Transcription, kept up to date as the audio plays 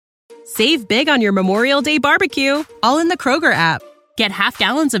Save big on your Memorial Day barbecue, all in the Kroger app. Get half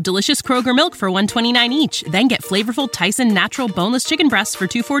gallons of delicious Kroger milk for $1.29 each. Then get flavorful Tyson natural boneless chicken breasts for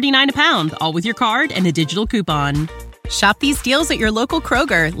 $2.49 a pound, all with your card and a digital coupon. Shop these deals at your local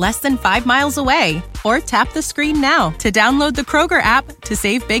Kroger, less than 5 miles away. Or tap the screen now to download the Kroger app to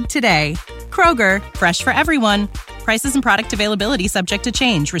save big today. Kroger, fresh for everyone. Prices and product availability subject to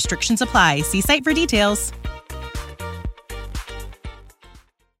change. Restrictions apply. See site for details.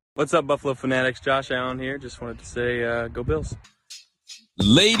 What's up, Buffalo Fanatics? Josh Allen here. Just wanted to say, go Bills.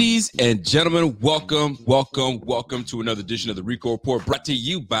 Ladies and gentlemen, welcome to another edition of the Rico Report, brought to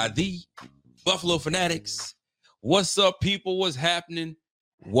you by the Buffalo Fanatics. What's up, people? What's happening?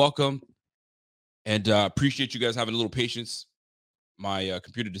 Welcome, and appreciate you guys having a little patience. My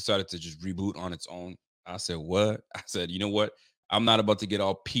computer decided to just reboot on its own. I said, what? I said, you know what? I'm not about to get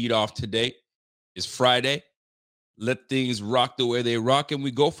all peed off today. It's Friday. Let things rock the way they rock, and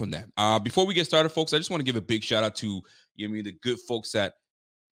we go from there. Before we get started, folks, I just want to give a big shout out to the good folks at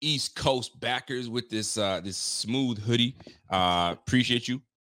East Coast Backers with this smooth hoodie. Appreciate you.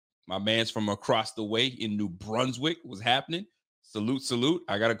 My man's from across the way in New Brunswick. What's happening? Salute.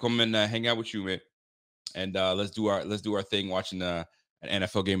 I gotta come and hang out with you, man. And let's do our thing watching an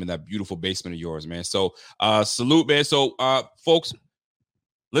NFL game in that beautiful basement of yours, man. So salute, man. So folks,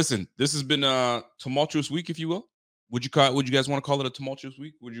 listen, this has been a tumultuous week, if you will. Would you guys want to call it a tumultuous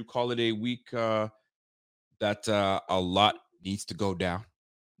week? Would you call it a week that a lot needs to go down?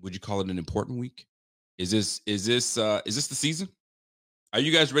 Would you call it an important week? Is this the season? Are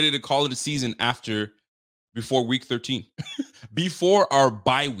you guys ready to call it a season before week 13? Before our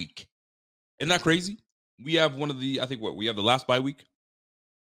bye week? Isn't that crazy? We have we have the last bye week,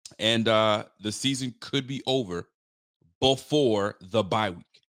 and the season could be over before the bye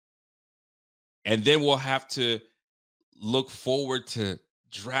week. And then we'll have to look forward to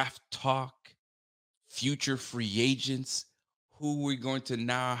draft talk, future free agents, who we're going to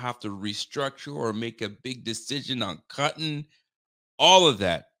now have to restructure or make a big decision on cutting. All of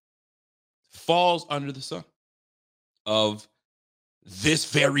that falls under the sun of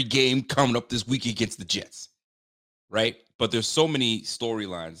this very game coming up this week against the Jets, right? But there's so many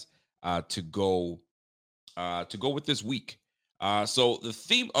storylines to go with this week. So the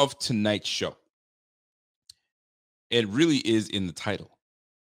theme of tonight's show, it really is in the title.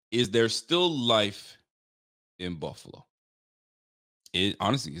 Is there still life in Buffalo?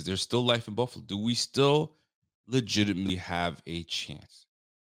 Honestly, is there still life in Buffalo? Do we still legitimately have a chance?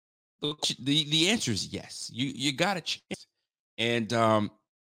 The answer is yes. You got a chance. And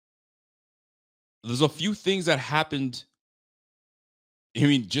there's a few things that happened. I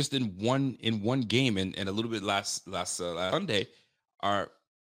mean, just in one game and a little bit last Sunday,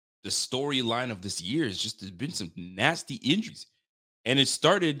 the storyline of this year is just there's been some nasty injuries. And it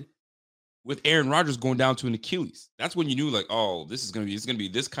started with Aaron Rodgers going down to an Achilles. That's when you knew, like, oh, it's gonna be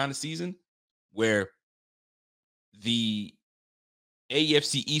this kind of season where the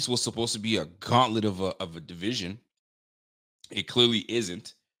AFC East was supposed to be a gauntlet of a division. It clearly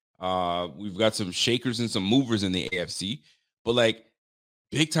isn't. We've got some shakers and some movers in the AFC, but like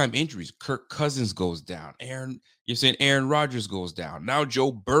big time injuries. Kirk Cousins goes down. Aaron Rodgers goes down. Now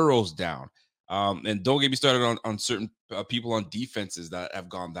Joe Burrow's down. And don't get me started on certain people on defenses that have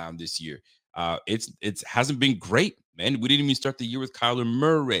gone down this year. It hasn't been great, man. We didn't even start the year with Kyler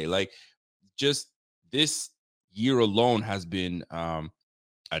Murray. Like, just this year alone has been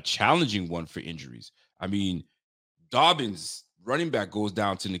a challenging one for injuries. I mean, Dobbins, running back, goes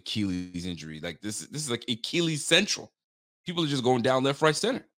down to an Achilles injury. Like this is like Achilles central. People are just going down left, right,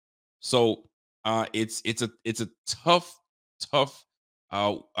 center. So it's a tough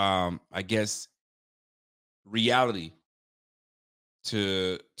I guess reality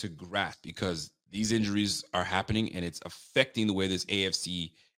to grasp, because these injuries are happening and it's affecting the way this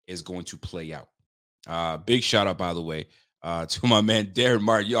AFC is going to play out. Big shout out, by the way, to my man Darren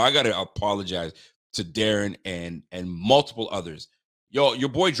Martin. Yo, I gotta apologize to Darren and multiple others. Yo, your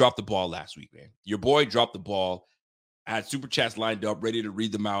boy dropped the ball last week, man. Your boy dropped the ball. I had super chats lined up, ready to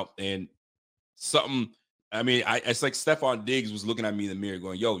read them out, and something. I mean, it's like Stephon Diggs was looking at me in the mirror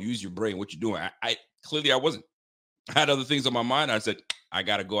going, yo, use your brain. What you doing? I clearly I wasn't. I had other things on my mind. I said, I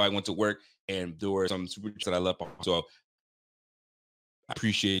got to go. I went to work, and there were some super chats that I left on. So I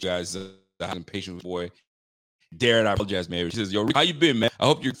appreciate you guys having patience, boy. Darren, I apologize, man. He says, yo, how you been, man? I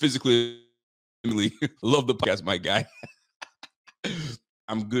hope you're physically love the podcast, my guy.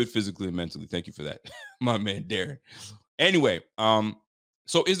 I'm good physically and mentally. Thank you for that, my man, Darren. Anyway,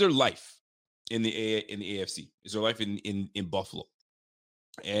 so is there life in the AFC? Is there life in Buffalo?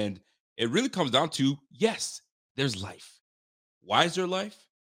 And it really comes down to, yes, there's life. Why is there life?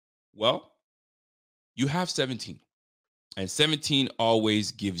 Well, you have 17, and 17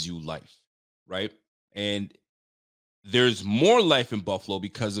 always gives you life, right? And there's more life in Buffalo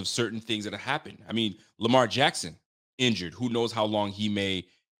because of certain things that have happened. I mean, Lamar Jackson injured. Who knows how long he may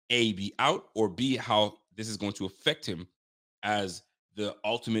A, be out, or B, how this is going to affect him as the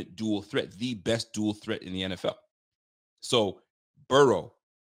ultimate dual threat, the best dual threat in the NFL. So Burrow,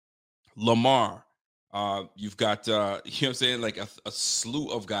 Lamar, you've got you know what I'm saying, like a slew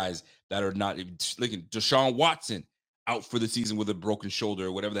of guys that are not even like Deshaun Watson out for the season with a broken shoulder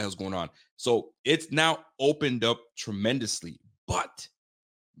or whatever the hell's going on. So it's now opened up tremendously, but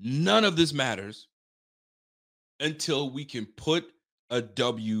none of this matters until we can put a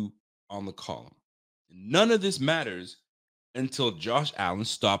W on the column. None of this matters until Josh Allen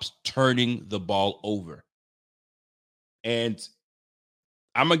stops turning the ball over. And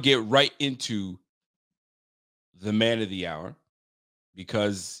I'm going to get right into the man of the hour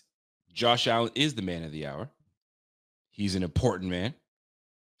because Josh Allen is the man of the hour. He's an important man.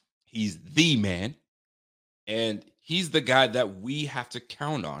 He's the man. And he's the guy that we have to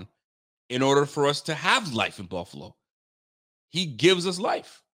count on in order for us to have life in Buffalo. He gives us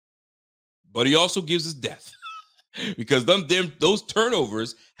life, but he also gives us death because those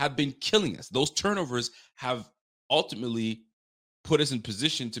turnovers have been killing us. Those turnovers have ultimately put us in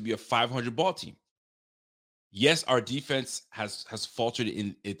position to be a 500 ball team. Yes, our defense has faltered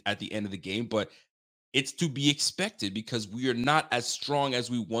in it at the end of the game, but it's to be expected because we are not as strong as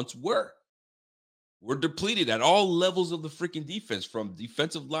we once were. We're depleted at all levels of the freaking defense, from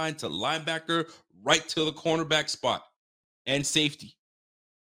defensive line to linebacker, right to the cornerback spot and safety.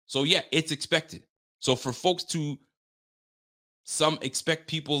 So yeah, it's expected. So for folks to some expect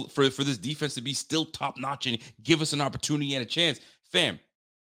people for this defense to be still top notch and give us an opportunity and a chance, fam,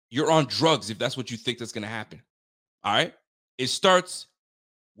 you're on drugs if that's what you think that's going to happen. All right. It starts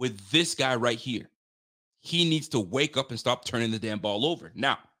with this guy right here. He needs to wake up and stop turning the damn ball over.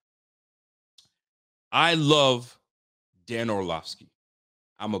 Now, I love Dan Orlovsky.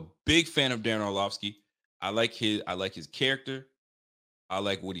 I'm a big fan of Dan Orlovsky. I like his character. I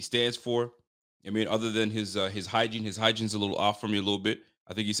like what he stands for. I mean, other than his hygiene's a little off for me a little bit.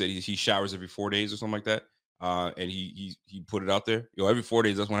 I think he said he showers every 4 days or something like that. And he put it out there. Yo, every 4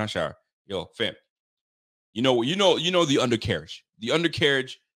 days, that's when I shower. Yo, fam. You know the undercarriage. The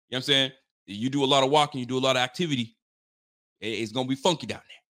undercarriage, you know what I'm saying? You do a lot of walking, you do a lot of activity. It's gonna be funky down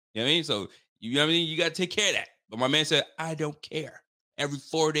there. You know what I mean? So you know what I mean? You gotta take care of that. But my man said, I don't care. Every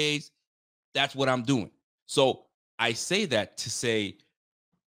 4 days, that's what I'm doing. So I say that to say,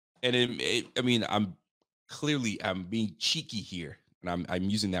 and I mean, I'm being cheeky here, and I'm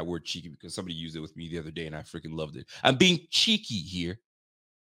using that word cheeky because somebody used it with me the other day, and I freaking loved it. I'm being cheeky here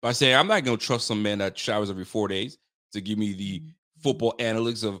by saying I'm not gonna trust some man that showers every 4 days to give me the football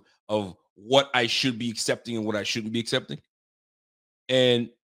analytics of what I should be accepting and what I shouldn't be accepting. And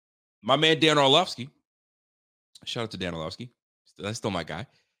my man Dan Orlovsky, shout out to Dan Orlovsky, that's still my guy.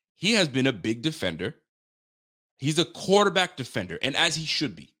 He has been a big defender. He's a quarterback defender, and as he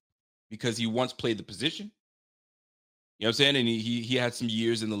should be, because he once played the position. You know what I'm saying? And he had some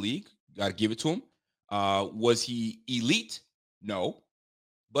years in the league. Got to give it to him. Was he elite? No.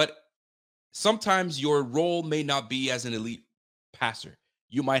 But sometimes your role may not be as an elite passer.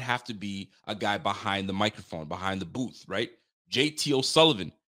 You might have to be a guy behind the microphone, behind the booth, right? JT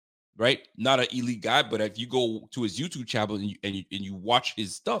O'Sullivan, right? Not an elite guy, but if you go to his YouTube channel and you watch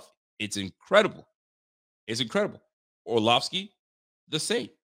his stuff, it's incredible. It's incredible. Orlovsky, the same.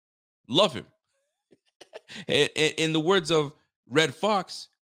 Love him. In the words of Red Fox,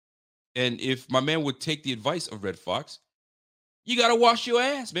 and if my man would take the advice of Red Fox, you got to wash your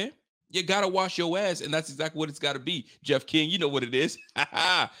ass, man. You got to wash your ass, and that's exactly what it's got to be. Jeff King, you know what it is.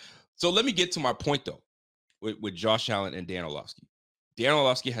 So let me get to my point, though, with Josh Allen and Dan Orlovsky. Dan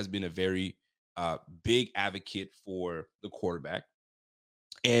Orlovsky has been a very big advocate for the quarterback.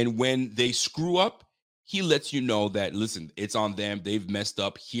 And when they screw up, he lets you know that, listen, it's on them. They've messed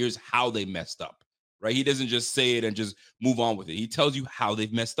up. Here's how they messed up, right? He doesn't just say it and just move on with it. He tells you how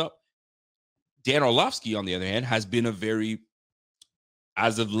they've messed up. Dan Orlovsky, on the other hand, has been a very,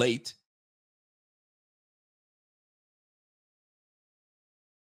 as of late,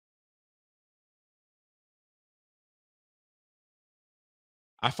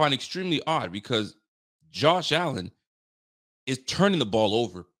 I find extremely odd because Josh Allen is turning the ball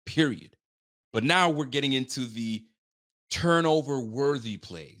over, period. But now we're getting into the turnover worthy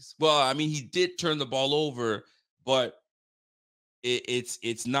plays. Well, I mean, he did turn the ball over, but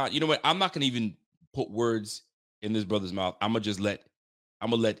it's not, you know what? I'm not gonna even put words in this brother's mouth. I'm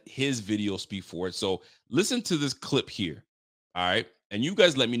gonna let his video speak for it. So listen to this clip here. All right. And you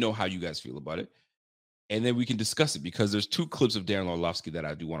guys let me know how you guys feel about it. And then we can discuss it, because there's 2 clips of Dan Orlovsky that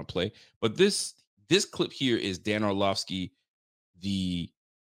I do want to play. But this clip here is Dan Orlovsky, the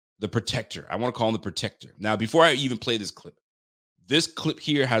protector. I want to call him the protector. Now, before I even play this clip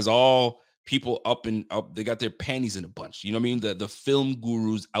here has all people up. They got their panties in a bunch. You know what I mean? The film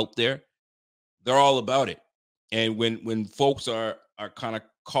gurus out there, they're all about it. And when folks are kind of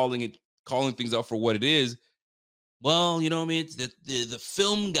calling things out for what it is, well, you know what I mean? The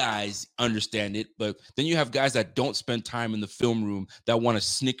film guys understand it, but then you have guys that don't spend time in the film room that want to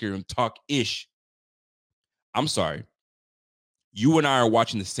snicker and talk ish. I'm sorry. You and I are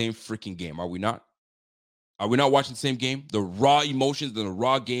watching the same freaking game, are we not? Are we not watching the same game? The raw emotions in the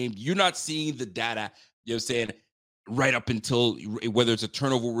raw game. You're not seeing the data, you know what I'm saying, right up until whether it's a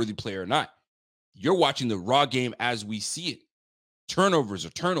turnover-worthy player or not. You're watching the raw game as we see it. Turnover is a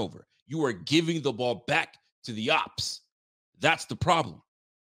turnover. You are giving the ball back to the ops. That's the problem.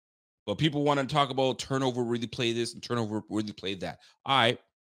 But people want to talk about turnover-worthy play this and turnover-worthy play that. All right.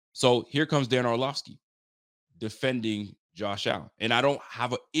 So here comes Dan Orlovsky defending Josh Allen. And I don't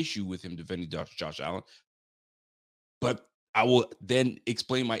have an issue with him defending Josh Allen, but I will then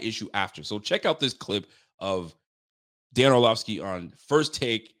explain my issue after. So check out this clip of Dan Orlovsky on First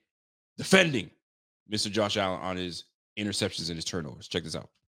Take defending Mr. Josh Allen on his interceptions and his turnovers. Check this out.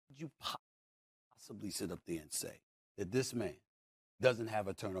 Could you possibly sit up there and say that this man doesn't have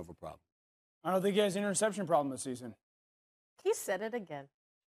a turnover problem? I don't think he has an interception problem this season. He said it again.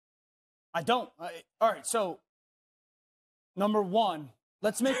 I don't. All right, so number one,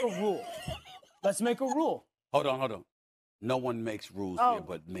 let's make a rule. Let's make a rule. Hold on. No one makes rules here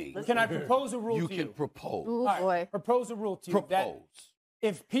but me. Can I propose a rule to you? You can propose. Oh, right, boy. propose a rule to you. Propose. That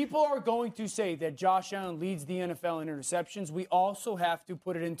if people are going to say that Josh Allen leads the NFL in interceptions, we also have to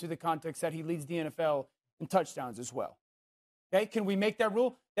put it into the context that he leads the NFL in touchdowns as well. Okay? Can we make that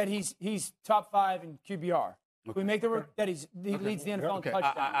rule that he's top 5 in QBR? Can we make the rule that he leads the NFL in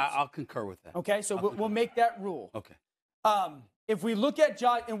touchdowns? I'll concur with that. Okay, so we'll make that rule. Okay. If we look at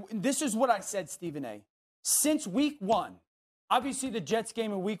Josh, and this is what I said, Stephen A. Since week 1, obviously the Jets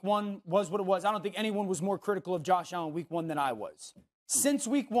game in week 1 was what it was. I don't think anyone was more critical of Josh Allen week 1 than I was. Since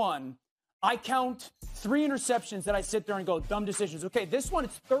week 1, I count 3 interceptions that I sit there and go, dumb decisions. Okay, this one,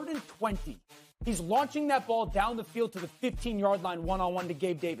 it's 3rd and 20. He's launching that ball down the field to the 15-yard line one-on-one to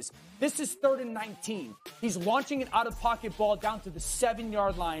Gabe Davis. This is 3rd and 19. He's launching an out-of-pocket ball down to the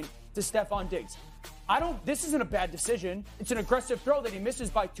 7-yard line to Stephon Diggs. This isn't a bad decision. It's an aggressive throw that he misses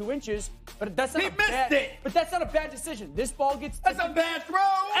by 2 inches, but that's not But that's not a bad decision. This ball gets... That's a bad throw!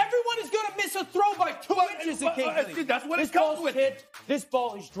 Everyone is going to miss a throw by 2 inches occasionally. That's what it comes with. This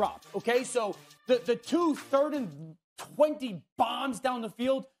ball is dropped, okay? So the 2 3rd and 20 bombs down the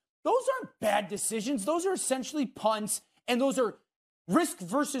field, those aren't bad decisions. Those are essentially punts, and those are risk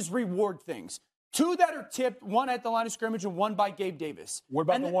versus reward things. 2 that are tipped, 1 at the line of scrimmage and 1 by Gabe Davis. What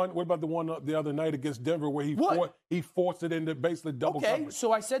about the one the other night against Denver where he forced it into basically double coverage? Okay,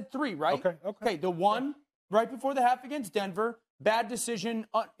 so I said 3, right? Okay, the one right before the half against Denver, bad decision,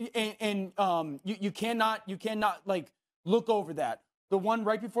 you cannot like look over that. The one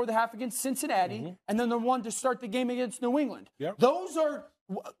right before the half against Cincinnati, and then the one to start the game against New England. Yep. Those are,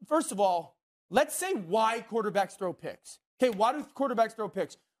 first of all, let's say why quarterbacks throw picks. Okay, why do quarterbacks throw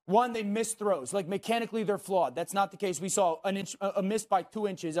picks? 1, they miss throws. Like, mechanically, they're flawed. That's not the case. We saw a miss by 2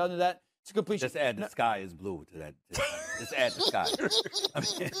 inches. Other than that, it's a completion. Just add the sky is blue to that. Just add the sky. I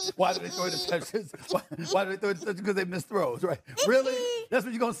mean, why do they throw interceptions? Why do they throw interceptions? Because they miss throws, right? Really? That's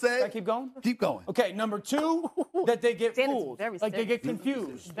what you're going to say? Can I keep going? Keep going. Okay, number 2, that they get fooled. Like, they get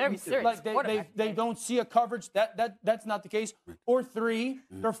confused. Very serious. Like, they don't see a coverage. That's not the case. Or 3,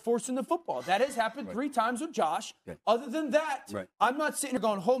 they're forcing the football. That has happened 3 times with Josh. Other than that, I'm not sitting there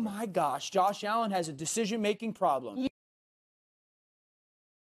going, oh, my gosh, Josh Allen has a decision-making problem.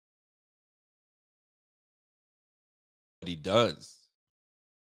 But he does.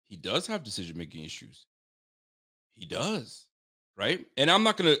 He does have decision-making issues. He does, right? And I'm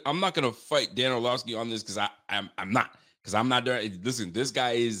not gonna fight Dan Orlovsky on this because I'm not there. Listen, this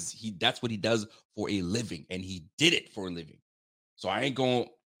guy that's what he does for a living, and he did it for a living. So I ain't gonna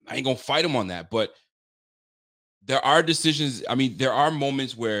fight him on that. But there are decisions. I mean, there are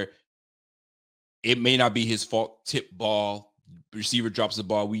moments where it may not be his fault. Tip ball, receiver drops the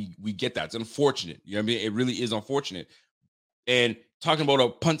ball. We get that. It's unfortunate. You know what I mean? It really is unfortunate. And talking about a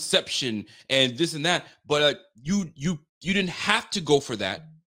puntception and this and that, but you didn't have to go for that.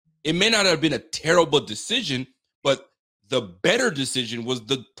 It may not have been a terrible decision, but the better decision was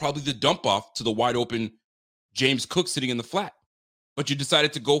probably the dump off to the wide open James Cook sitting in the flat. But you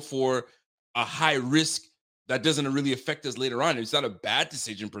decided to go for a high risk that doesn't really affect us later on. It's not a bad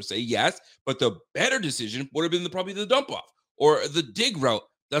decision per se, yes, but the better decision would have been probably the dump off or the dig route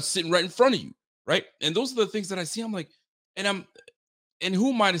that's sitting right in front of you, right? And those are the things that I see. I'm like, and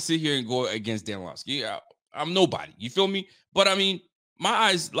who am I to sit here and go against Dan Orlovsky? Yeah, I'm nobody. You feel me? But I mean, my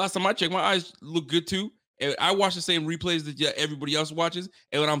eyes, last time I checked, my eyes look good too. And I watch the same replays that everybody else watches.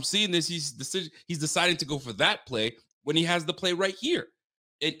 And when I'm seeing this, he's deciding to go for that play when he has the play right here.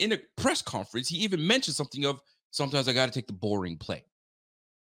 And in a press conference, he even mentioned something of, sometimes I got to take the boring play.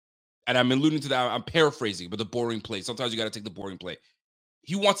 And I'm alluding to that. I'm paraphrasing, but the boring play. Sometimes you got to take the boring play.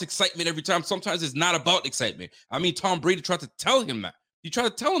 He wants excitement every time. Sometimes it's not about excitement. I mean, Tom Brady tried to tell him that. He tried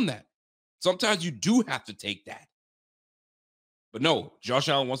to tell him that. Sometimes you do have to take that. But no, Josh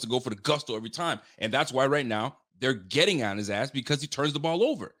Allen wants to go for the gusto every time. And that's why right now they're getting on his ass because he turns the ball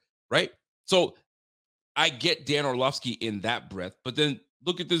over, right? So I get Dan Orlovsky in that breath, but then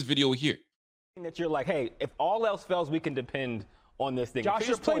look at this video here. That you're like, hey, if all else fails, we can depend on this thing.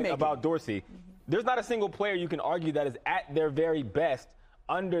 Josh's point about Dorsey, there's not a single player you can argue that is at their very best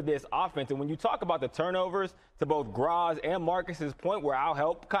under this offense. And when you talk about the turnovers, to both Graz and Marcus's point, where I'll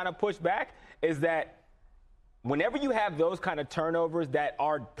help kind of push back, is that whenever you have those kind of turnovers that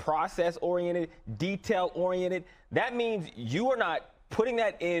are process-oriented, detail-oriented, that means you are not putting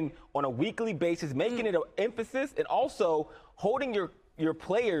that in on a weekly basis, making it an emphasis, and also holding your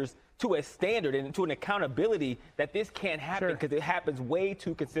players to a standard and to an accountability that this can't happen because it happens way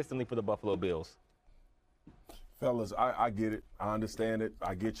too consistently for the Buffalo Bills. Fellas, I get it. I understand it.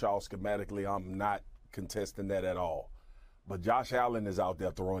 I get y'all schematically. I'm not contesting that at all. But Josh Allen is out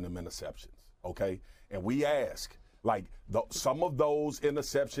there throwing them interceptions, okay? And we ask, like, some of those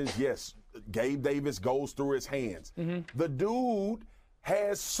interceptions, yes, Gabe Davis goes through his hands. The dude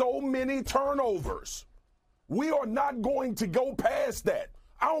has so many turnovers. We are not going to go past that.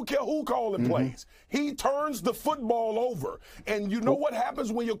 I don't care who calling plays. He turns the football over. And you know what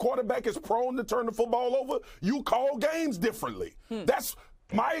happens when your quarterback is prone to turn the football over? You call games differently. That's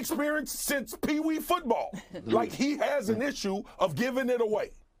my experience since Pee Wee football. Like, he has an issue of giving it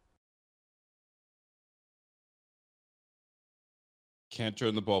away. Can't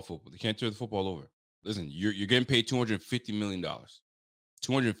turn the football over. Listen, you're getting paid $250 million.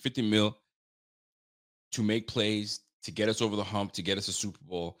 $250 million to make plays, to get us over the hump, to get us a Super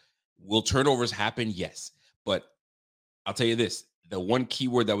Bowl. Will turnovers happen? Yes. But I'll tell you this. The one key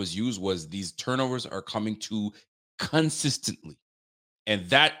word that was used was these turnovers are coming to consistently. And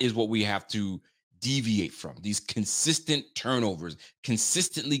that is what we have to deviate from. These consistent turnovers,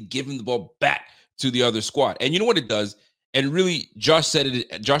 consistently giving the ball back to the other squad. And you know what it does? And really, Josh said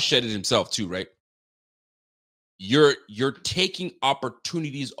it himself too, right? You're taking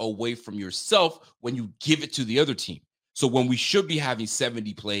opportunities away from yourself when you give it to the other team. So when we should be having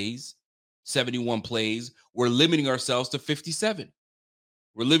 70 plays, 71 plays, we're limiting ourselves to 57.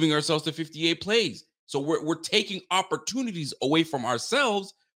 We're limiting ourselves to 58 plays. So we're taking opportunities away from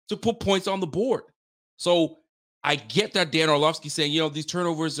ourselves to put points on the board. So I get that Dan Orlovsky saying, these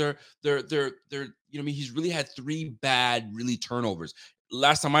turnovers they're he's really had 3 bad really turnovers.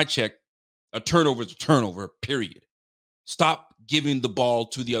 Last time I checked, a turnover is a turnover, period. Stop giving the ball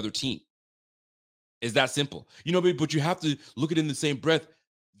to the other team. It's that simple. But you have to look at it in the same breath.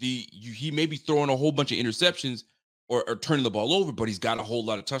 He may be throwing a whole bunch of interceptions or turning the ball over, but he's got a whole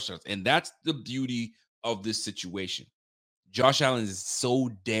lot of touchdowns. And that's the beauty of this situation. Josh Allen is so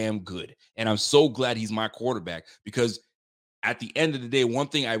damn good. And I'm so glad he's my quarterback, because at the end of the day, one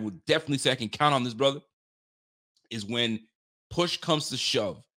thing I would definitely say I can count on this brother is when push comes to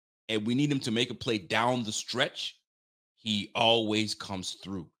shove and we need him to make a play down the stretch, he always comes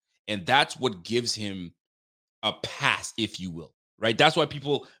through. And that's what gives him a pass, if you will, right? That's why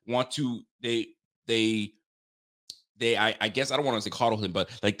people want to, I guess I don't want to say coddle him, but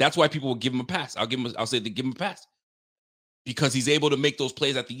like, that's why people will give him a pass. I'll say they give him a pass because he's able to make those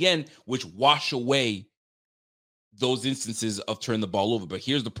plays at the end, which wash away those instances of turning the ball over. But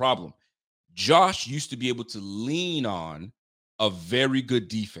here's the problem. Josh used to be able to lean on a very good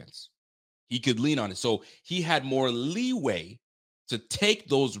defense. He could lean on it. So he had more leeway to take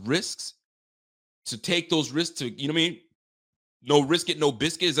those risks, to, no risk it, no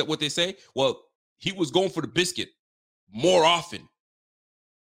biscuit. Is that what they say? Well, he was going for the biscuit more often,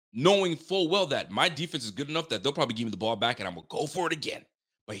 knowing full well that my defense is good enough that they'll probably give me the ball back and I'm going to go for it again.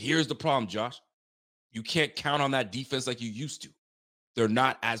 But here's the problem, Josh. You can't count on that defense like you used to. They're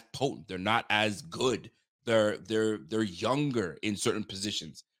not as potent. They're not as good. They're younger in certain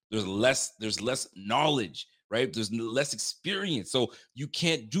positions. There's less knowledge, right? There's less experience. So you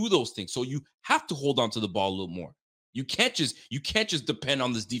can't do those things. So you have to hold on to the ball a little more. You can't just depend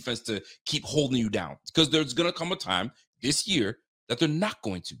on this defense to keep holding you down, because there's going to come a time this year that they're not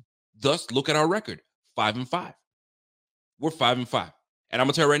going to. Thus, look at our record, 5-5. We're 5-5. And I'm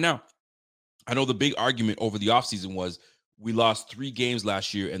going to tell you right now, I know the big argument over the offseason was we lost 3 games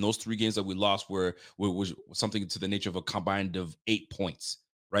last year, and those 3 games that we lost were something to the nature of a combined of 8 points,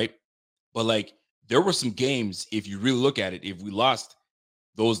 right? But like, there were some games, if you really look at it, if we lost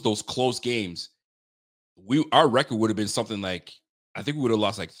those close games, our record would have been something like, I think we would have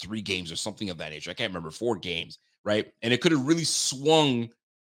lost like 3 games or something of that nature. I can't remember, 4 games, right? And it could have really swung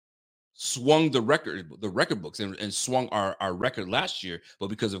the record books and swung our record last year. But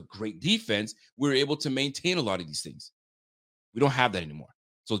because of great defense, we were able to maintain a lot of these things. We don't have that anymore.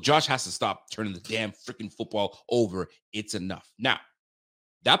 So Josh has to stop turning the damn freaking football over. It's enough. Now,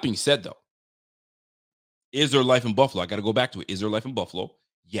 that being said, though, is there life in Buffalo? I got to go back to it. Is there life in Buffalo?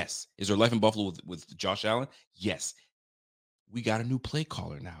 Yes. Is there life in Buffalo with Josh Allen? Yes. We got a new play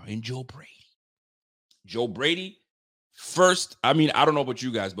caller now in Joe Brady. Joe Brady, first, I mean, I don't know about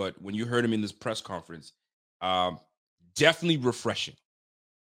you guys, but when you heard him in this press conference, definitely refreshing.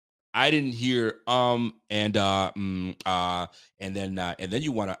 I didn't hear and then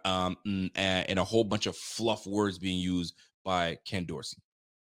you want to and a whole bunch of fluff words being used by Ken Dorsey.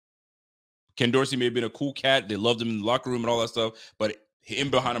 Ken Dorsey may have been a cool cat. They loved him in the locker room and all that stuff, but him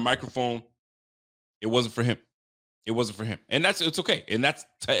behind a microphone, it wasn't for him. It wasn't for him. And it's okay. And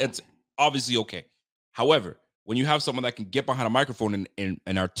it's obviously okay. However, when you have someone that can get behind a microphone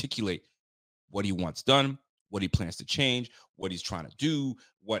and articulate what he wants done, what he plans to change, what he's trying to do,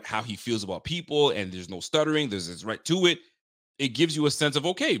 how he feels about people, and there's no stuttering, there's right to it, it gives you a sense of,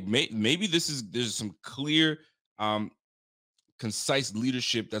 okay, maybe there's some clear, concise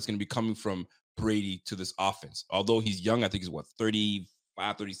leadership that's going to be coming from Brady to this offense. Although he's young, I think he's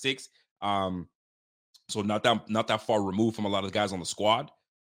 35, 36. So not that far removed from a lot of the guys on the squad.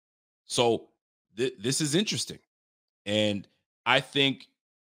 So this is interesting. And I think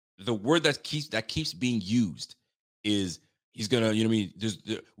the word that keeps being used is he's gonna, you know what I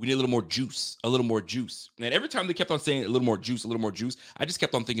mean? We need a little more juice. And every time they kept on saying a little more juice, I just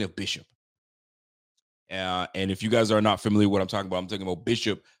kept on thinking of Bishop. And if you guys are not familiar with what I'm talking about, I'm talking about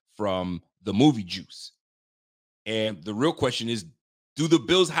Bishop from the movie Juice. And the real question is, do the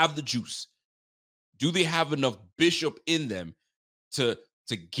Bills have the juice? Do they have enough Bishop in them to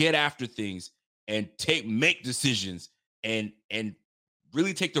get after things and make decisions and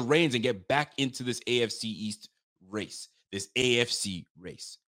really take the reins and get back into this AFC East race, this AFC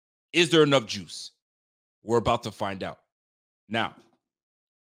race? Is there enough juice? We're about to find out. Now,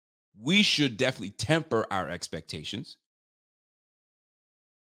 we should definitely temper our expectations.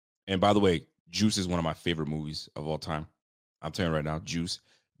 And by the way, Juice is one of my favorite movies of all time. I'm telling you right now, Juice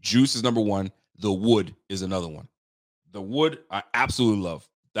is number 1. The Wood is another one. The Wood, I absolutely love.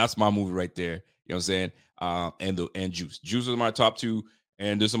 That's my movie right there. You know what I'm saying? And Juice. Juice is my top 2.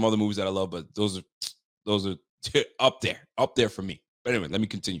 And there's some other movies that I love, but those are up there for me. But anyway, let me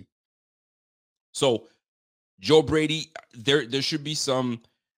continue. So Joe Brady, there should be some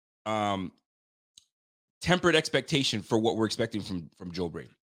tempered expectation for what we're expecting from Joe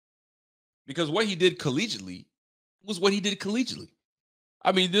Brady. Because what he did collegiately was what he did collegiately.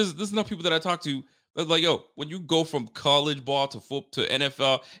 I mean, there's enough people that I talk to that's like, yo, when you go from college ball to football to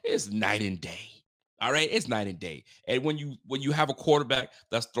NFL, it's night and day. All right, it's night and day. And when you have a quarterback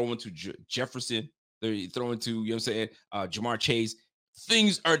that's throwing to Jefferson, they're throwing to, you know what I'm saying, Jamar Chase,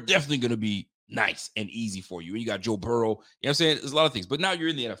 things are definitely going to be nice and easy for you. And you got Joe Burrow, you know what I'm saying? There's a lot of things. But now you're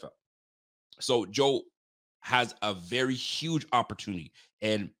in the NFL. So Joe has a very huge opportunity.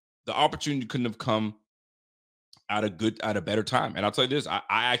 And the opportunity couldn't have come at a better time. And I'll tell you this, I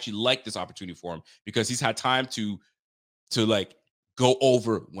actually like this opportunity for him because he's had time to like go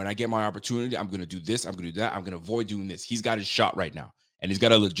over, when I get my opportunity, I'm going to do this, I'm going to do that, I'm going to avoid doing this. He's got his shot right now. And he's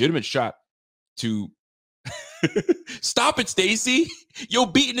got a legitimate shot to stop it, Stacy. You're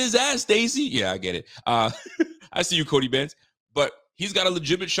beating his ass, Stacy. Yeah, I get it. I see you, Cody Benz. But he's got a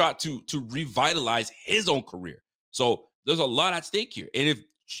legitimate shot to revitalize his own career. So there's a lot at stake here. And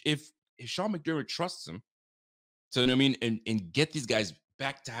if Sean McDermott trusts him to, you know what I mean, and get these guys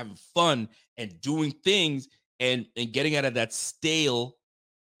back to having fun and doing things and getting out of that stale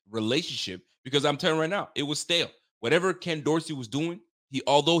relationship, because I'm telling you right now, it was stale. Whatever Ken Dorsey was doing,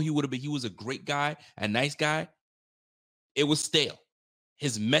 although he was a great guy, a nice guy, it was stale.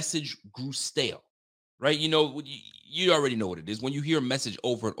 His message grew stale, right? You know, you already know what it is. When you hear a message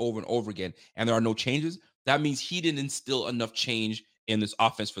over and over and over again and there are no changes, that means he didn't instill enough change in this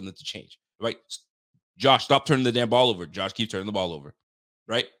offense for them to change, right? Josh, stop turning the damn ball over. Josh keeps turning the ball over,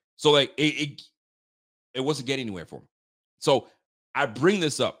 right? So like It wasn't getting anywhere for him. So I bring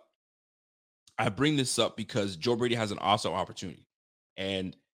this up. Because Joe Brady has an awesome opportunity.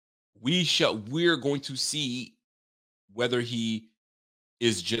 And we're going to see whether he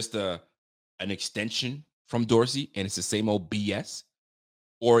is just an extension from Dorsey and it's the same old BS,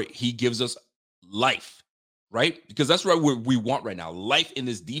 or he gives us life, right? Because that's what we want right now. Life in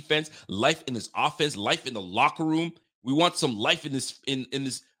this defense, life in this offense, life in the locker room. We want some life in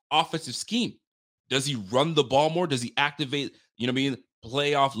this offensive scheme. Does he run the ball more? Does he activate,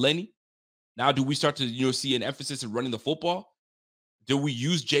 play off Lenny? Now, do we start to, see an emphasis in running the football? Do we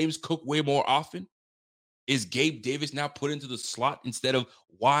use James Cook way more often? Is Gabe Davis now put into the slot instead of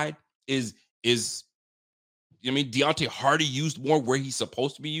wide? Is Deontay Hardy used more where he's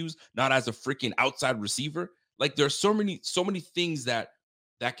supposed to be used, not as a freaking outside receiver? Like, there's so many things that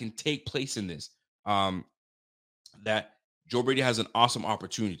can take place in this. That Joe Brady has an awesome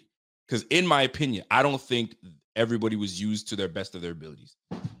opportunity. Because in my opinion, I don't think everybody was used to their best of their abilities.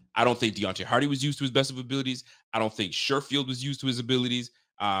 I don't think Deontay Hardy was used to his best of abilities. I don't think Sherfield was used to his abilities.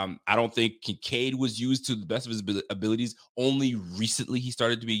 I don't think Kincaid was used to the best of his abilities. Only recently he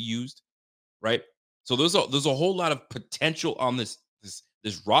started to be used, right? So there's a whole lot of potential on this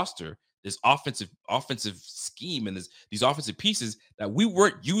roster, this offensive scheme, and these offensive pieces that we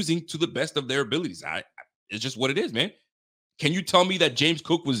weren't using to the best of their abilities. It's just what it is, man. Can you tell me that James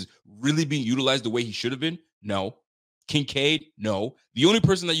Cook was really being utilized the way he should have been? No. Kincaid? No. The only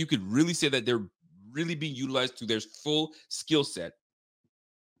person that you could really say that they're really being utilized to their full skill set,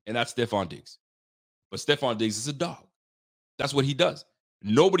 and that's Stephon Diggs. But Stephon Diggs is a dog. That's what he does.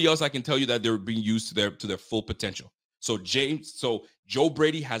 Nobody else I can tell you that they're being used to their full potential. So Joe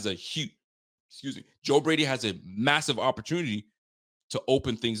Brady has Joe Brady has a massive opportunity to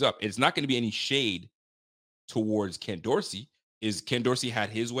open things up. It's not going to be any shade towards Ken Dorsey. Ken Dorsey had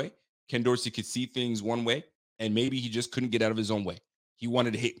his way. Ken Dorsey could see things one way, and maybe he just couldn't get out of his own way. He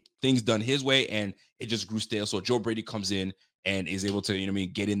wanted to hit things done his way, and it just grew stale. So Joe Brady comes in and is able to,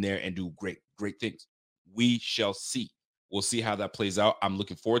 get in there and do great things. We shall see. We'll see how that plays out. I'm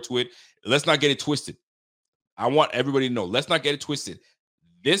looking forward to it. Let's not get it twisted. I want everybody to know. Let's not get it twisted.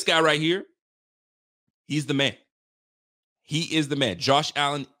 This guy right here, he's the man. He is the man. Josh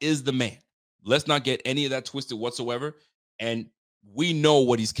Allen is the man. Let's not get any of that twisted whatsoever. And we know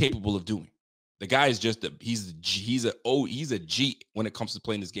what he's capable of doing. The guy is just he's a G when it comes to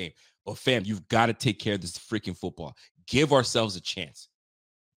playing this game. But fam, you've got to take care of this freaking football. Give ourselves a chance.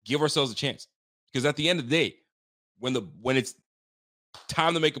 Give ourselves a chance. Because at the end of the day, when it's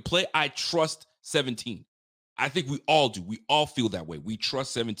time to make a play, I trust 17. I think we all do. We all feel that way. We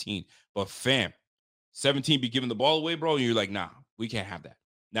trust 17. But fam, 17 be giving the ball away, bro, and you're like, nah, we can't have that.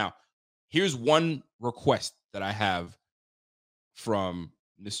 Now, here's one request that I have from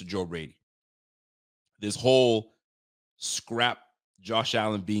Mr. Joe Brady. This whole scrap Josh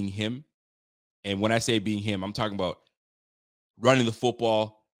Allen being him. And when I say being him, I'm talking about running the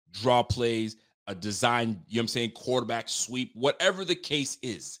football, draw plays, a design, quarterback sweep, whatever the case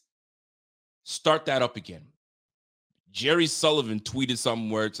is. Start that up again. Jerry Sullivan tweeted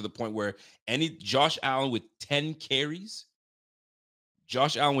somewhere to the point where Josh Allen with 10 carries,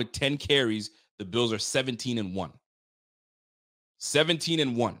 the Bills are 17-1.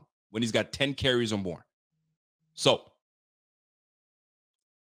 17-1 when he's got 10 carries or more. So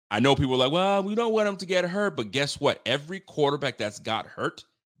I know people are like, well, we don't want him to get hurt, but guess what? Every quarterback that's got hurt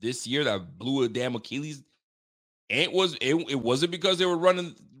this year that blew a damn Achilles, it wasn't because they were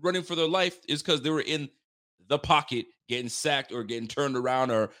running for their life. It's because they were in the pocket getting sacked or getting turned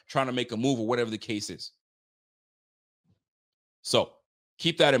around or trying to make a move or whatever the case is. So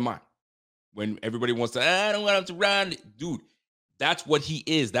keep that in mind. When everybody wants to, I don't want him to run. Dude, that's what he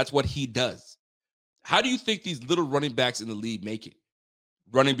is. That's what he does. How do you think these little running backs in the league make it?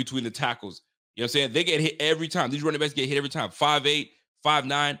 Running between the tackles. You know what I'm saying? They get hit every time. These running backs get hit every time. 5'8",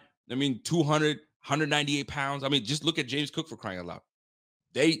 5'9", 200, 198 pounds. Just look at James Cook, for crying out loud.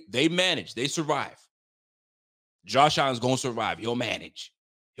 They manage. They survive. Josh Allen's going to survive. He'll manage.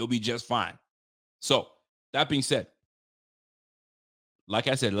 He'll be just fine. So, that being said, like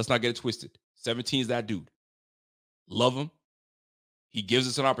I said, let's not get it twisted. 17 is that dude. Love him. He gives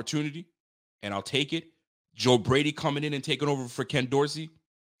us an opportunity, and I'll take it. Joe Brady coming in and taking over for Ken Dorsey,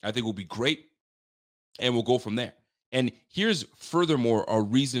 I think will be great, and we'll go from there. And here's furthermore a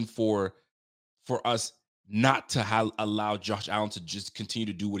reason for us not to allow Josh Allen to just continue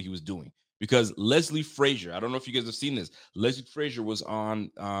to do what he was doing. Because Leslie Frazier, I don't know if you guys have seen this. Leslie Frazier was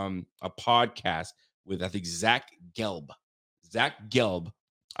on a podcast with, I think, Zach Gelb.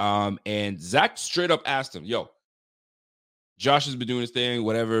 And Zach straight up asked him, yo, Josh has been doing his thing,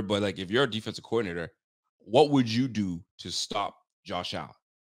 whatever, but like if you're a defensive coordinator, what would you do to stop Josh Allen?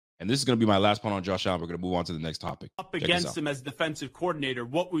 And this is going to be my last point on Josh Allen. We're going to move on to the next topic. Up against him as defensive coordinator,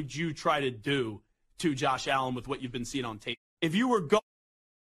 what would you try to do to Josh Allen with what you've been seeing on tape? If you were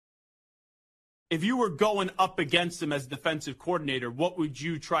going up against him as defensive coordinator, what would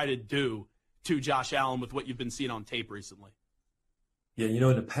you try to do to Josh Allen with what you've been seeing on tape recently? Yeah,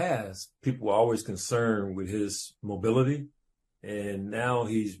 in the past, people were always concerned with his mobility, and now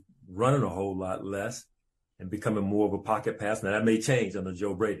he's running a whole lot less and becoming more of a pocket passer. Now, that may change under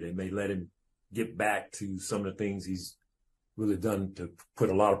Joe Brady. They may let him get back to some of the things he's really done to put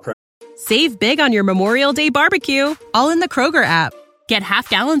a lot of pressure. Save big on your Memorial Day barbecue, all in the Kroger app. Get half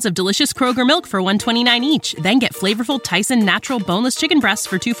gallons of delicious Kroger milk for $1.29 each. Then get flavorful Tyson natural boneless chicken breasts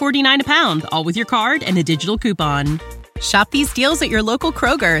for $2.49 a pound, all with your card and a digital coupon. Shop these deals at your local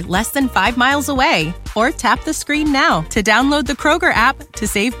Kroger, less than 5 miles away. Or tap the screen now to download the Kroger app to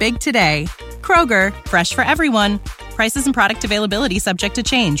save big today. Kroger, fresh for everyone. Prices and product availability subject to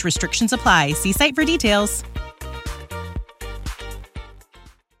change. Restrictions apply. See site for details.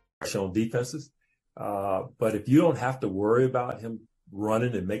 On defenses. But if you don't have to worry about him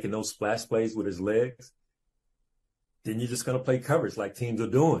running and making those splash plays with his legs, then you're just going to play coverage like teams are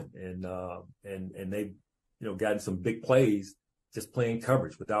doing. And they've, gotten some big plays just playing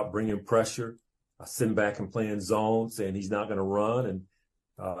coverage without bringing pressure, sitting back and playing zone, saying he's not going to run. And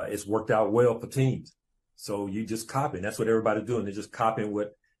it's worked out well for teams. So you just copy. And that's what everybody's doing. They're just copying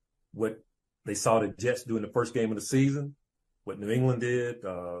what they saw the Jets do in the first game of the season, what New England did,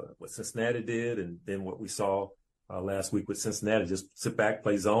 what Cincinnati did, and then what we saw last week with Cincinnati. Just sit back,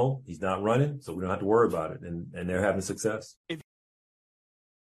 play zone. He's not running, so we don't have to worry about it. And they're having success.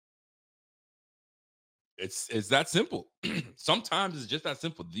 It's that simple. Sometimes it's just that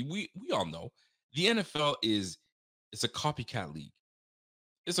simple. We all know the NFL it's a copycat league.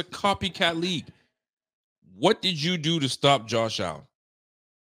 It's a copycat league. What did you do to stop Josh Allen?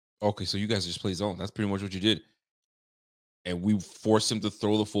 Okay, so you guys just play zone. That's pretty much what you did. And we forced him to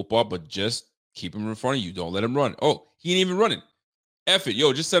throw the football, but just keep him in front of you. Don't let him run. Oh, he ain't even running. F it.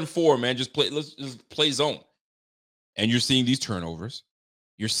 Yo, just send 4, man. Let's just play zone. And you're seeing these turnovers.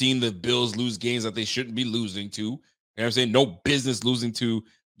 You're seeing the Bills lose games that they shouldn't be losing to. You know what I'm saying? No business losing to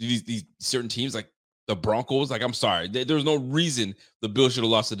these certain teams like the Broncos. Like, I'm sorry. There's no reason the Bills should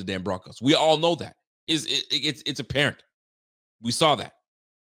have lost to the damn Broncos. We all know that. It's apparent. We saw that.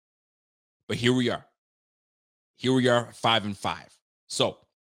 But here we are. Here we are, 5-5. So,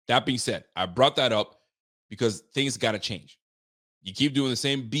 that being said, I brought that up because things got to change. You keep doing the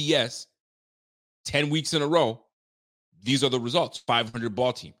same BS 10 weeks in a row, these are the results. 500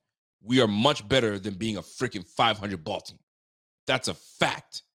 ball team. We are much better than being a freaking 500 ball team. That's a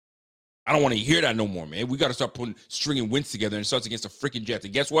fact. I don't want to hear that no more, man. We got to start stringing wins together, and it starts against the freaking Jets.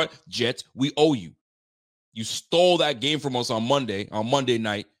 And guess what? Jets, we owe you. You stole that game from us on Monday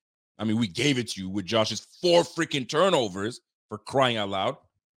night. I mean, we gave it to you with Josh's 4 freaking turnovers, for crying out loud.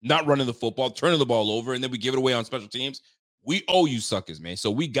 Not running the football, turning the ball over, and then we give it away on special teams. We owe you suckers, man. So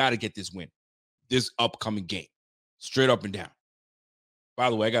we got to get this win this upcoming game. Straight up and down. By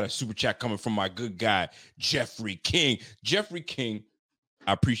the way, I got a super chat coming from my good guy, Jeffrey King. Jeffrey King,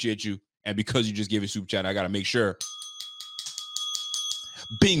 I appreciate you. And because you just gave a super chat, I got to make sure.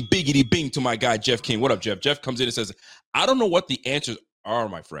 Bing, biggity, bing to my guy, Jeff King. What up, Jeff? Jeff comes in and says, I don't know what the answers are,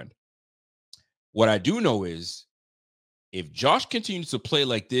 my friend. What I do know is if Josh continues to play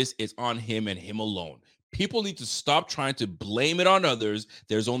like this, it's on him and him alone. People need to stop trying to blame it on others.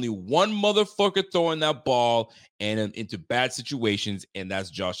 There's only one motherfucker throwing that ball and into bad situations, and that's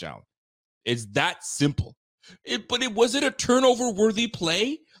Josh Allen. It's that simple. Was it a turnover-worthy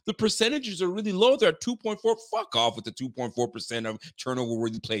play? The percentages are really low. They're at 2.4. Fuck off with the 2.4% of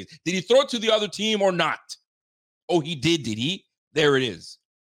turnover-worthy plays. Did he throw it to the other team or not? Oh, he did he? There it is.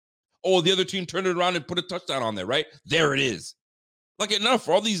 Oh, the other team turned it around and put a touchdown on there, right? There it is. Like, enough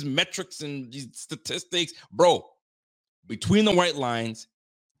for all these metrics and these statistics. Bro, between the white lines,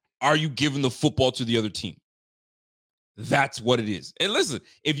 are you giving the football to the other team? That's what it is. And listen,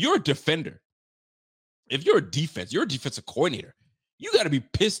 if you're a defender, if you're a defensive coordinator, you got to be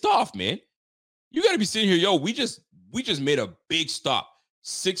pissed off, man. You got to be sitting here, yo, we just made a big stop.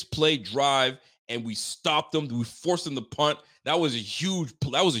 6-play drive, and we stopped them. We forced them to punt. That was a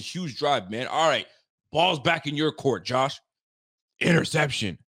huge drive, man. All right, ball's back in your court, Josh.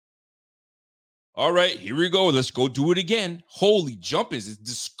 Interception. All right, here we go. Let's go do it again. Holy jumpers. It's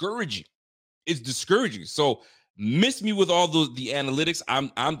discouraging. It's discouraging. So miss me with all the analytics.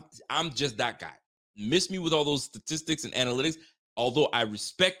 I'm just that guy. Miss me with all those statistics and analytics. Although I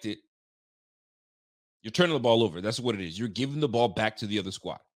respect it, you're turning the ball over. That's what it is. You're giving the ball back to the other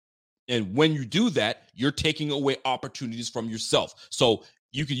squad. And when you do that, you're taking away opportunities from yourself. So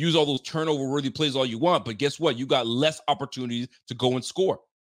you can use all those turnover-worthy plays all you want, but guess what? You got less opportunities to go and score.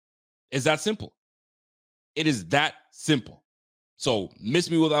 It's that simple. It is that simple. So miss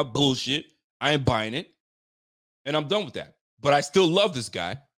me without bullshit. I ain't buying it. And I'm done with that. But I still love this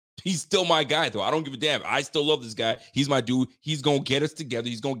guy. He's still my guy, though. I don't give a damn. I still love this guy. He's my dude. He's going to get us together.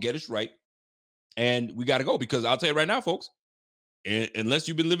 He's going to get us right. And we got to go, because I'll tell you right now, folks, unless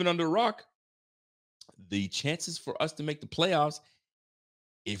you've been living under a rock, the chances for us to make the playoffs,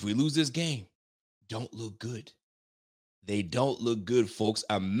 if we lose this game, don't look good. They don't look good, folks.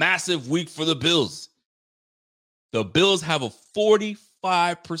 A massive week for the Bills. The Bills have a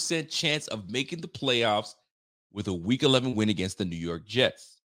 45% chance of making the playoffs with a Week 11 win against the New York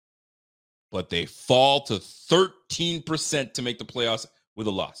Jets. But they fall to 13% to make the playoffs with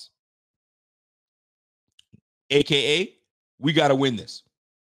a loss. AKA, we got to win this.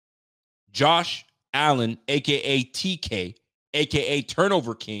 Josh Allen, AKA TK, AKA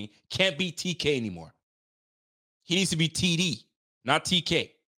Turnover King, can't be TK anymore. He needs to be TD, not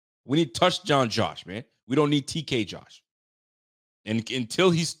TK. We need touchdown Josh, man. We don't need TK Josh. And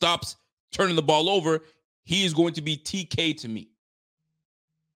until he stops turning the ball over, he is going to be TK to me.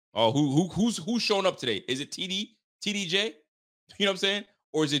 Oh, who's showing up today? Is it TDJ? You know what I'm saying?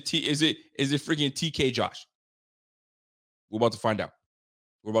 Or is it freaking TK Josh? We're about to find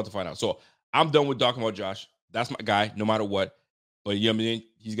out. So I'm done with talking about Josh. That's my guy, no matter what. But you know what I mean?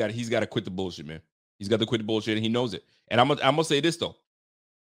 He's got to quit the bullshit, man. He's got to quit the bullshit, and he knows it. And I'm gonna say this though.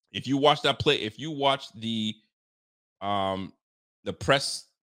 If you watch that play, if you watch the press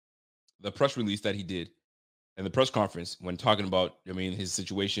release that he did and the press conference when talking about, his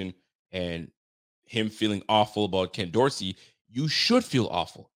situation and him feeling awful about Ken Dorsey, you should feel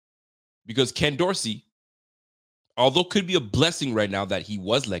awful, because Ken Dorsey, although could be a blessing right now that he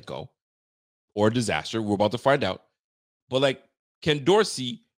was let go, or a disaster, we're about to find out. But like, Ken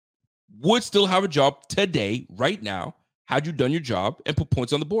Dorsey would still have a job today, right now, had you done your job and put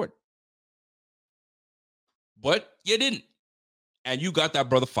points on the board. But you didn't. And you got that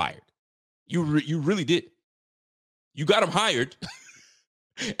brother fired. You really did. You got him hired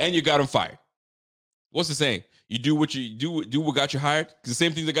and you got him fired. What's the saying? You do what got you hired? Because the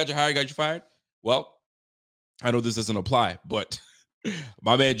same thing that got you hired got you fired? Well, I know this doesn't apply, but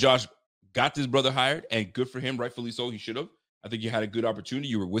my man Josh got this brother hired, and good for him, rightfully so. He should have. I think you had a good opportunity.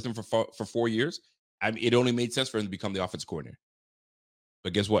 You were with him for 4 years. It only made sense for him to become the offensive coordinator.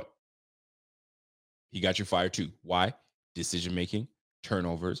 But guess what? He got you fired too. Why? Decision-making,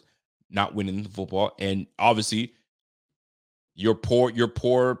 turnovers, not winning the football, and obviously your poor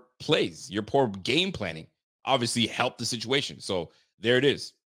plays, your poor game planning obviously helped the situation. So there it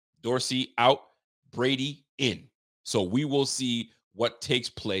is. Dorsey out, Brady in. So we will see what takes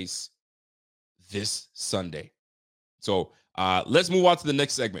place this Sunday. So let's move on to the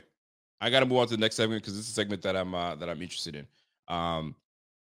next segment. I got to move on to the next segment because this is a segment that I'm interested in.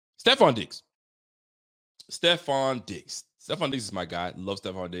 Stephon Diggs. Stephon Diggs is my guy. Love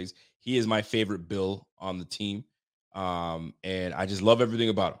Stephon Diggs. He is my favorite Bill on the team. And I just love everything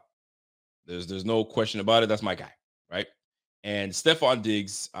about him. There's no question about it. That's my guy, right? And Stephon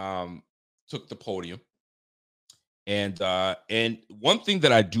Diggs took the podium. And one thing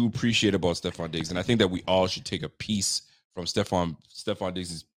that I do appreciate about Stephon Diggs, and I think that we all should take a piece from Stephon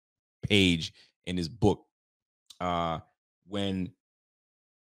Diggs' page in his book, when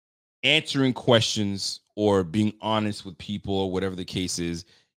answering questions or being honest with people or whatever the case is,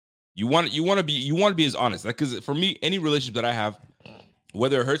 you want to be as honest. Because for me, any relationship that I have,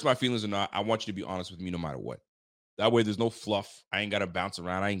 whether it hurts my feelings or not, I want you to be honest with me no matter what. That way, there's no fluff. I ain't got to bounce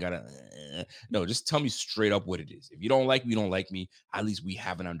around. I ain't got to. No, just tell me straight up what it is. If you don't like me, you don't like me. At least we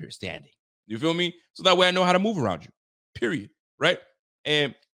have an understanding. You feel me? So that way I know how to move around you. Period. Right?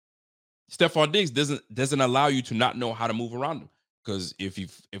 And Stephon Diggs doesn't allow you to not know how to move around him. Because if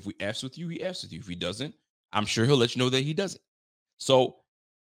we F's with you, he F's with you. If he doesn't, I'm sure he'll let you know that he doesn't. So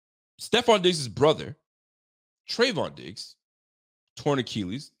Stephon Diggs' brother, Trayvon Diggs, torn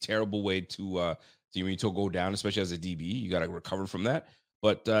Achilles. Terrible way to go down, especially as a DB. You got to recover from that.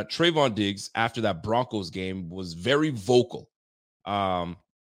 But Trayvon Diggs, after that Broncos game, was very vocal. All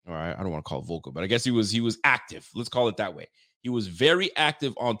right, I don't want to call it vocal, but I guess he was active. Let's call it that way. He was very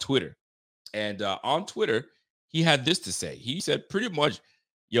active on Twitter. And on Twitter, he had this to say. He said pretty much,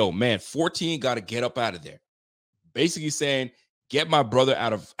 yo, man, 14 got to get up out of there. Basically saying, get my brother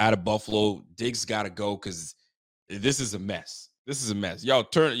out of Buffalo. Diggs got to go because this is a mess. This is a mess.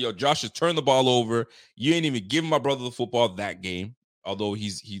 Josh has turned the ball over. You ain't even giving my brother the football that game, although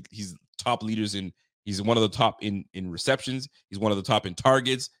he's top leaders in He's one of the top in receptions. He's one of the top in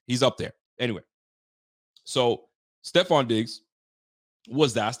targets. He's up there. Anyway, so Stephon Diggs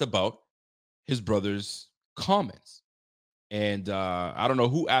was asked about his brother's comments. And I don't know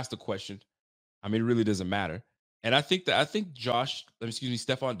who asked the question. I mean, it really doesn't matter. And I think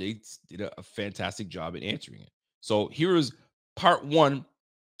Stephon Diggs did a fantastic job at answering it. So here is part one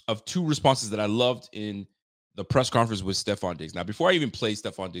of two responses that I loved in the press conference with Stephon Diggs. Now, before I even play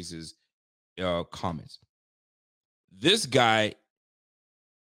Stephon Diggs' comments, this guy,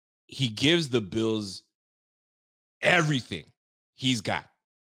 he gives the Bills everything he's got.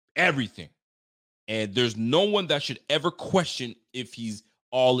 Everything. And there's no one that should ever question if he's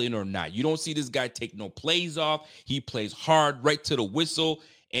all in or not. You don't see this guy take no plays off. He plays hard right to the whistle.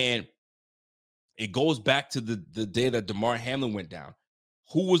 And it goes back to the day that DeMar Hamlin went down.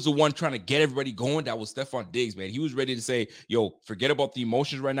 Who was the one trying to get everybody going? That was Stephon Diggs, man. He was ready to say, yo, forget about the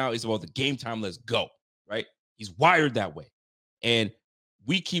emotions right now. It's about the game time. Let's go, right? He's wired that way. And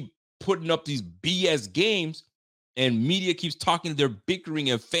we keep putting up these BS games, and media keeps talking. They're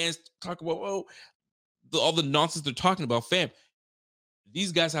bickering, and fans talk about, all the nonsense they're talking about. Fam,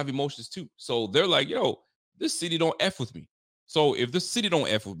 these guys have emotions too. So they're like, yo, this city don't F with me. So if this city don't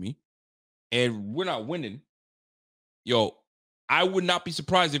F with me and we're not winning, yo, I would not be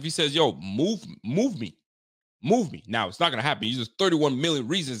surprised if he says, yo, move me. Now, it's not going to happen. There's 31 million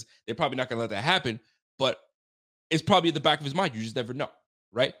reasons they're probably not going to let that happen, but it's probably at the back of his mind. You just never know,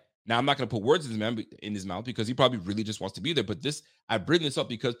 right? Now, I'm not going to put words in his mouth because he probably really just wants to be there. But I bring this up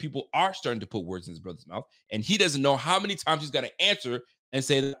because people are starting to put words in his brother's mouth, and he doesn't know how many times he's got to answer and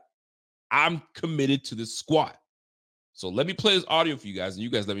say that I'm committed to this squad. So let me play this audio for you guys, and you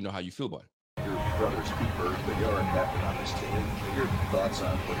guys let me know how you feel about it. Your brother's keeper, but you are a captain on this team. Your thoughts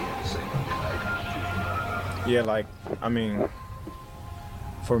on what he had to say about tonight? Yeah,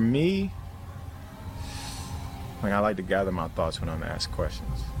 for me, I like to gather my thoughts when I'm asked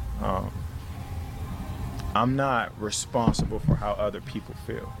questions. I'm not responsible for how other people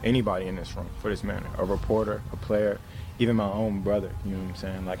feel. Anybody in this room, for this matter, a reporter, a player, even my own brother, you know what I'm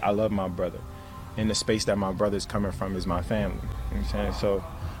saying? Like, I love my brother. And the space that my brother's coming from is my family, you know what I'm saying? So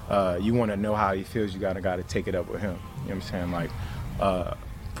you want to know how he feels, you got to take it up with him, you know what I'm saying? Like,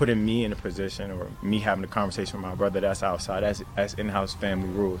 putting me in a position or me having a conversation with my brother, that's outside, that's in-house family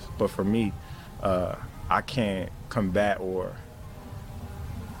rules. But for me, I can't combat or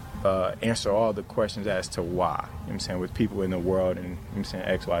answer all the questions as to why, you know what I'm saying, with people in the world and, you know what I'm saying,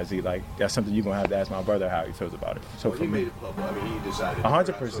 X, Y, Z. Like, that's something you're going to have to ask my brother how he feels about it. So for he me, made it public. I mean, he decided 100%.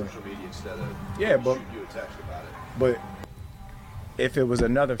 to put it on social media instead of shoot you a text about it. But if it was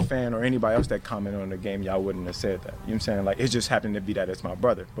another fan or anybody else that commented on the game, y'all wouldn't have said that. You know what I'm saying? Like, it just happened to be that it's my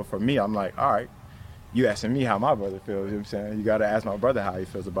brother. But for me, I'm like, all right, you asking me how my brother feels, you know what I'm saying? You got to ask my brother how he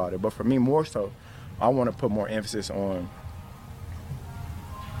feels about it. But for me, more so, I want to put more emphasis on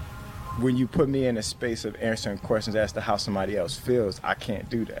when you put me in a space of answering questions as to how somebody else feels, I can't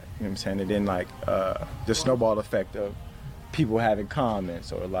do that. You know what I'm saying? And then, like, the snowball effect of people having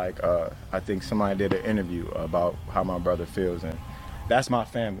comments or, like, I think somebody did an interview about how my brother feels, and that's my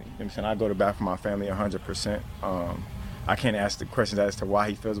family. You know what I'm saying? I go to bat for my family 100%. I can't ask the questions as to why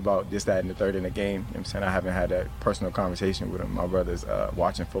he feels about this, that, and the third in the game. You know what I'm saying? I haven't had that personal conversation with him. My brother's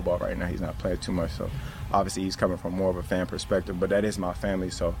watching football right now. He's not playing too much, so obviously he's coming from more of a fan perspective, but that is my family,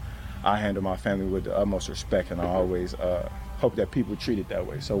 so I handle my family with the utmost respect, and I always hope that people treat it that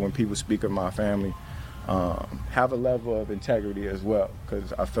way. So when people speak of my family, have a level of integrity as well,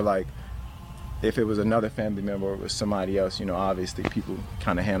 because I feel like if it was another family member or it was somebody else, you know, obviously people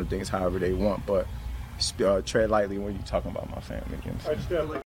kind of handle things however they want, but tread lightly when you're talking about my family. You know what I'm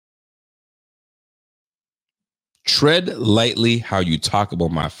saying? Tread lightly how you talk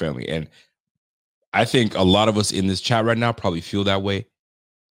about my family. And I think a lot of us in this chat right now probably feel that way.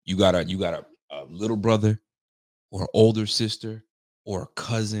 You got a little brother or older sister or a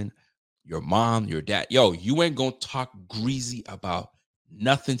cousin, your mom, your dad. Yo, you ain't gonna talk greasy about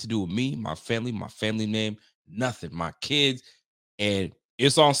nothing to do with me, my family name, nothing, my kids, and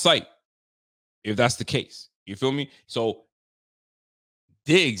it's on site if that's the case. You feel me? So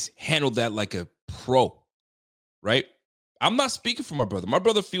Diggs handled that like a pro, right? I'm not speaking for my brother. My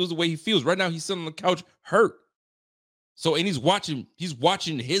brother feels the way he feels. Right now, he's sitting on the couch hurt. So, and he's watching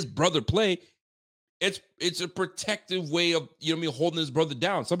his brother play. It's a protective way of, you know what I mean, holding his brother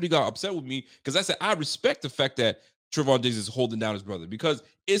down. Somebody got upset with me because I said I respect the fact that Trevon Diggs is holding down his brother, because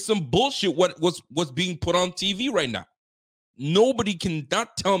it's some bullshit what's being put on TV right now. Nobody can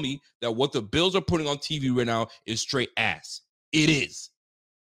not tell me that what the Bills are putting on TV right now is straight ass. It is.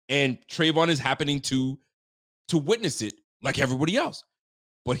 And Trayvon is happening to witness it like everybody else.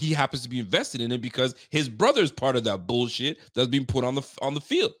 but he happens to be invested in it because his brother's part of that bullshit that's being put on the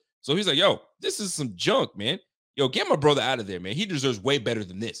field. So he's like, yo, this is some junk, man. Yo, get my brother out of there, man. He deserves way better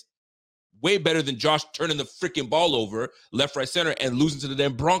than this. Way better than Josh turning the freaking ball over left, right, center and losing to the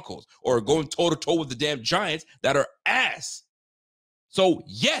damn Broncos or going toe-to-toe with the damn Giants that are ass. So,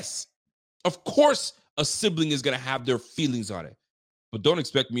 yes, of course a sibling is going to have their feelings on it. But don't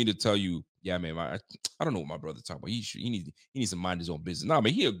expect me to tell you, yeah, man, I don't know what my brother's talking about. He needs to mind his own business. Nah,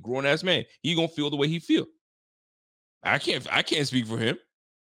 man, he a grown-ass man. He going to feel the way he feel. I can't speak for him.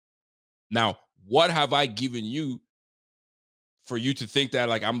 Now, what have I given you for you to think that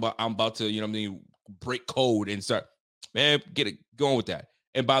like I'm about to, you know what I mean, break code and start, man, get it going with that.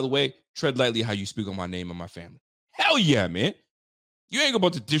 And by the way, tread lightly how you speak on my name and my family. Hell yeah, man. You ain't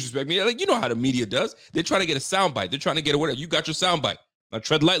about to disrespect me. Like, you know how the media does. They're trying to get a soundbite. They're trying to get a whatever. You got your soundbite. Now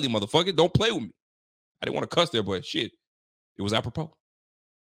tread lightly, motherfucker. Don't play with me. I didn't want to cuss there, but shit, it was apropos.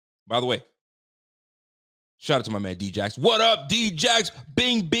 By the way, shout out to my man D-Jax. What up, D-Jax?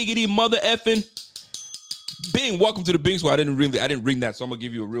 Bing, biggity, mother effing. Bing, welcome to the Bing Squad. I didn't ring that, so I'm gonna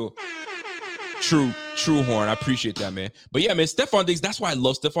give you a real true horn. I appreciate that, man. But yeah, man, Stephon Diggs, that's why I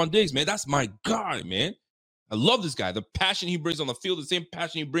love Stephon Diggs, man. That's my guy, man. I love this guy. The passion he brings on the field, the same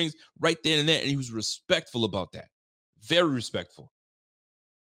passion he brings right there and there, and he was respectful about that. Very respectful.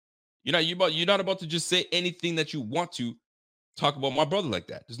 You're not about to just say anything that you want to talk about my brother like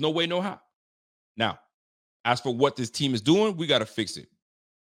that. There's no way, no how. Now, as for what this team is doing, we got to fix it.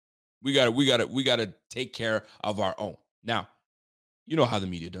 We got to take care of our own. Now, you know how the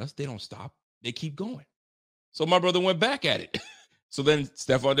media does. They don't stop. They keep going. So my brother went back at it. So then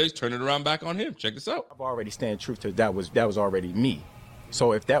Stephon Diggs turned it around back on him. Check this out. I've already stand truth to that was already me.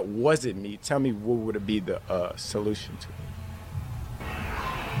 So if that wasn't me, tell me what would it be the solution to it?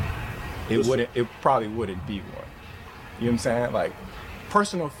 It probably wouldn't be one. You know what I'm saying? Like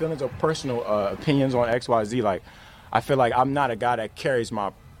personal feelings or personal opinions on XYZ. Like I feel like I'm not a guy that carries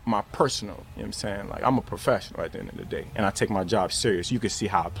my personal, you know what I'm saying? Like, I'm a professional at the end of the day, and I take my job serious. You can see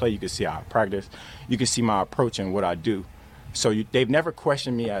how I play. You can see how I practice. You can see my approach and what I do. So they've never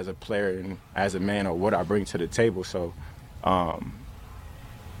questioned me as a player and as a man or what I bring to the table. So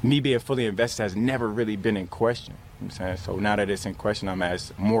me being fully invested has never really been in question. You know what I'm saying? So now that it's in question, I'm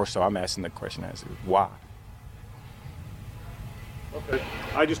asking the question as why. Okay.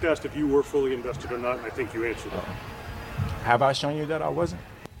 I just asked if you were fully invested or not, and I think you answered that. Have I shown you that I wasn't?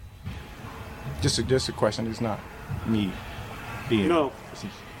 Just a question. It's not me being. No.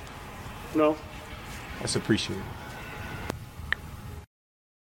 No. That's appreciated.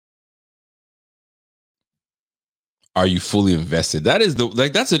 Are you fully invested?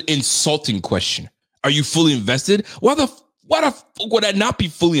 That's an insulting question. Are you fully invested? Why the fuck would I not be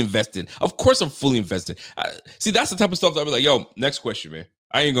fully invested? Of course I'm fully invested. See, that's the type of stuff that I'll be like, yo, next question, man.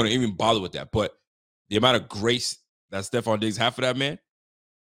 I ain't gonna even bother with that. But the amount of grace that Stephon Diggs have for that man,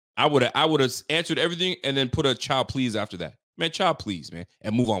 I would have answered everything and then put a child please after that. Man, child please, man,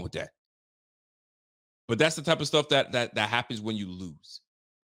 and move on with that. But that's the type of stuff that happens when you lose.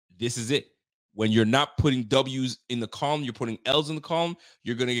 This is it. When you're not putting W's in the column, you're putting L's in the column,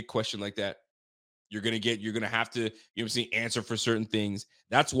 you're gonna get questioned like that. You're gonna have to, you know what I'm saying, answer for certain things.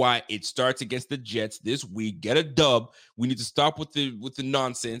 That's why it starts against the Jets this week. Get a dub. We need to stop with the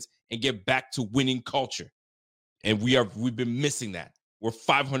nonsense and get back to winning culture. And we've been missing that. We're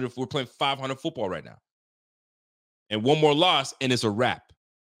 500. We're playing 500 football right now. And one more loss and it's a wrap.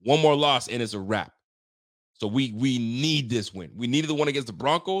 One more loss and it's a wrap. So we need this win. We needed the one against the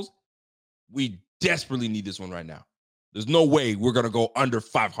Broncos. We desperately need this one right now. There's no way we're going to go under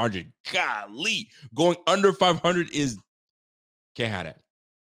 500. Golly. Going under 500 can't have that.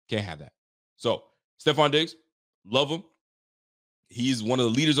 Can't have that. So, Stephon Diggs, love him. He's one of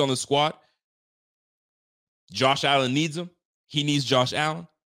the leaders on the squad. Josh Allen needs him. He needs Josh Allen.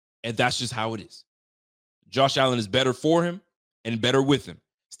 And that's just how it is. Josh Allen is better for him and better with him.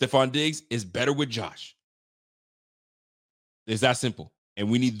 Stephon Diggs is better with Josh. It's that simple. And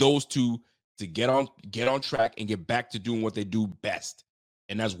we need those two to get on track and get back to doing what they do best.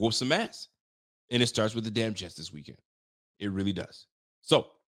 And that's whoop some ass. And it starts with the damn Jets this weekend. It really does.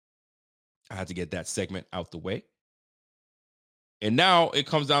 So I had to get that segment out the way. And now it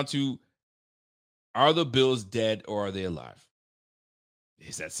comes down to, are the Bills dead or are they alive?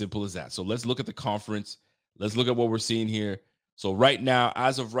 It's that simple as that. So let's look at the conference. Let's look at what we're seeing here. So right now,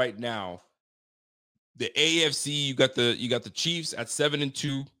 as of right now, the AFC, you got the Chiefs at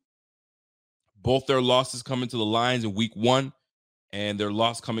 7-2. Both their losses coming to the Lions in week 1, and their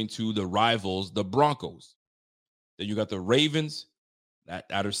loss coming to the rivals, the Broncos. Then you got the Ravens that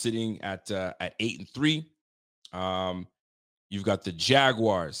are sitting at 8-3. You've got the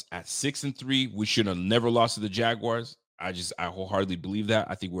Jaguars at 6-3. We should have never lost to the Jaguars. I wholeheartedly believe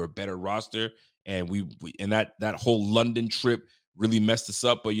that. I think we're a better roster, and we and that whole London trip really messed us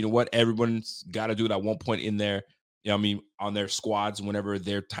up. But you know what? Everyone's got to do it at one point in their, on their squads whenever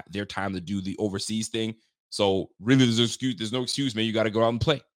their time to do the overseas thing. So really, there's no excuse, man. You got to go out and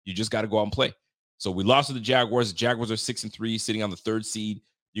play. You just got to go out and play. So we lost to the Jaguars. The Jaguars are 6-3, sitting on the 3rd seed.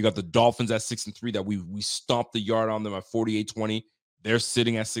 You got the Dolphins at 6-3 that we stomped the yard on them at 48-20. They're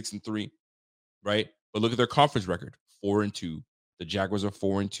sitting at 6-3, right? But look at their conference record, 4-2. The Jaguars are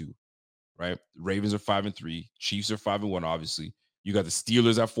 4-2, right? The Ravens are 5-3. Chiefs are 5-1, obviously. You got the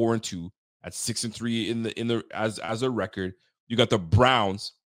Steelers at 4-2, at 6-3 in the as a record. You got the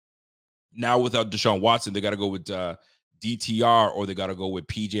Browns. Now without Deshaun Watson, they got to go with DTR or they got to go with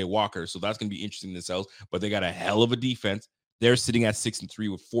PJ Walker. So that's going to be interesting themselves. But they got a hell of a defense. They're sitting at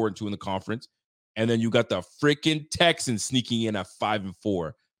 6-3 with 4-2 in the conference. And then you got the freaking Texans sneaking in at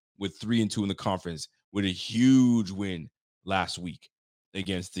 5-4 with 3-2 in the conference with a huge win last week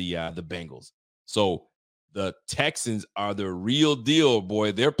against the Bengals. So the Texans are the real deal,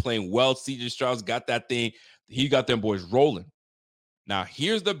 boy. They're playing well. CJ Stroud's got that thing. He got them boys rolling. Now,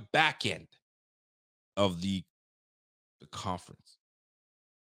 here's the back end of the conference.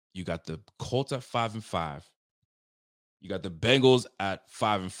 You got the Colts at 5-5. You got the Bengals at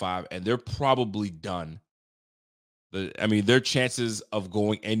 5-5, and they're probably done. Their chances of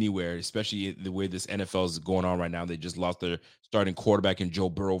going anywhere, especially the way this NFL is going on right now, they just lost their starting quarterback in Joe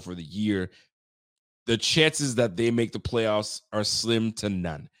Burrow for the year. The chances that they make the playoffs are slim to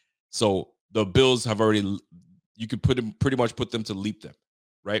none. So the Bills have already, you could pretty much put them to leap them,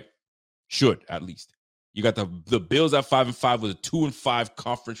 right? Should, at least. You got the Bills at 5-5 with a 2-5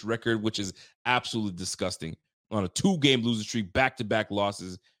 conference record, which is absolutely disgusting. On a 2-game losing streak, back-to-back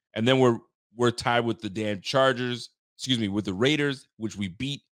losses. And then we're tied with the damn Chargers, with the Raiders, which we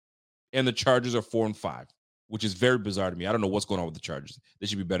beat. And the Chargers are 4-5, which is very bizarre to me. I don't know what's going on with the Chargers. They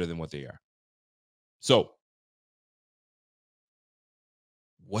should be better than what they are. So,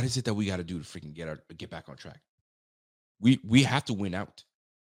 what is it that we got to do to freaking get back on track? We have to win out.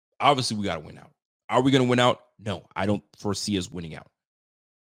 Obviously, we got to win out. Are we going to win out? No, I don't foresee us winning out.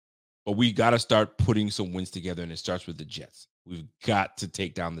 But we got to start putting some wins together, and it starts with the Jets. We've got to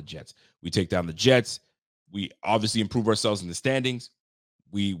take down the Jets. We take down the Jets. We obviously improve ourselves in the standings.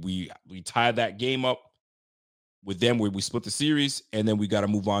 We tie that game up with them where we split the series, and then we got to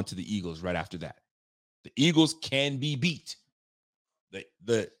move on to the Eagles right after that. The Eagles can be beat.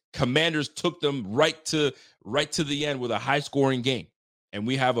 The Commanders took them right to the end with a high-scoring game, and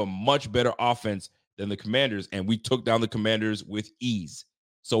we have a much better offense than the Commanders, and we took down the Commanders with ease.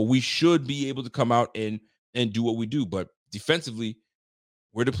 So we should be able to come out and do what we do. But defensively,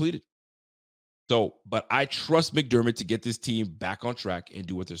 we're depleted. So, but I trust McDermott to get this team back on track and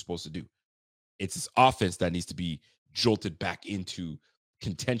do what they're supposed to do. It's his offense that needs to be jolted back into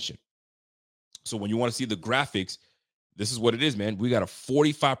contention. So when you want to see the graphics, this is what it is, man. We got a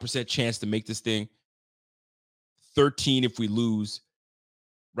 45% chance to make this thing. 13 if we lose.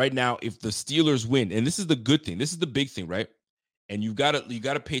 Right now, if the Steelers win, and this is the good thing, this is the big thing, right? And you got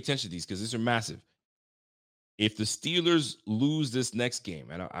to pay attention to these because these are massive. If the Steelers lose this next game,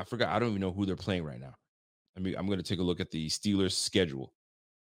 and I forgot, I don't even know who they're playing right now. I'm going to take a look at the Steelers' schedule.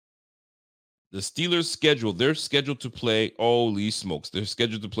 The Steelers' schedule, they're scheduled to play, holy smokes, they're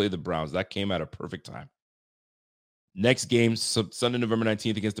scheduled to play the Browns. That came at a perfect time. Next game, Sunday, November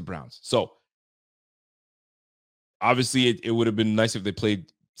 19th against the Browns. So, obviously, it would have been nice if they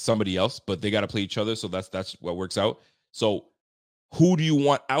played somebody else, but they got to play each other, so that's what works out. So, who do you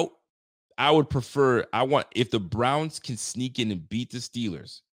want out? If the Browns can sneak in and beat the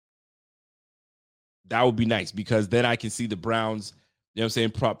Steelers, that would be nice because then I can see the Browns, you know what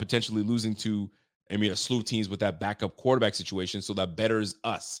I'm saying, potentially losing to, a slew of teams with that backup quarterback situation. So that betters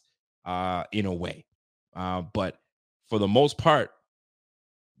us in a way. But for the most part,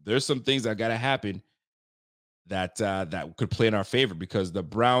 there's some things that got to happen that could play in our favor because the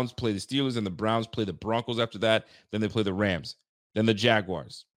Browns play the Steelers and the Browns play the Broncos after that. Then they play the Rams, then the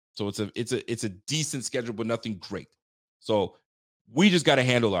Jaguars. So it's a decent schedule, but nothing great. So we just got to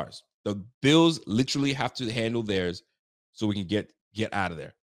handle ours. The Bills literally have to handle theirs so we can get out of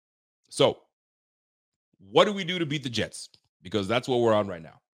there. So what do we do to beat the Jets? Because that's what we're on right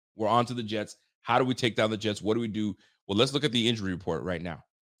now. We're on to the Jets. How do we take down the Jets? What do we do? Well, let's look at the injury report right now.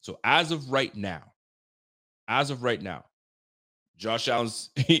 So as of right now, Josh Allen's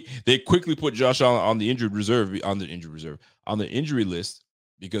they quickly put Josh Allen on the injury list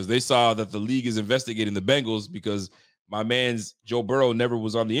because they saw that the league is investigating the Bengals because my man's Joe Burrow never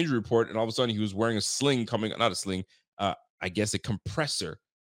was on the injury report, and all of a sudden he was wearing a sling I guess, a compressor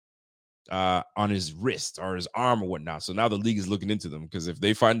on his wrist or his arm or whatnot. So now the league is looking into them because if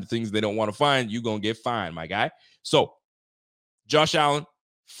they find the things they don't want to find, you're going to get fined, my guy. So Josh Allen,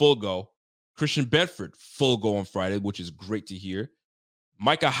 full go. Christian Bedford, full go on Friday, which is great to hear.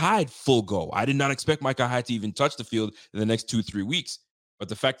 Micah Hyde, full go. I did not expect Micah Hyde to even touch the field in the next 2-3 weeks. But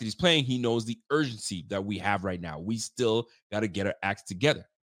the fact that he's playing, he knows the urgency that we have right now. We still got to get our acts together,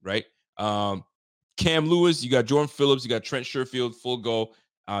 right? Cam Lewis, you got Jordan Phillips, you got Trent Sherfield, full go.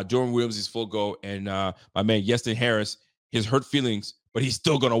 Jordan Williams is full go. And my man, Yeston Harris, his hurt feelings, but he's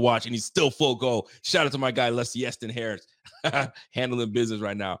still going to watch, and he's still full go. Shout out to my guy, Les Yeston Harris, handling business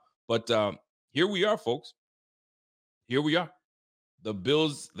right now. But here we are, folks. Here we are. The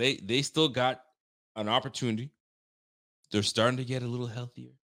Bills, they still got an opportunity. They're starting to get a little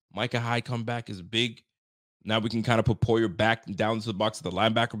healthier. Micah Hyde come back is big. Now we can kind of put Poyer back down to the box at the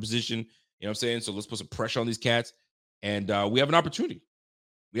linebacker position. You know what I'm saying? So let's put some pressure on these cats. And we have an opportunity.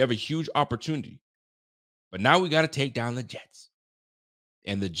 We have a huge opportunity. But now we got to take down the Jets.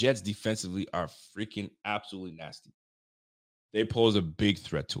 And the Jets defensively are freaking absolutely nasty. They pose a big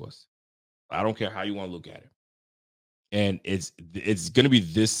threat to us. I don't care how you want to look at it. And it's going to be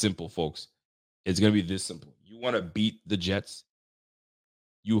this simple, folks. It's going to be this simple. You want to beat the Jets,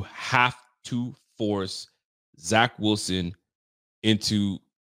 you have to force Zach Wilson into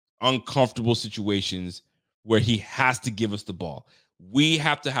uncomfortable situations where he has to give us the ball. We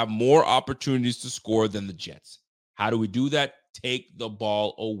have to have more opportunities to score than the Jets. How do we do that? Take the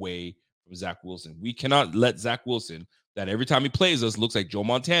ball away from Zach Wilson. We cannot let Zach Wilson, that every time he plays us, looks like Joe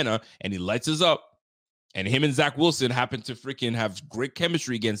Montana, and he lights us up. And him and Zach Wilson happen to freaking have great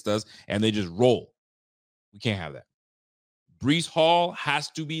chemistry against us, and they just roll. We can't have that. Breece Hall has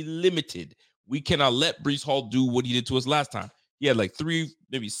to be limited. We cannot let Breece Hall do what he did to us last time. He had like 3,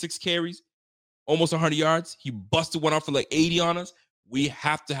 maybe 6 carries, almost 100 yards. He busted one out for like 80 on us. We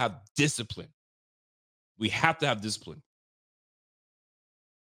have to have discipline. We have to have discipline.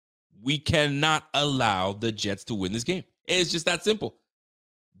 We cannot allow the Jets to win this game. It's just that simple.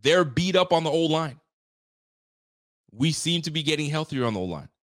 They're beat up on the O-line. We seem to be getting healthier on the O-line,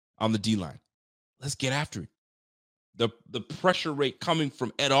 on the D-line. Let's get after it. The pressure rate coming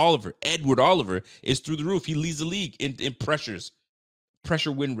from Edward Oliver, is through the roof. He leads the league in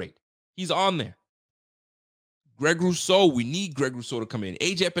pressure win rate. He's on there. Greg Rousseau, we need Greg Rousseau to come in.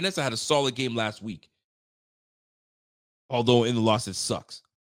 AJ Epinesa had a solid game last week. Although in the loss, it sucks.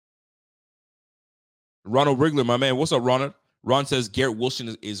 Ronald Rigler, my man. What's up, Ronald? Ron says Garrett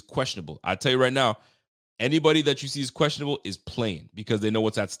Wilson is questionable. I tell you right now, anybody that you see is questionable is playing because they know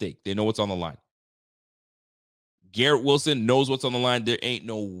what's at stake. They know what's on the line. Garrett Wilson knows what's on the line. There ain't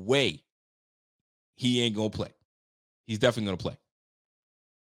no way he ain't going to play. He's definitely going to play.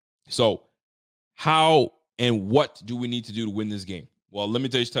 So how and what do we need to do to win this game? Well, let me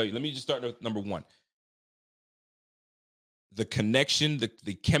tell you. Let me just start with number one. The connection,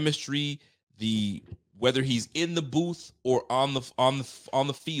 the chemistry, whether he's in the booth or on the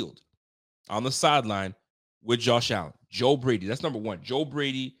field, on the sideline with Josh Allen. Joe Brady, that's number one. Joe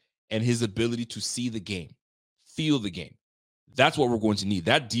Brady and his ability to see the game, feel the game. That's what we're going to need.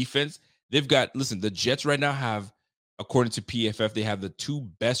 That defense, the Jets right now have, according to PFF, they have the 2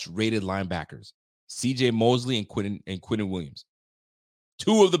 best rated linebackers, CJ Mosley and Quentin Williams.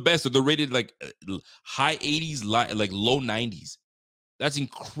 2 of the best. So they're rated like high 80s, like low 90s. That's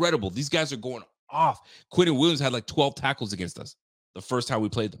incredible. These guys are going off. Quentin Williams had like 12 tackles against us the first time we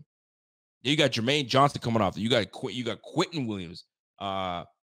played them. You got Jermaine Johnson coming off. You got Quentin Williams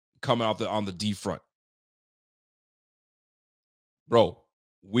coming off on the D front. Bro,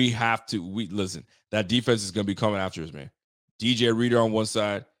 we have to. Listen. That defense is going to be coming after us, man. DJ Reed on one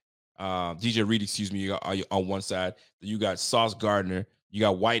side. You got on one side. You got Sauce Gardner. You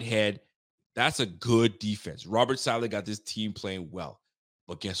got Whitehead. That's a good defense. Robert Saleh got this team playing well.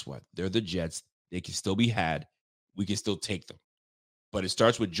 But guess what? They're the Jets. They can still be had. We can still take them. But it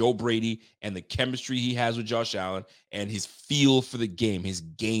starts with Joe Brady and the chemistry he has with Josh Allen and his feel for the game, his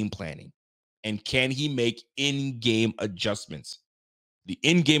game planning. And can he make in-game adjustments? The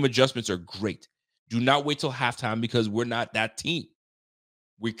in-game adjustments are great. Do not wait till halftime because we're not that team.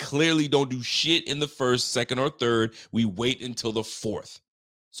 We clearly don't do shit in the first, second, or third. We wait until the fourth.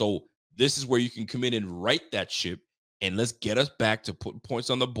 So this is where you can come in and right that ship, and let's get us back to putting points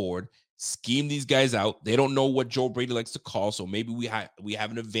on the board, scheme these guys out. They don't know what Joe Brady likes to call, so maybe we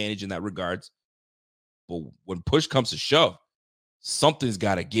have an advantage in that regards. But when push comes to shove, something's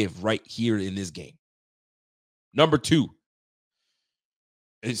got to give right here in this game. Number 2,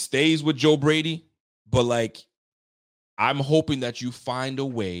 it stays with Joe Brady, but I'm hoping that you find a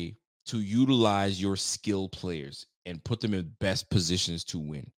way to utilize your skill players. and put them in best positions to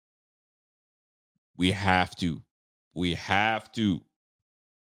win. We have to. We have to.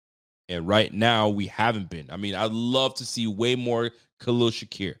 And right now, we haven't been. I mean, I'd love to see way more Khalil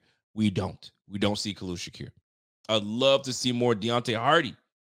Shakir. We don't. We don't see Khalil Shakir. I'd love to see more Deontay Hardy.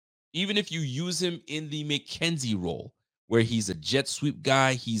 Even if you use him in the McKenzie role, where he's a jet sweep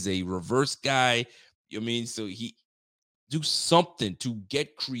guy, he's a reverse guy. I mean, so he do something to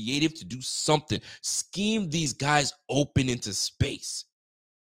get creative, to do something. Scheme these guys open into space.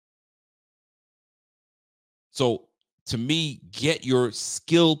 So, to me, get your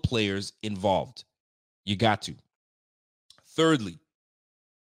skill players involved. You got to. Thirdly,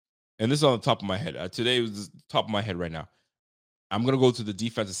 and this is on the top of my head. Today was the top of my head right now. I'm going to go to the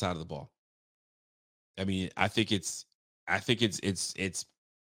defensive side of the ball. I mean, I think it's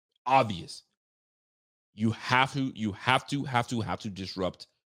obvious. You have to disrupt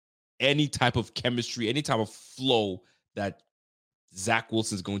any type of chemistry, any type of flow that Zach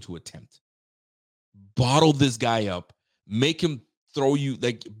Wilson is going to attempt. Bottle this guy up, make him throw you,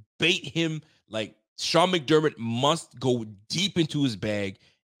 like bait him. Like Sean McDermott must go deep into his bag,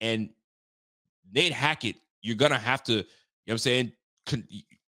 and Nate Hackett, you're gonna have to, you know what I'm saying?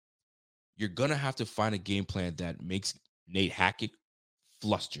 You're gonna have to find a game plan that makes Nate Hackett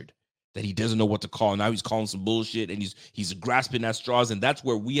flustered, that he doesn't know what to call. Now he's calling some bullshit, and he's grasping at straws, and that's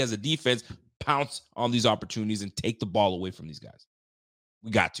where we as a defense pounce on these opportunities and take the ball away from these guys.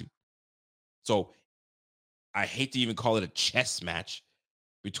 We got to. So I hate to even call it a chess match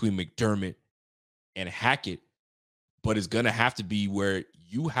between McDermott and Hackett, but it's going to have to be where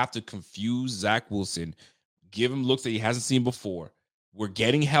you have to confuse Zach Wilson, give him looks that he hasn't seen before. We're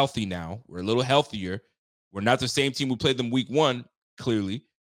getting healthy now. We're a little healthier. We're not the same team we played them week one, clearly,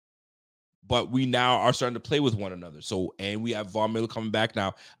 but we now are starting to play with one another. So, and we have Von Miller coming back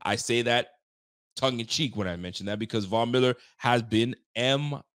now. I say that tongue in cheek when I mention that because Von Miller has been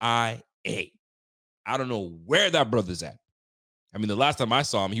MIA. I don't know where that brother's at. I mean, the last time I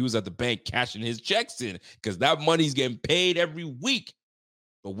saw him, he was at the bank cashing his checks in because that money's getting paid every week.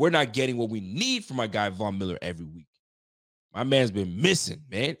 But we're not getting what we need from my guy Von Miller every week. My man's been missing,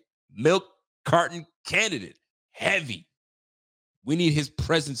 man. Milk carton candidate. Heavy. We need his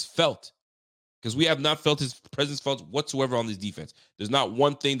presence felt because we have not felt his presence felt whatsoever on this defense. There's not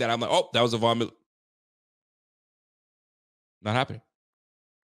one thing that I'm like, oh, that was a Von Miller. Not happening.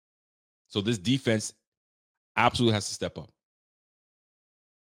 So this defense absolutely has to step up.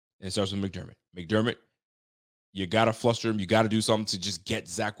 And it starts with McDermott. McDermott, you got to fluster him. You got to do something to just get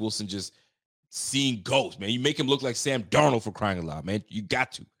Zach Wilson just seeing ghosts, man. You make him look like Sam Darnold for crying aloud, man. You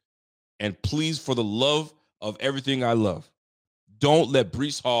got to. And please, for the love of everything I love, don't let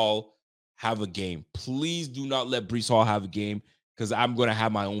Breece Hall have a game. Please do not let Breece Hall have a game because I'm going to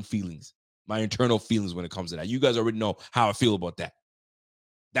have my own feelings, my internal feelings when it comes to that. You guys already know how I feel about that.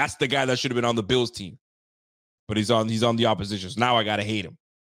 That's the guy that should have been on the Bills team, but he's on the opposition. So now I got to hate him.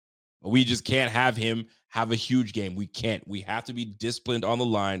 We just can't have him have a huge game. We can't. We have to be disciplined on the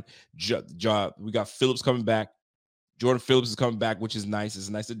line. We got Phillips coming back. Jordan Phillips is coming back, which is nice. It's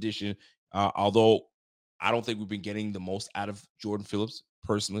a nice addition. Although I don't think we've been getting the most out of Jordan Phillips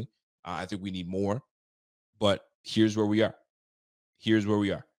personally. I think we need more. But here's where we are. Here's where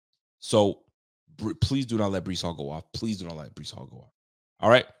we are. So please do not let Breece Hall go off. Please do not let Breece Hall go off. All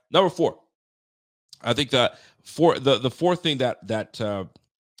right. Number 4. I think that the fourth thing that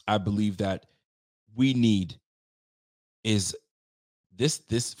I believe that we need is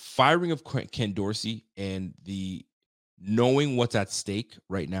this firing of Ken Dorsey and the knowing what's at stake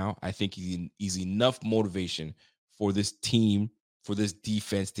right now. I think he's enough motivation for this team, for this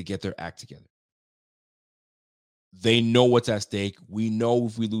defense to get their act together. They know what's at stake. We know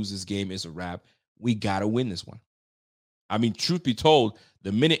if we lose this game, it's a wrap. We got to win this one. I mean, truth be told,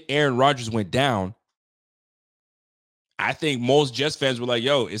 the minute Aaron Rodgers went down, I think most Jets fans were like,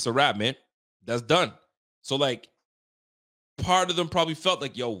 yo, it's a wrap, man. That's done. So, like, part of them probably felt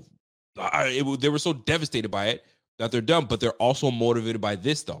like, yo, they were so devastated by it that they're done, but they're also motivated by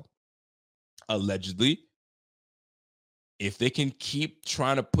this, though. Allegedly, if they can keep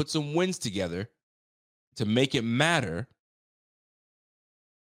trying to put some wins together to make it matter,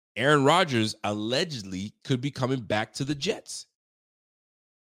 Aaron Rodgers allegedly could be coming back to the Jets.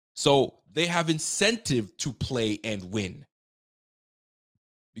 So they have incentive to play and win.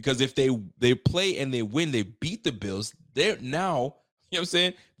 Because if they play and they win, they beat the Bills, they're now, you know what I'm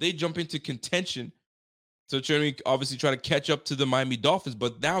saying? They jump into contention to obviously try to catch up to the Miami Dolphins,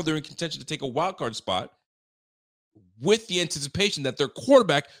 but now they're in contention to take a wild card spot with the anticipation that their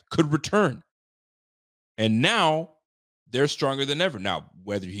quarterback could return. And now they're stronger than ever. Now,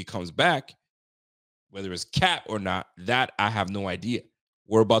 whether he comes back, Whether it's Cat or not, that I have no idea.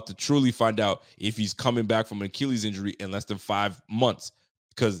 We're about to truly find out if he's coming back from an Achilles injury in less than 5 months,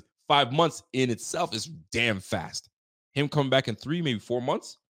 because 5 months in itself is damn fast. Him coming back in 3, maybe 4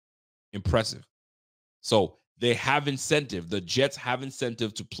 months, impressive. So they have incentive. The Jets have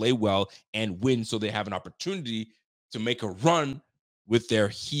incentive to play well and win, so they have an opportunity to make a run with their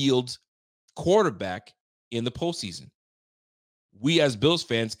healed quarterback in the postseason. We as Bills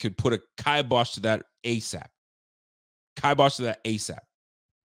fans could put a kibosh to that ASAP. Kibosh to that ASAP.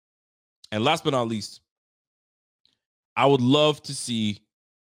 And last but not least, I would love to see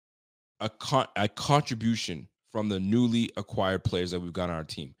a contribution from the newly acquired players that we've got on our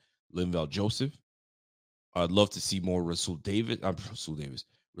team. Linval Joseph. I'd love to see more Rasul Douglas.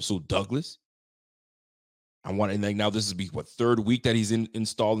 I want, and like now this is what, third week that he's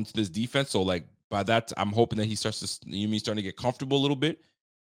installed into this defense. So like by that, I'm hoping that he starts to starting to get comfortable a little bit.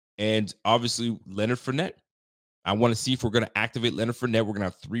 And obviously Leonard Fournette. I want to see if we're going to activate Leonard Fournette. We're going to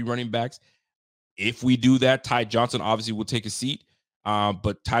have 3 running backs. If we do that, Ty Johnson obviously will take a seat.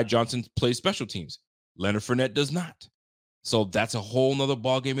 But Ty Johnson plays special teams. Leonard Fournette does not. So that's a whole nother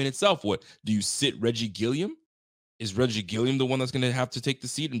ballgame in itself. What do you sit Reggie Gilliam? Is Reggie Gilliam the one that's going to have to take the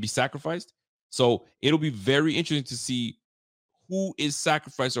seat and be sacrificed? So it'll be very interesting to see who is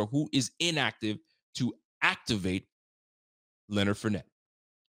sacrificed or who is inactive to activate Leonard Fournette.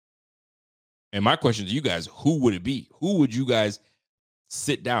 And my question to you guys, who would it be? Who would you guys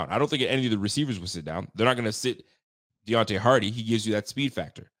sit down? I don't think any of the receivers would sit down. They're not going to sit Deontay Hardy. He gives you that speed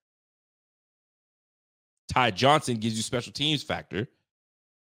factor. Ty Johnson gives you special teams factor.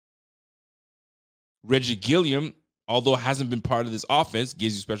 Reggie Gilliam, although hasn't been part of this offense,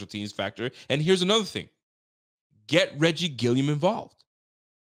 gives you special teams factor. And here's another thing. Get Reggie Gilliam involved.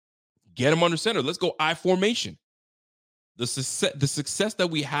 Get him under center. Let's go I formation. The success that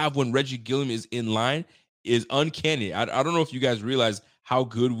we have when Reggie Gilliam is in line is uncanny. I don't know if you guys realize how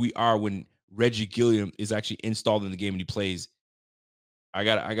good we are when Reggie Gilliam is actually installed in the game and he plays. I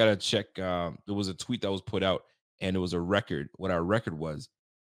gotta check. There was a tweet that was put out, and it was a record. What our record was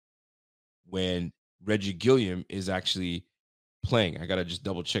when Reggie Gilliam is actually playing. I gotta just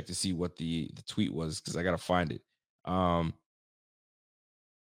double check to see what the tweet was because I gotta find it. But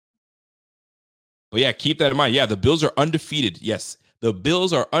yeah, keep that in mind. Yeah, the Bills are undefeated. Yes, the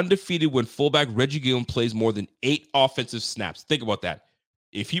Bills are undefeated when fullback Reggie Gilliam plays more than 8 offensive snaps. Think about that.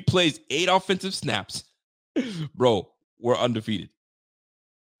 If he plays 8 offensive snaps, bro, we're undefeated.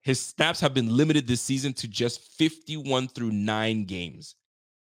 His snaps have been limited this season to just 51 through 9 games.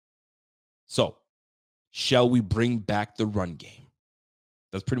 So, shall we bring back the run game?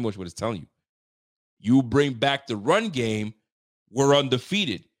 That's pretty much what it's telling you. You bring back the run game, we're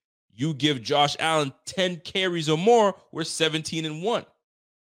undefeated. You give Josh Allen 10 carries or more, we're 17-1.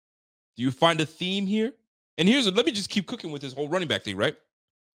 Do you find a theme here? And let me just keep cooking with this whole running back thing, right?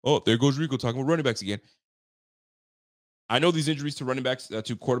 Oh, there goes Rico talking about running backs again. I know these injuries to running backs, to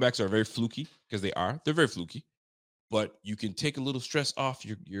quarterbacks are very fluky because they are. They're very fluky. But you can take a little stress off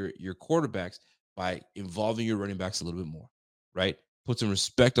your quarterbacks by involving your running backs a little bit more, right? Put some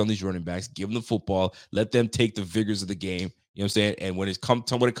respect on these running backs. Give them the football. Let them take the vigors of the game. You know what I'm saying? And when it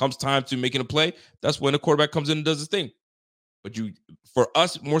comes time to making a play, that's when the quarterback comes in and does his thing. But for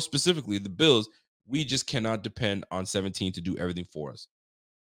us, more specifically, the Bills, we just cannot depend on 17 to do everything for us.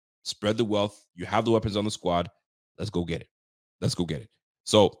 Spread the wealth. You have the weapons on the squad. Let's go get it. Let's go get it.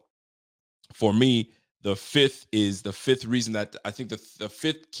 So for me, the fifth reason that I think the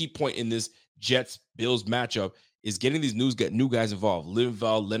fifth key point in this Jets-Bills matchup is getting these new guys involved.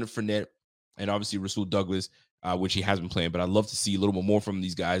 Linval, Leonard Fournette, and obviously Rasul Douglas, which he has been playing. But I'd love to see a little bit more from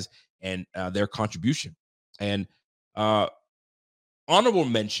these guys and their contribution. And honorable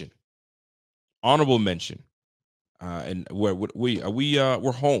mention. And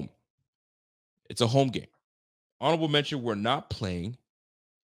we're home. It's a home game. Honorable mention, we're not playing.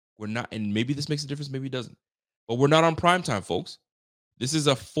 We're not, and maybe this makes a difference, maybe it doesn't. But we're not on primetime, folks. This is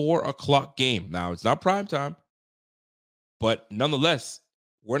a 4:00 game. Now, it's not primetime, but nonetheless,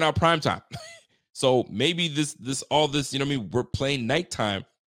 we're not primetime. So maybe all this, you know what I mean? We're playing nighttime,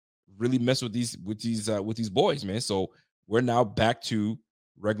 really mess with these boys, man. So we're now back to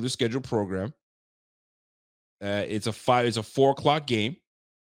regular scheduled program. It's a 4:00 game.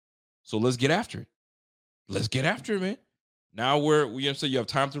 So let's get after it. Let's get after it, man. Now you have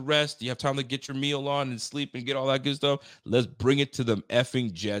time to rest. You have time to get your meal on and sleep and get all that good stuff. Let's bring it to them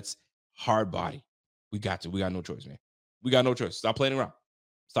effing Jets hard body. We got no choice, man. We got no choice. Stop playing around.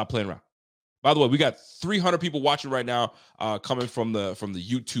 By the way, we got 300 people watching right now coming from the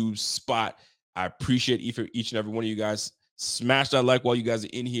YouTube spot. I appreciate each and every one of you guys. Smash that like while you guys are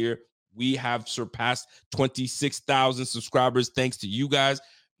in here. We have surpassed 26,000 subscribers thanks to you guys.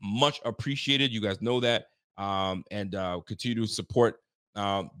 Much appreciated. You guys know that. And continue to support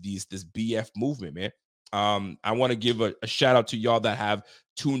this BF movement, man. I want to give a shout out to y'all that have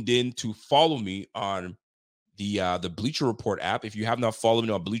tuned in to follow me on the Bleacher Report app. If you have not followed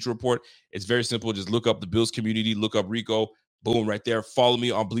me on Bleacher Report, it's very simple. Just look up the Bills community, look up Rico, boom, right there. Follow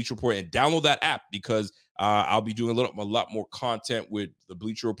me on Bleacher Report and download that app because I'll be doing a lot more content with the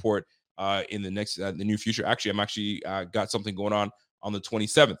Bleacher Report in the near future. Actually, I'm got something going on the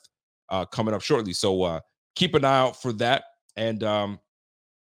 27th coming up shortly. So keep an eye out for that, and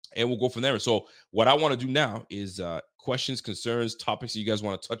we'll go from there. So what I want to do now is questions, concerns, topics that you guys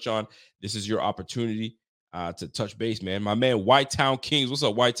want to touch on. This is your opportunity to touch base, man. My man, White Town Kings. What's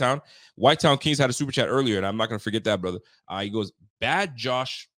up, White Town? White Town Kings had a super chat earlier, and I'm not going to forget that, brother. He goes, bad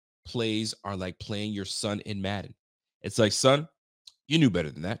Josh plays are like playing your son in Madden. It's like, son, you knew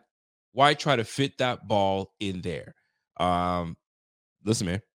better than that. Why try to fit that ball in there? Listen,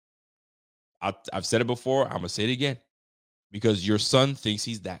 man, I've said it before. I'm going to say it again. Because your son thinks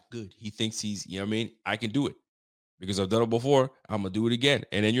he's that good. He thinks he's, you know what I mean? I can do it. Because I've done it before. I'm going to do it again.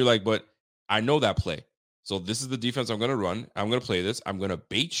 And then you're like, but I know that play. So this is the defense I'm going to run. I'm going to play this. I'm going to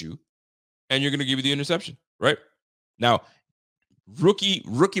bait you. And you're going to give me the interception, right? Now, rookie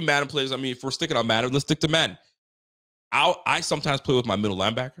Madden players, I mean, if we're sticking on Madden, let's stick to Madden. I sometimes play with my middle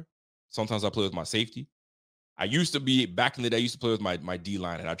linebacker. Sometimes I play with my safety. Back in the day, I used to play with my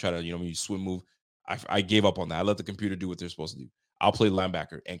D-line. And I try to, when you swim move, I gave up on that. I let the computer do what they're supposed to do. I'll play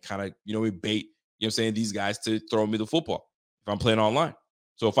linebacker and kind of, bait, these guys to throw me the football if I'm playing online.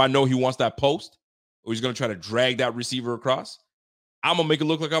 So if I know he wants that post or he's going to try to drag that receiver across, I'm going to make it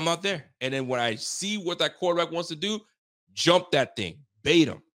look like I'm not there. And then when I see what that quarterback wants to do, jump that thing, bait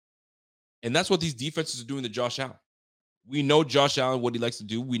him. And that's what these defenses are doing to Josh Allen. We know Josh Allen, what he likes to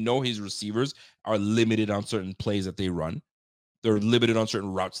do. We know his receivers are limited on certain plays that they run. They're limited on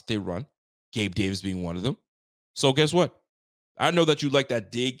certain routes that they run. Gabe Davis being one of them. So guess what? I know that you like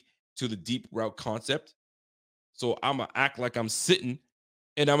that dig to the deep route concept. So I'm going to act like I'm sitting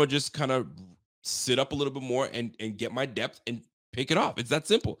and I'm going to just kind of sit up a little bit more and get my depth and pick it off. It's that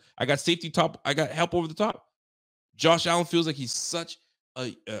simple. I got safety top. I got help over the top. Josh Allen feels like he's such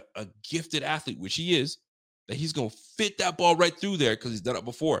a gifted athlete, which he is, that he's going to fit that ball right through there because he's done it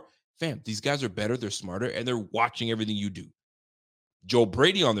before. Fam, these guys are better. They're smarter, and they're watching everything you do. Joe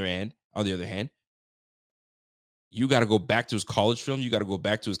Brady, on the other hand, you got to go back to his college film. You got to go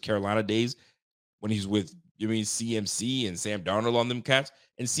back to his Carolina days when he's with, CMC and Sam Darnold on them cats.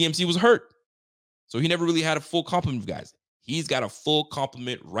 And CMC was hurt. So he never really had a full complement of guys. He's got a full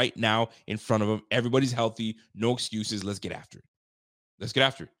complement right now in front of him. Everybody's healthy. No excuses. Let's get after it.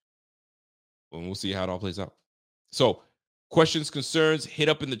 And we'll see how it all plays out. So questions, concerns, hit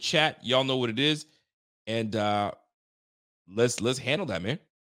up in the chat. Y'all know what it is. And let's handle that, man.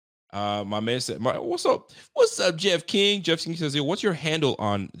 My man said, what's up? What's up, Jeff King? Jeff King says, what's your handle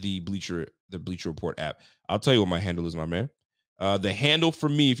on the Bleacher Report app? I'll tell you what my handle is, my man. The handle for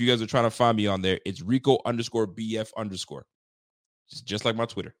me, if you guys are trying to find me on there, it's Rico_BF_. Just like my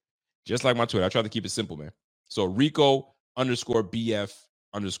Twitter. I try to keep it simple, man. So Rico_BF_.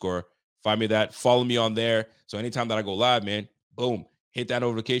 Find me that. Follow me on there. So anytime that I go live, man, boom, hit that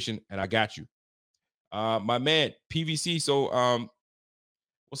notification and I got you. My man, PVC. So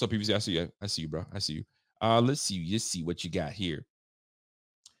what's up, PVC? I see you, bro. I see you. Let's see what you got here.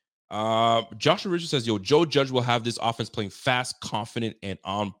 Joshua Richards says, Joe Judge will have this offense playing fast, confident, and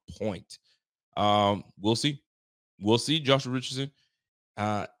on point. We'll see. Joshua Richardson.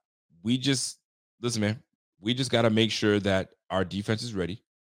 Listen, man, we just got to make sure that our defense is ready.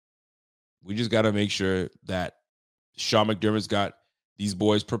 We just got to make sure that Sean McDermott's got these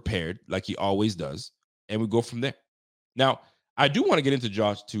boys prepared like he always does. And we go from there. Now, I do want to get into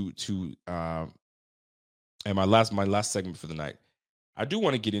Josh and my last segment for the night. I do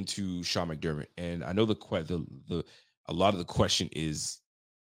want to get into Sean McDermott, and I know a lot of the question is,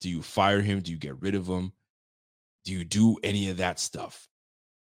 do you fire him? Do you get rid of him? Do you do any of that stuff?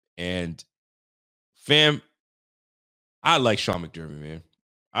 And fam, I like Sean McDermott, man.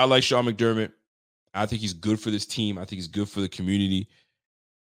 I like Sean McDermott. I think he's good for this team. I think he's good for the community.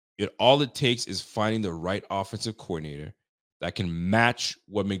 All it takes is finding the right offensive coordinator that can match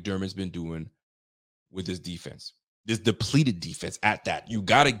what McDermott's been doing with his defense. This depleted defense at that. You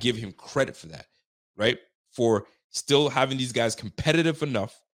got to give him credit for that, right? For still having these guys competitive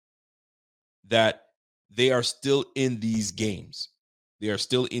enough that they are still in these games.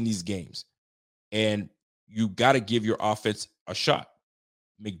 And you got to give your offense a shot.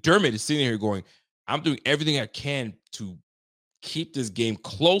 McDermott is sitting here going, I'm doing everything I can to keep this game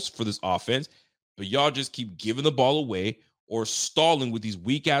close for this offense, but y'all just keep giving the ball away or stalling with these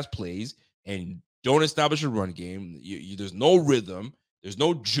weak-ass plays and don't establish a run game. There's no rhythm. There's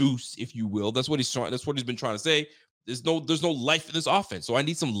no juice, if you will. That's what he's been trying to say. There's no life in this offense. So I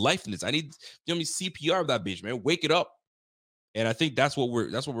need some life in this. I need CPR of that bitch, man. Wake it up. And I think that's what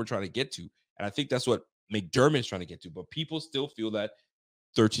we're trying to get to. And I think that's what McDermott's trying to get to. But people still feel that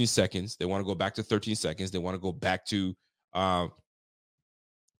 13 seconds. They want to go back to 13 seconds. They want to go back to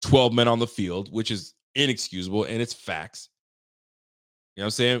 12 men on the field, which is inexcusable, and it's facts. You know what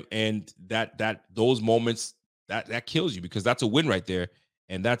I'm saying? And those moments that kills you, because that's a win right there,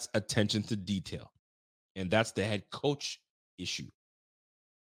 and that's attention to detail. And that's the head coach issue.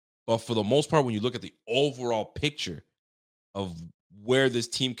 But for the most part, when you look at the overall picture of where this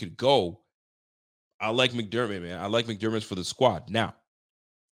team could go, I like McDermott, man. I like McDermott for the squad. Now,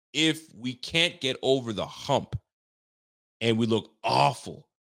 if we can't get over the hump and we look awful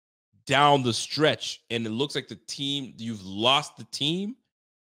down the stretch and it looks like you've lost the team,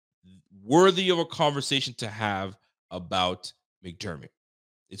 worthy of a conversation to have about McDermott.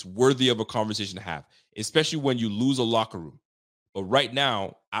 It's worthy of a conversation to have, especially when you lose a locker room. But right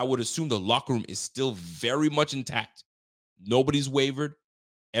now, I would assume the locker room is still very much intact. Nobody's wavered.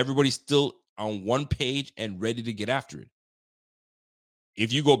 Everybody's still on one page and ready to get after it.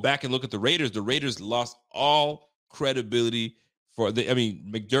 If you go back and look at the Raiders lost all credibility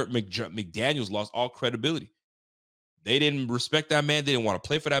McDaniels lost all credibility. They didn't respect that man. They didn't want to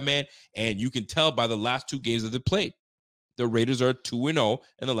play for that man. And you can tell by the last 2 games that they played. The Raiders are 2-0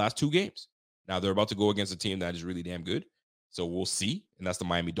 in the last 2 games. Now they're about to go against a team that is really damn good. So we'll see. And that's the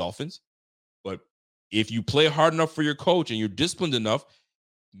Miami Dolphins. But if you play hard enough for your coach and you're disciplined enough,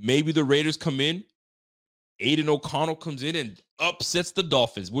 maybe the Raiders come in, Aiden O'Connell comes in and upsets the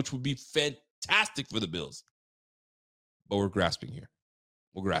Dolphins, which would be fantastic for the Bills. But we're grasping here.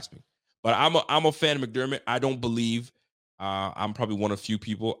 We're grasping. But I'm a fan of McDermott. I don't believe, I'm probably one of few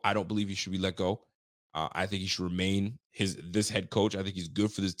people, I don't believe he should be let go. I think he should remain this head coach. I think he's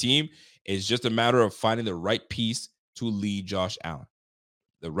good for this team. It's just a matter of finding the right piece to lead Josh Allen.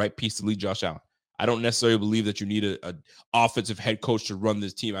 The right piece to lead Josh Allen. I don't necessarily believe that you need an offensive head coach to run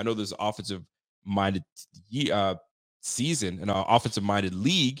this team. I know there's an offensive-minded season and an offensive-minded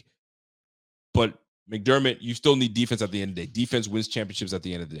league, but McDermott, you still need defense at the end of the day. Defense wins championships at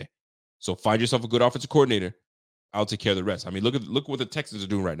the end of the day. So find yourself a good offensive coordinator. I'll take care of the rest. I mean, look what the Texans are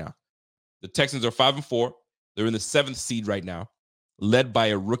doing right now. The Texans are 5-4. They're in the 7th seed right now, led by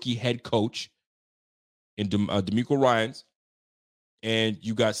a rookie head coach in DeMeco Ryans. And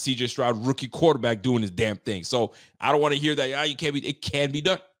you got C.J. Stroud, rookie quarterback, doing his damn thing. So I don't want to hear that. You can't be. It can be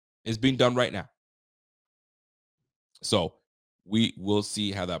done. It's being done right now. So we will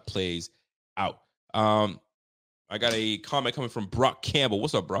see how that plays out. I got a comment coming from Brock Campbell.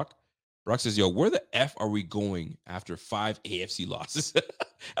 What's up, Brock? Brock says, yo, where the F are we going after 5 AFC losses?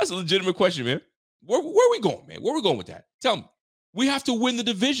 That's a legitimate question, man. Where are we going, man? Where are we going with that? Tell me. We have to win the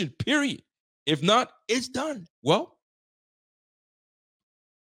division, period. If not, it's done. Well,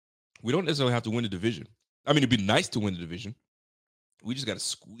 we don't necessarily have to win the division. I mean, it'd be nice to win the division. We just got to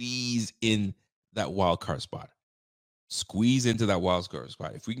squeeze in that wild card spot. Squeeze into that wild card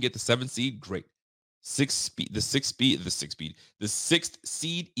spot. If we can get the 7th seed, great. The sixth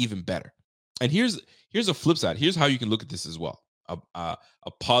seed, even better. And here's a flip side. Here's how you can look at this as well. A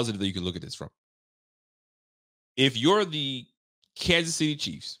positive that you can look at this from. If you're the Kansas City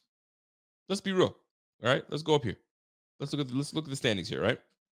Chiefs, let's be real. All right, let's go up here. Let's look at the standings here, right?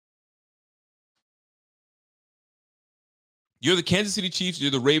 You're the Kansas City Chiefs,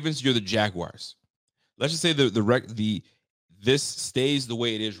 you're the Ravens, you're the Jaguars. Let's just say this stays the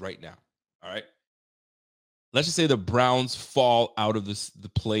way it is right now. All right. Let's just say the Browns fall out of the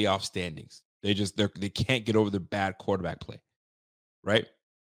playoff standings. They can't get over their bad quarterback play. Right?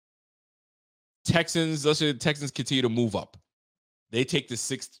 Texans, let's say the Texans continue to move up. They take the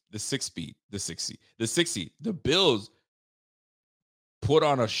sixth seed. The Bills put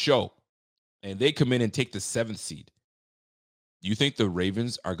on a show and they come in and take the 7th seed. Do you think the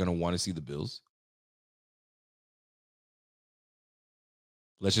Ravens are going to want to see the Bills?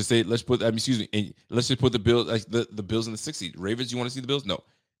 Let's just put the Bills, like the Bills in the 6th seed. Ravens, you want to see the Bills? No.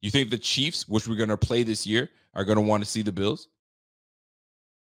 You think the Chiefs, which we're going to play this year, are going to want to see the Bills?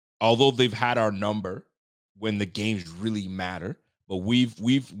 Although they've had our number when the games really matter, but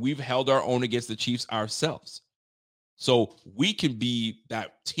we've held our own against the Chiefs ourselves. So we can be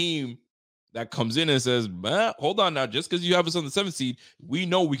that team that comes in and says, hold on now, just because you have us on the 7th seed, we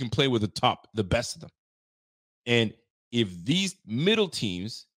know we can play with the best of them. And if these middle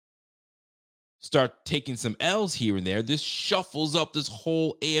teams start taking some L's here and there, this shuffles up this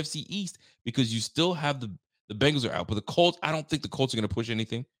whole AFC East because you still have the Bengals are out. But the Colts, I don't think the Colts are going to push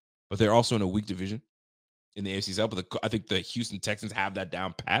anything, but they're also in a weak division in the AFC South. But I think the Houston Texans have that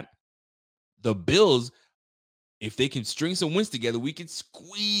down pat. The Bills, if they can string some wins together, we can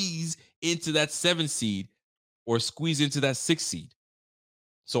squeeze into that 7 seed or squeeze into that 6 seed.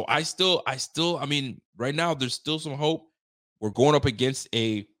 So I mean, right now there's still some hope. We're going up against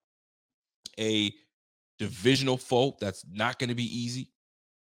a divisional foe that's not going to be easy.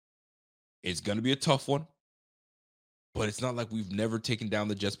 It's going to be a tough one, but it's not like we've never taken down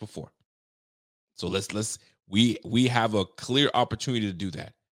the Jets before. So we have a clear opportunity to do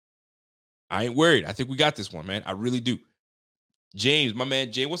that. I ain't worried. I think we got this one, man. I really do. James, my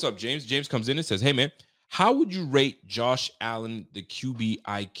man, James, what's up, James? James comes in and says, hey, man, how would you rate Josh Allen, the QB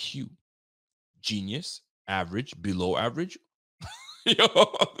IQ? Genius, average, below average?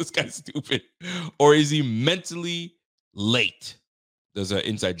 Yo, this guy's stupid. Or is he mentally late? There's an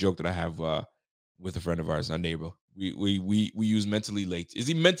inside joke that I have with a friend of ours, our neighbor. We use mentally late. Is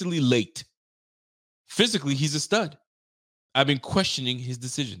he mentally late? Physically, he's a stud. I've been questioning his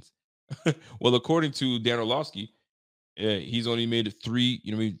decisions. Well, according to Dan Orlovsky, he's only made 3,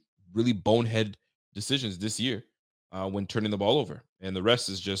 really bonehead decisions this year when turning the ball over. And the rest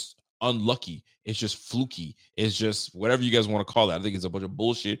is just unlucky. It's just fluky. It's just whatever you guys want to call it. I think it's a bunch of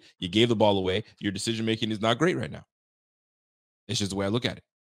bullshit. You gave the ball away. Your decision-making is not great right now. It's just the way I look at it.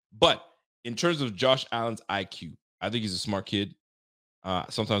 But in terms of Josh Allen's IQ, I think he's a smart kid.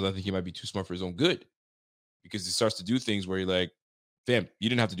 Sometimes I think he might be too smart for his own good because he starts to do things where you're like, fam, you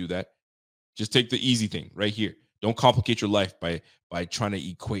didn't have to do that. Just take the easy thing right here. Don't complicate your life by trying to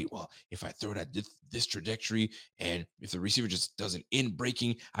equate, well, if I throw it at this trajectory and if the receiver just doesn't end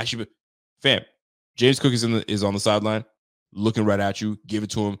breaking, I should be. Fam, James Cook is on the sideline looking right at you. Give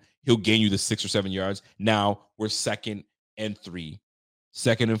it to him. He'll gain you the 6 or 7 yards. Now we're 2nd and 3,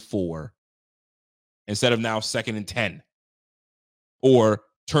 2nd and 4, instead of now 2nd and 10. Or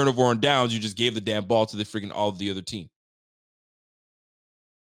turnover on downs, you just gave the damn ball to the freaking all of the other team.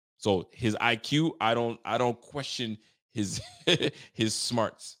 So his IQ, I don't question his his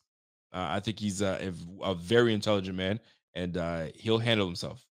smarts. I think he's a very intelligent man, and he'll handle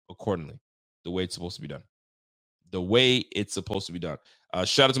himself accordingly, the way it's supposed to be done. The way it's supposed to be done.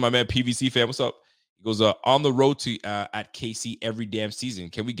 Shout out to my man PVC fan. What's up? He goes on the road to at KC every damn season.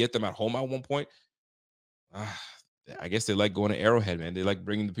 Can we get them at home at one point? I guess they like going to Arrowhead, man. They like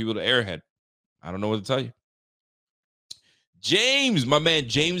bringing the people to Arrowhead. I don't know what to tell you. James, my man,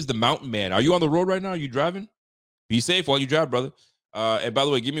 James the Mountain Man. Are you on the road right now? Are you driving? Be safe while you drive, brother. And by the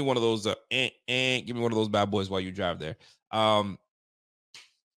way, give me one of those. Give me one of those bad boys while you drive there.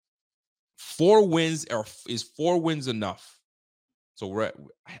 4 wins is 4 wins enough? So we're at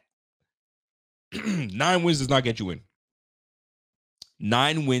 9 wins does not get you in.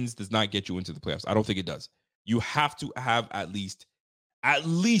 9 wins does not get you into the playoffs. I don't think it does. You have to have at least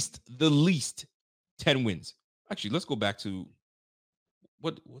the least 10 wins. Actually, let's go back to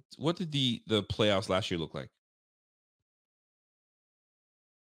what did the playoffs last year look like?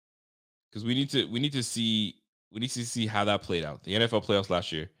 Because we need to see how that played out. The NFL playoffs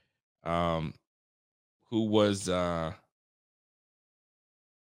last year. Who was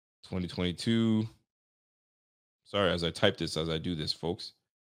 2022? Sorry, as I type this, as I do this, folks.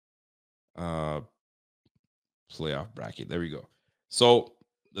 Playoff bracket. There we go. So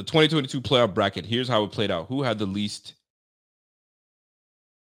the 2022 playoff bracket. Here's how it played out. Who had the least?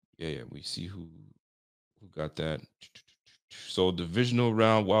 Yeah. We see who got that. So divisional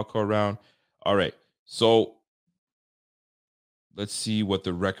round, wildcard round. All right. So let's see what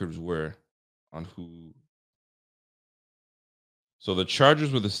the records were on who. So the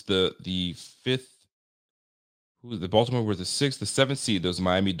Chargers were the 5th. Who was the Baltimore were the 6th, the 7th seed. Those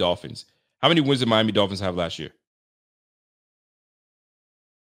Miami Dolphins. How many wins did Miami Dolphins have last year?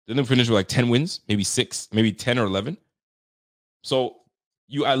 Didn't they finish with like 10 wins, maybe 6, maybe 10 or 11? So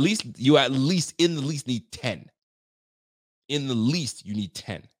you at least in the least need 10. In the least, you need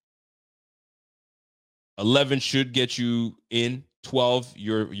 10. 11 should get you in. 12,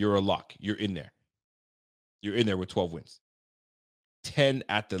 you're a lock. You're in there. You're in there with 12 wins. 10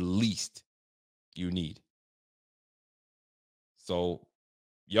 at the least you need. So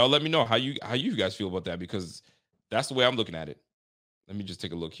y'all let me know how you guys feel about that, because that's the way I'm looking at it. Let me just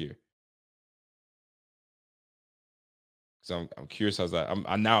take a look here. So I'm curious how's that.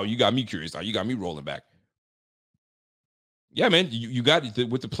 I'm now you got me curious. Now you got me rolling back. Yeah, man, you got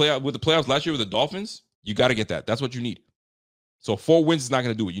with the playoffs last year with the Dolphins. You got to get that. That's what you need. So 4 wins is not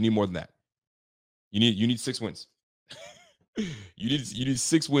going to do it. You need more than that. You need 6 wins. You need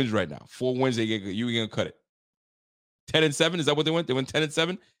 6 wins right now. 4 wins, you ain't gonna cut it. 10-7, is that what they went? They went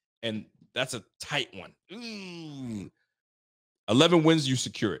 10-7, and that's a tight one. 11 wins, you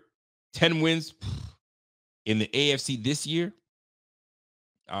secure it. 10 wins in the AFC this year.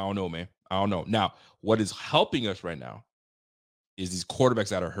 I don't know, man. I don't know. Now, what is helping us right now is these quarterbacks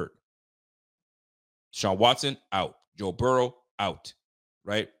that are hurt. Sean Watson, out. Joe Burrow, out.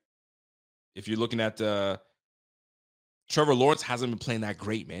 Right? If you're looking at Trevor Lawrence hasn't been playing that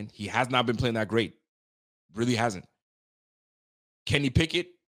great, man. He has not been playing that great. Really hasn't. Kenny Pickett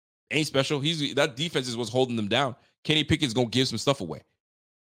ain't special. That defense is what's holding them down. Kenny Pickett's gonna give some stuff away.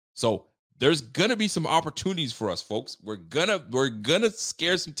 So there's gonna be some opportunities for us, folks. We're gonna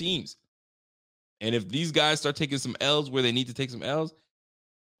scare some teams. And if these guys start taking some L's where they need to take some L's,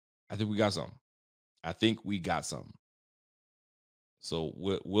 I think we got something. So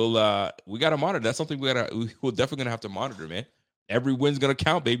we gotta monitor. We're definitely gonna have to monitor, man. Every win's gonna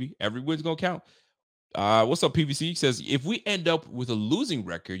count, baby. Every win's gonna count. What's up, PVC? He says, if we end up with a losing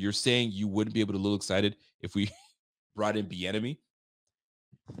record, you're saying you wouldn't be able to look excited if we brought in Bieniemy?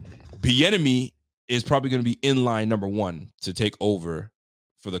 Bieniemy is probably going to be in line number 1 to take over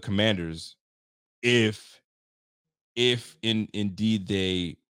for the Commanders if indeed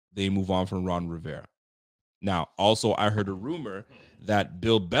they move on from Ron Rivera. Now, also, I heard a rumor that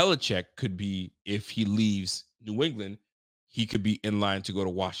Bill Belichick could be, if he leaves New England, he could be in line to go to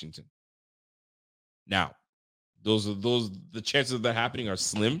Washington. Now, the chances of that happening are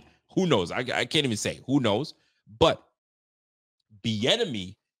slim. Who knows? I can't even say. Who knows? But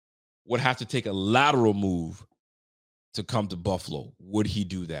Bieniemy would have to take a lateral move to come to Buffalo. Would he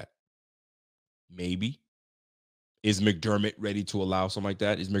do that? Maybe. Is McDermott ready to allow something like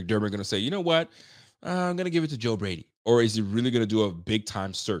that? Is McDermott going to say, you know what? I'm going to give it to Joe Brady? Or is he really going to do a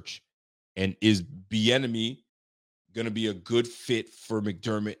big-time search? And is Bieniemy going to be a good fit for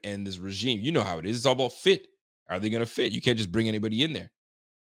McDermott and this regime? You know how it is. It's all about fit. Are they going to fit? You can't just bring anybody in there.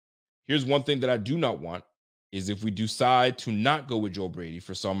 Here's one thing that I do not want is if we decide to not go with Joe Brady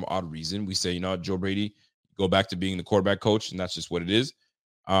for some odd reason, we say, you know, Joe Brady, go back to being the quarterback coach, and that's just what it is.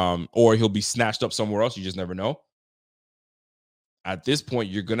 Or he'll be snatched up somewhere else. You just never know. At this point,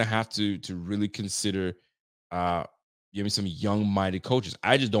 you're going to have to really consider giving some young-minded coaches.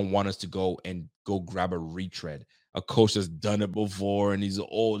 I just don't want us to go grab a retread, a coach that's done it before, and he's an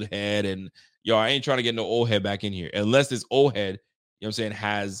old head. And, I ain't trying to get no old head back in here. Unless this old head, you know what I'm saying,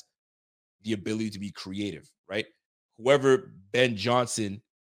 has the ability to be creative, right? Whoever Ben Johnson,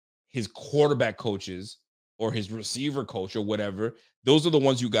 his quarterback coaches, or his receiver coach or whatever, those are the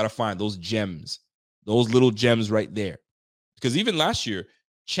ones you got to find, those gems, those little gems right there. Because even last year,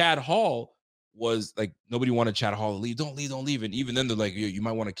 Chad Hall was like, nobody wanted Chad Hall to leave. Don't leave. And even then, they're like, you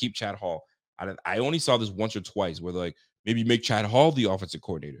might want to keep Chad Hall. I only saw this once or twice where they're like, maybe make Chad Hall the offensive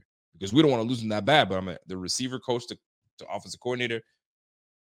coordinator because we don't want to lose him that bad. But I'm the receiver coach to offensive coordinator.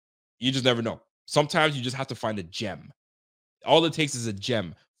 You just never know. Sometimes you just have to find a gem. All it takes is a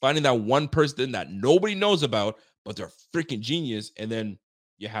gem. Finding that one person that nobody knows about, but they're freaking genius, and then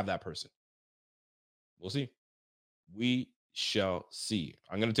you have that person. We'll see. We shall see.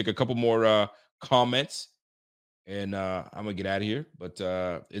 I'm going to take a couple more comments, and I'm going to get out of here. But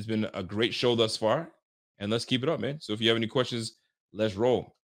it's been a great show thus far, and let's keep it up, man. So if you have any questions, let's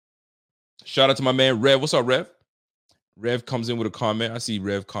roll. Shout out to my man, Rev. What's up, Rev? Rev comes in with a comment. I see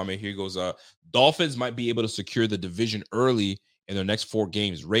Rev comment here. He goes, Dolphins might be able to secure the division early in their next 4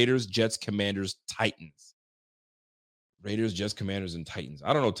 games. Raiders, Jets, Commanders, Titans. Raiders, Jets, Commanders, and Titans.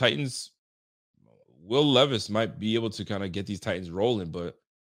 I don't know. Titans, Will Levis might be able to kind of get these Titans rolling, but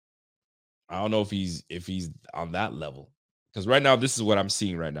I don't know if he's on that level. Because right now, this is what I'm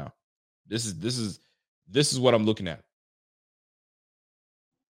seeing right now. This is what I'm looking at.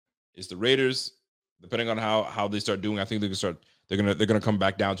 It's the Raiders. Depending on how they start doing, I think they're gonna come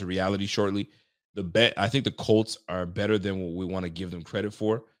back down to reality shortly. I think the Colts are better than what we want to give them credit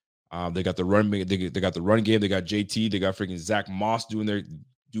for. They got the run, they got the run game, they got JT, they got freaking Zach Moss doing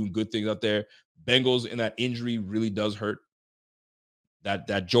good things out there. Bengals, and that injury really does hurt.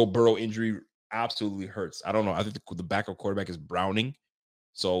 That Joe Burrow injury absolutely hurts. I don't know. I think the backup quarterback is Browning.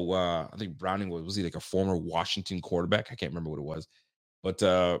 So I think Browning was he like a former Washington quarterback? I can't remember what it was,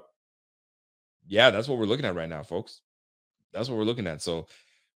 but yeah, that's what we're looking at right now, folks. That's what we're looking at. So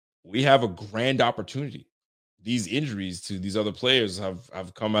we have a grand opportunity. These injuries to these other players have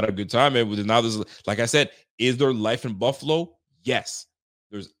come at a good time. And now there's, like I said, is there life in Buffalo? Yes,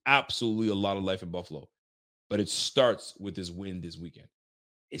 there's absolutely a lot of life in Buffalo. But it starts with this win this weekend.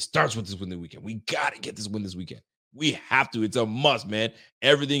 We got to get this win this weekend. We have to. It's a must, man.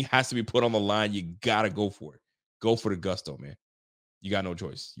 Everything has to be put on the line. You got to go for it. go for the gusto, man. You got no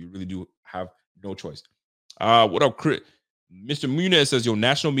choice. You really do have no choice. What up, Chris? Mr. Munez says, yo,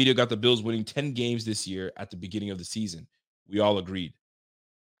 national media got the Bills winning 10 games this year at the beginning of the season. We all agreed.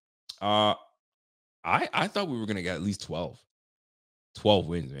 I thought we were going to get at least 12. 12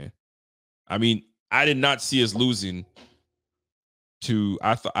 wins, man. I mean, I did not see us losing to,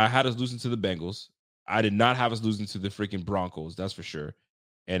 I had us losing to the Bengals. I did not have us losing to the freaking Broncos, that's for sure.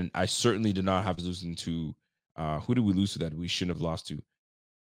 And I certainly did not have us losing to, who did we lose to that we shouldn't have lost to?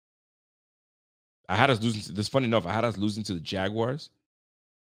 I had us losing to, this funny enough, I had us losing to the Jaguars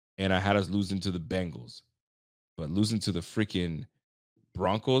and I had us losing to the Bengals. But losing to the freaking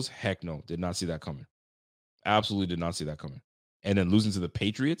Broncos, heck no, did not see that coming. Absolutely did not see that coming. And then losing to the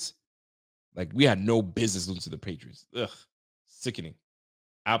Patriots, like we had no business losing to the Patriots. Ugh, sickening.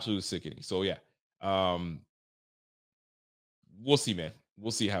 Absolutely sickening. So yeah, we'll see, man.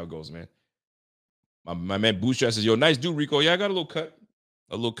 We'll see how it goes, man. My man Bootstrap says, yo, nice dude, Rico. Yeah, I got a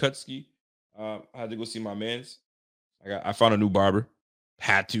little cut ski. I had to go see my man's. I found a new barber.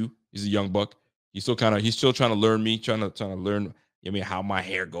 Had to. He's a young buck. He's still trying to learn me, trying to learn, how my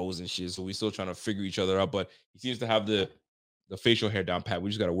hair goes and shit. So we still trying to figure each other out. But he seems to have the facial hair down pat. We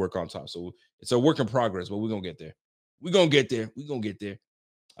just got to work on top. So it's a work in progress, but we're gonna get there. We're gonna get there.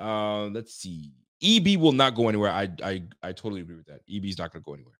 Let's see. EB will not go anywhere. I totally agree with that. EB's not gonna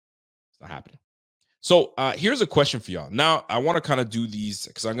go anywhere. It's not happening. So here's a question for y'all. Now I want to kind of do these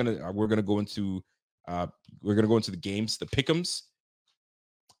because we're gonna go into the games, the pick'ems,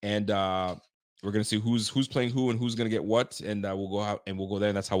 and we're gonna see who's playing who and who's gonna get what, and we'll go out and we'll go there,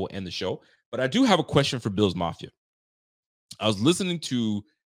 and that's how we'll end the show. But I do have a question for Bills Mafia. I was listening to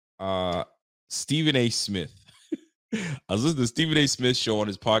Stephen A. Smith. I was listening to Stephen A. Smith's show on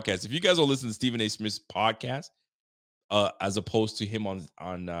his podcast. If you guys don't listen to Stephen A. Smith's podcast, as opposed to him on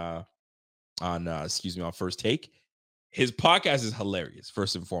First Take, his podcast is hilarious.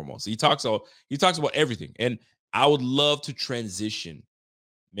 First and foremost, he talks about everything, and I would love to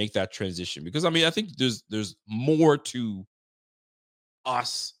make that transition because I think there's more to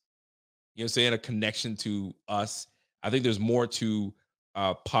us. Saying a connection to us. I think there's more to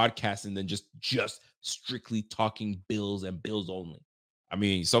podcasting than just strictly talking Bills and Bills only.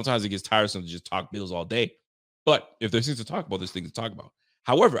 Sometimes it gets tiresome to just talk Bills all day, but if there's things to talk about, there's things to talk about.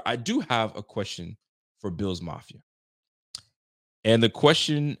 However, I do have a question for Bills Mafia. And the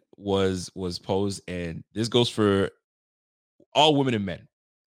question was posed, and this goes for all women and men.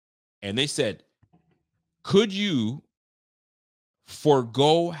 And they said, could you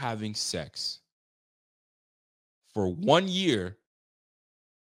forego having sex for 1 year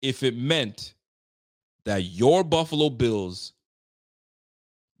if it meant that your Buffalo Bills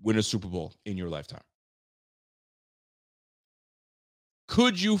win a Super Bowl in your lifetime?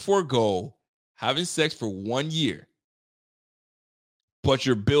 Could you forego having sex for 1 year, but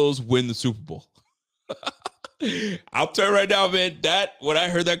your Bills win the Super Bowl? I'll tell you right now, man, that when I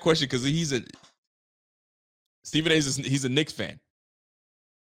heard that question, because Stephen A. he's a Knicks fan.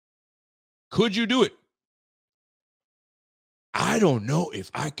 Could you do it? I don't know if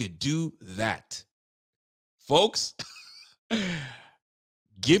I could do that. Folks,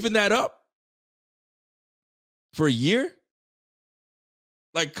 giving that up for a year?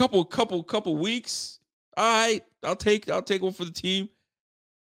 Like couple weeks? All right, I'll take one for the team.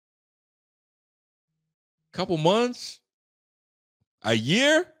 Couple months? A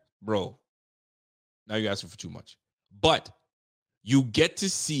year? Bro, now you're asking for too much. But you get to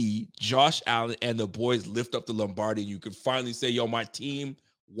see Josh Allen and the boys lift up the Lombardi, and you can finally say, yo, my team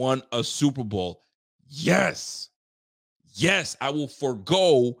won a Super Bowl. Yes, I will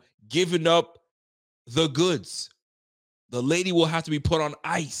forego giving up the goods. The lady will have to be put on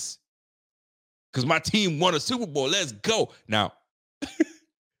ice because my team won a Super Bowl. Let's go. Now,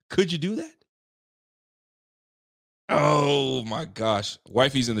 could you do that? Oh, my gosh.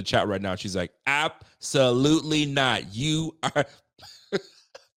 Wifey's in the chat right now. She's like, absolutely not. You are...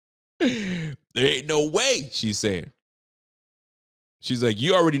 There ain't no way, she's saying. She's like,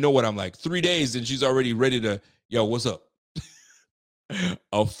 you already know what I'm like. 3 days, and she's already ready to, yo, what's up?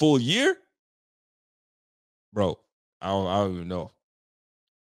 A full year? Bro, I don't even know.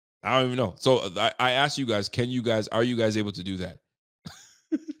 I don't even know. So I asked you guys, are you guys able to do that?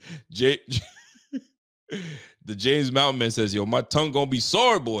 The James Mountain Man says, yo, my tongue gonna be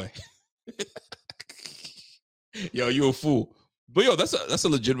sore, boy. Yo, you a fool. But yo, that's a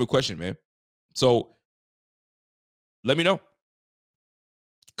legitimate question, man. So let me know.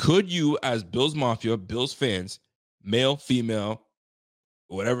 Could you, as Bills Mafia, Bills fans, male, female,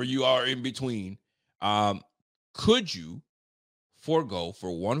 whatever you are in between, could you forego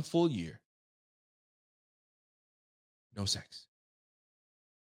for one full year No sex.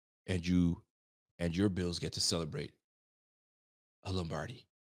 And you and your Bills get to celebrate a Lombardi.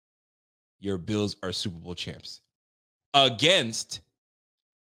 Your Bills are Super Bowl champs against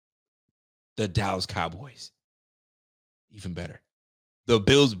the Dallas Cowboys. Even better. The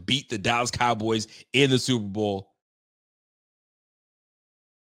Bills beat the Dallas Cowboys in the Super Bowl.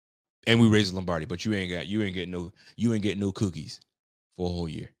 And we raised Lombardi, but you ain't get no cookies for a whole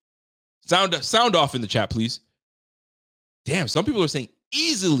year. Sound off in the chat, please. Damn, some people are saying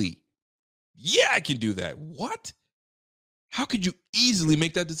easily. Yeah, I can do that. What? How could you easily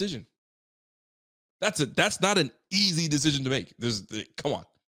make that decision? That's not an easy decision to make. Come on.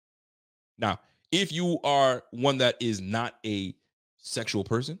 Now, if you are one that is not a sexual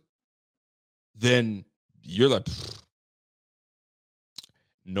person, then you're like,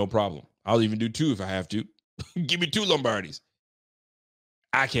 no problem. I'll even do 2 if I have to. Give me 2 Lombardis.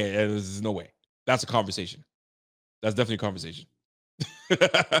 I can't. There's no way. That's a conversation. That's definitely a conversation.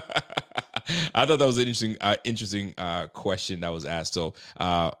 I thought that was an interesting question that was asked. So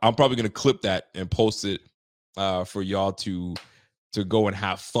I'm probably going to clip that and post it for y'all to go and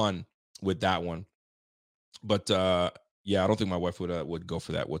have fun with that one. But yeah, I don't think my wife would go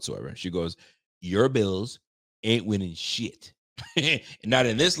for that whatsoever. She goes, "Your Bills ain't winning shit, not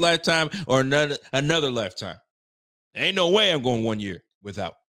in this lifetime or another lifetime. Ain't no way I'm going 1 year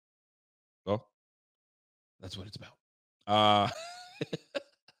without." Well, that's what it's about.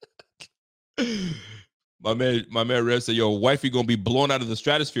 My man Rev said, "Yo, wifey gonna be blown out of the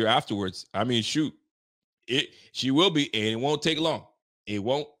stratosphere afterwards." I mean, shoot, she will be, and it won't take long. It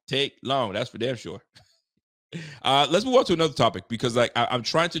won't take long. That's for damn sure. Let's move on to another topic because I'm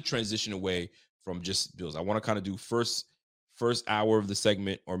trying to transition away from just Bills. I want to kind of do first hour of the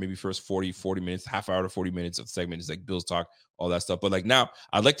segment, or maybe first 40 minutes, half hour to 40 minutes of the segment is like Bills talk, all that stuff. But like now,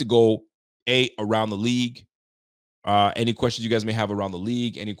 I'd like to go around the league. Any questions you guys may have around the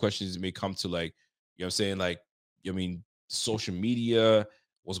league, any questions may come to like, you know what I'm saying? Like, I mean, social media,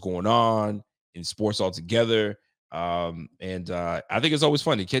 what's going on in sports altogether. And I think it's always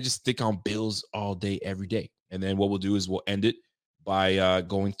fun. You can't just stick on Bills all day, every day. And then what we'll do is we'll end it by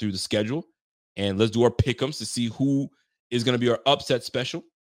going through the schedule, and let's do our pick'ems to see who is going to be our upset special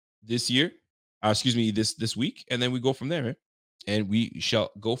this year. This week. And then we go from there, man. And we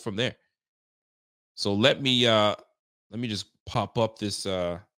shall go from there. So let me just pop up this.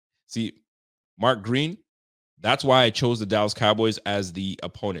 See, Mark Green. That's why I chose the Dallas Cowboys as the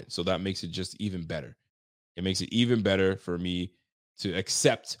opponent. So that makes it just even better. It makes it even better for me to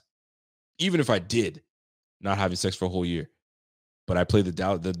accept, even if I did not having sex for a whole year, but I play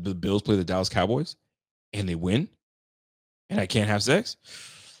the Bills play the Dallas Cowboys and they win, and I can't have sex.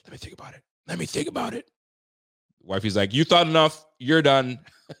 Let me think about it. Wifey's like, "You thought enough. You're done.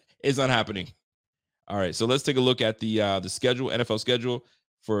 It's not happening." All right, so let's take a look at the schedule, NFL schedule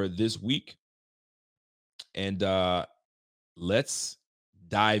for this week, and let's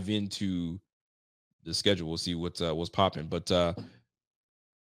dive into the schedule. We'll see what's popping. But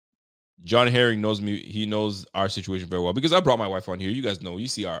John Herring knows me. He knows our situation very well because I brought my wife on here. You guys know. You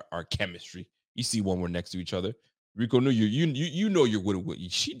see our chemistry. You see when we're next to each other. Rico knew you know you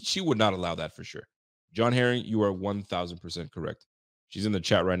wouldn't. She would not allow that for sure. John Herring, you are 1,000% correct. She's in the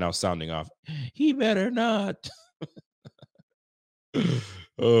chat right now, sounding off. He better not.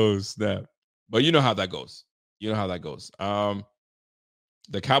 Oh snap! But you know how that goes.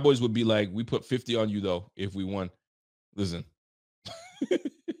 The Cowboys would be like, "We put 50 on you though if we won." Listen.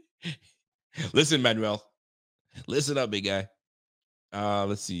 Listen, Manuel. Listen up, big guy.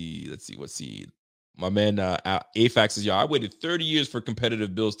 Let's see. My man AFAX says, "Yo, I waited 30 years for a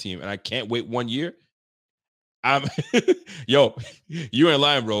competitive Bills team, and I can't wait 1 year." Yo, you ain't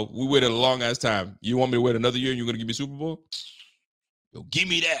lying, bro. We waited a long ass time. You want me to wait another year and you're gonna give me Super Bowl? Yo, give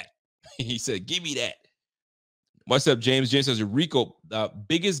me that. He said, "Give me that." What's up, James? James says, "Rico, the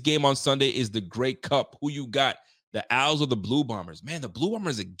biggest game on Sunday is the Grey Cup. Who you got? The Owls or the Blue Bombers?" Man, the Blue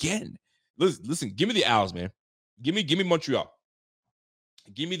Bombers again. Listen, give me the Owls, man. Give me Montreal.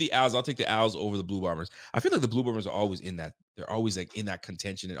 Give me the Owls. I'll take the Owls over the Blue Bombers. I feel like the Blue Bombers are always in that. They're always like in that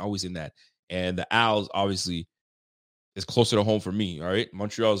contention and always in that. And the Owls obviously is closer to home for me. All right,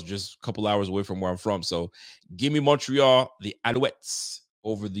 Montreal is just a couple hours away from where I'm from. So give me Montreal, the Alouettes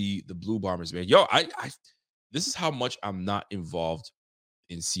over the Blue Bombers, man. Yo, I this is how much I'm not involved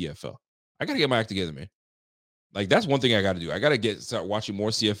in CFL. I gotta get my act together, man. Like that's one thing I gotta do. I gotta start watching more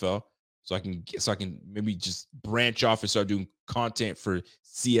CFL so I can maybe just branch off and start doing content for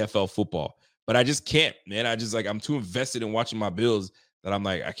CFL football. But I just can't, man. I'm too invested in watching my Bills that I'm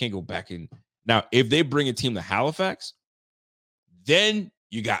like, I can't go back in. Now, if they bring a team to Halifax, then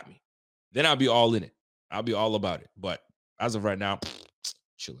you got me. Then I'll be all in it. I'll be all about it. But as of right now,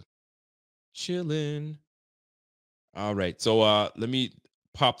 chilling. All right. So let me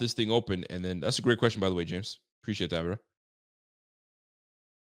pop this thing open, and then that's a great question, by the way, James. Appreciate that, bro.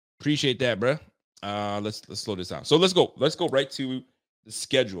 Appreciate that, bro. Let's slow this down. So let's go right to the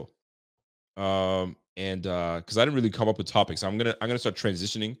schedule. And because I didn't really come up with topics, I'm gonna start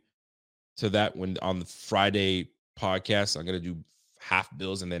transitioning to that when on the Friday podcast. I'm gonna do half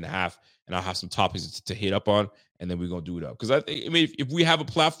Bills and then half, and I'll have some topics to hit up on, and then we're gonna do it up. Because I mean, if we have a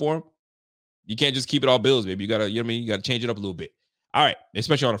platform, you can't just keep it all Bills, baby. You gotta, you know what I mean? You gotta change it up a little bit. All right,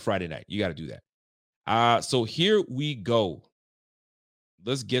 especially on a Friday night, you gotta do that. So here we go.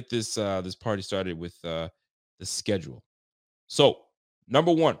 Let's get this party started with the schedule. So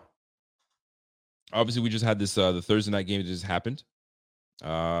number one, obviously we just had this the Thursday night game that just happened,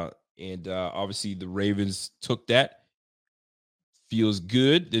 and obviously the Ravens took that. Feels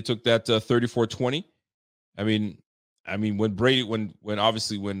good. They took that 34-20. I mean when Brady when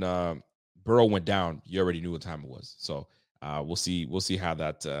Burrow went down, you already knew what time it was. So we'll see how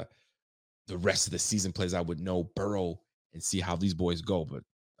that the rest of the season plays out with no Burrow and see how these boys go. But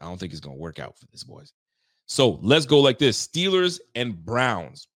I don't think it's gonna work out for these boys. So let's go like this: Steelers and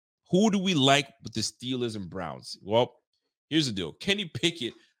Browns. Who do we like with the Steelers and Browns? Well, here's the deal. Kenny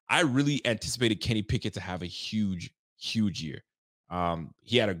Pickett. I really anticipated Kenny Pickett to have a huge year.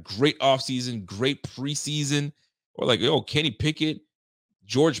 He had a great offseason, great preseason. Or like, Kenny Pickett,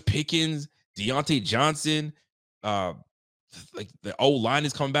 George Pickens, Deontay Johnson, like the O-line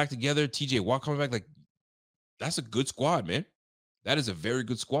is coming back together. TJ Watt coming back. Like, that's a good squad, man. That is a very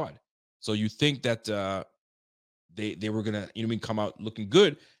good squad. So you think that they were gonna, come out looking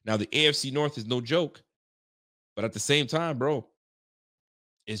good. Now the AFC North is no joke, but at the same time, bro,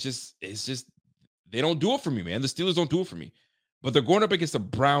 it's just they don't do it for me, man. The Steelers don't do it for me. But they're going up against the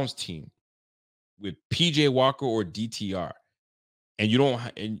Browns team with PJ Walker or DTR.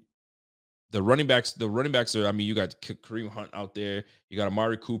 And the running backs are, I mean, you got Kareem Hunt out there. You got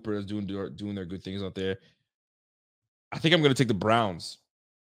Amari Cooper that's doing their good things out there. I think I'm going to take the Browns.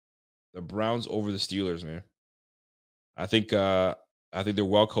 The Browns over the Steelers, man. I think they're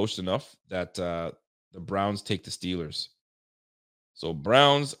well coached enough that the Browns take the Steelers. So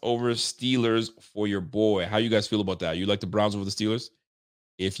Browns over Steelers for your boy. How you guys feel about that? You like the Browns over the Steelers?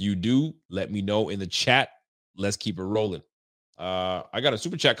 If you do, let me know in the chat. Let's keep it rolling. I got a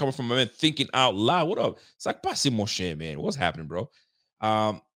super chat coming from my man Thinking Out Loud. What up? It's like passez mon chien, man. What's happening, bro?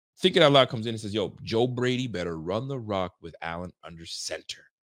 Thinking Out Loud comes in and says, yo, Joe Brady better run the rock with Allen under center.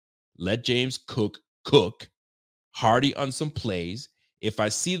 Let James cook. Hardy on some plays. If I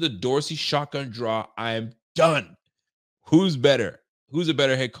see the Dorsey shotgun draw, I am done. Who's better? Who's a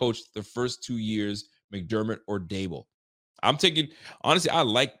better head coach the first 2 years, McDermott or Dable? I'm taking, honestly,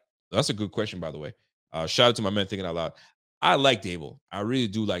 that's a good question, by the way. Shout out to my man Thinking Out Loud. I like Dable. I really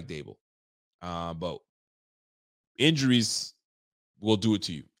do like Dable. But injuries will do it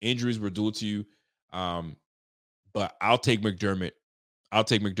to you. Injuries will do it to you. But I'll take McDermott. I'll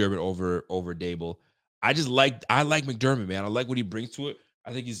take McDermott over Dable. I like McDermott, man. I like what he brings to it.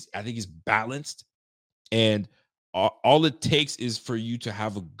 I think he's balanced. And all it takes is for you to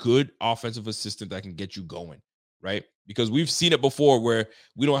have a good offensive assistant that can get you going, right? Because we've seen it before where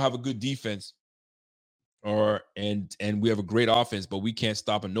we don't have a good defense and we have a great offense, but we can't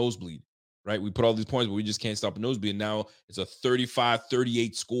stop a nosebleed, right? We put all these points, but we just can't stop a nosebleed. And now it's a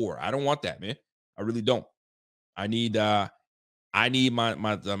 35-38 score. I don't want that, man. I really don't. I need my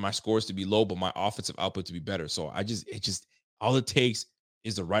scores to be low, but my offensive output to be better. So all it takes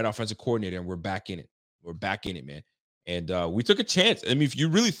is the right offensive coordinator, and we're back in it. We're back in it, man. And we took a chance. I mean, if you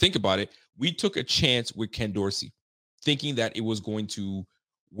really think about it, we took a chance with Ken Dorsey, thinking that it was going to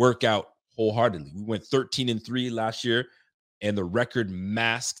work out wholeheartedly. We went 13-3 last year, and the record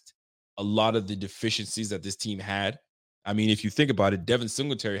masked a lot of the deficiencies that this team had. I mean, if you think about it, Devin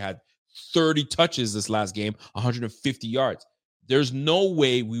Singletary had 30 touches this last game, 150 yards. There's no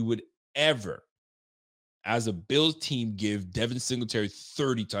way we would ever, as a Bills team, give Devin Singletary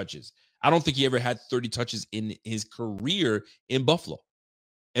 30 touches. I don't think he ever had 30 touches in his career in Buffalo.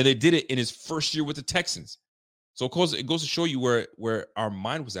 And they did it in his first year with the Texans. So of course, it goes to show you where our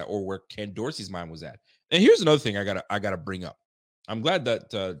mind was at, or where Ken Dorsey's mind was at. And here's another thing I gotta bring up. I'm glad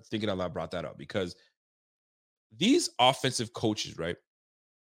that Thinking Out Loud brought that up, because these offensive coaches, right?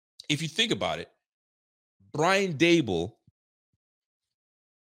 If you think about it, Brian Dable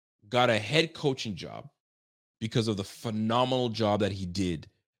got a head coaching job because of the phenomenal job that he did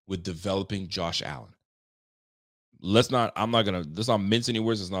with developing Josh Allen. Let's not mince any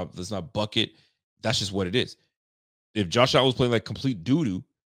words. Let's not bucket. That's just what it is. If Josh Allen was playing like complete doo-doo,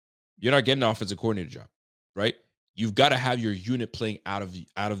 you're not getting an offensive coordinator job, right? You've got to have your unit playing out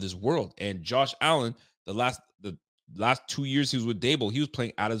of this world. And Josh Allen, the last 2 years he was with Dable, he was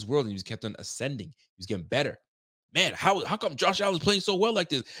playing out of his world, and he was kept on ascending. He was getting better. Man, how come Josh Allen's playing so well like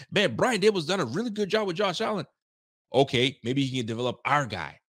this? Man, Brian Dable's done a really good job with Josh Allen. Okay, maybe he can develop our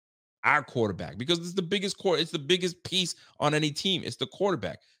guy, our quarterback, because it's the biggest it's the biggest piece on any team. It's the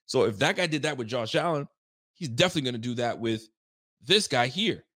quarterback. So if that guy did that with Josh Allen, he's definitely going to do that with this guy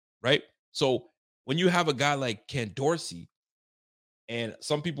here, right? So when you have a guy like Ken Dorsey, and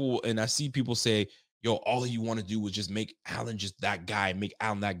some people, and I see people say, yo, all you want to do was just make Allen just that guy, make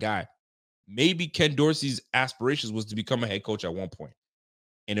Allen that guy. Maybe Ken Dorsey's aspirations was to become a head coach at one point.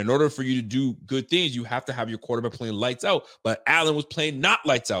 And in order for you to do good things, you have to have your quarterback playing lights out. But Allen was playing not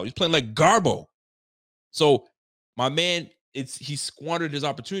lights out. He's playing like Garbo. So my man, he squandered his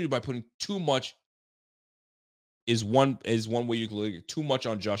opportunity by putting too much is one way you can look at too much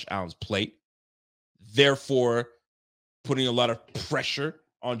on Josh Allen's plate. Therefore, putting a lot of pressure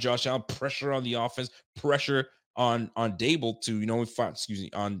on Josh Allen, pressure on the offense, pressure on Dable to,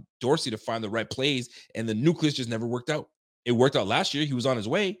 on Dorsey to find the right plays, and the nucleus just never worked out. It worked out last year. He was on his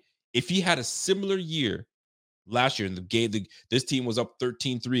way. If he had a similar year last year in the game, this team was up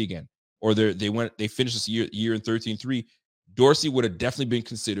 13-3 again, or they finished this year in 13-3, Dorsey would have definitely been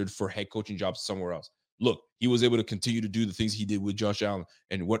considered for head coaching jobs somewhere else. Look, he was able to continue to do the things he did with Josh Allen,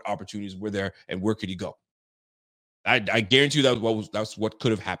 and what opportunities were there, and where could he go? I guarantee you that's what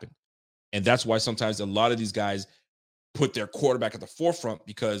could have happened. And that's why sometimes a lot of these guys put their quarterback at the forefront,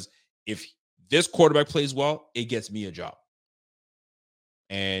 because if this quarterback plays well, it gets me a job.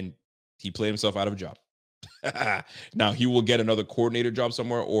 And he played himself out of a job. Now he will get another coordinator job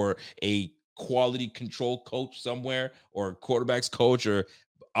somewhere, or a quality control coach somewhere, or quarterbacks coach, or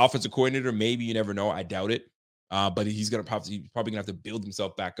offensive coordinator. Maybe, you never know. I doubt it. But he's probably gonna have to build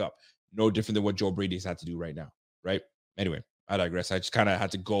himself back up. No different than what Joe Brady has had to do right now. Right. Anyway, I digress. I just kind of had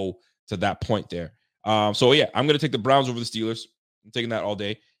to go to that point there. So yeah, I'm going to take the Browns over the Steelers. I'm taking that all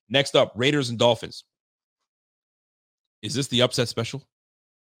day. Next up, Raiders and Dolphins. Is this the upset special?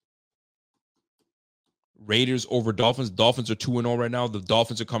 Raiders over Dolphins. Dolphins are 2-0 right now. The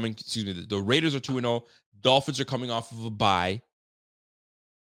Dolphins are coming. The Raiders are 2-0. Dolphins are coming off of a bye.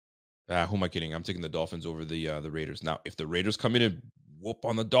 Who am I kidding? I'm taking the Dolphins over the Raiders. Now, if the Raiders come in and whoop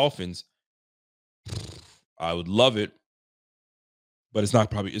on the Dolphins, I would love it, but it's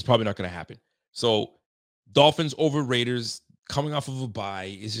probably not going to happen. So, Dolphins over Raiders, coming off of a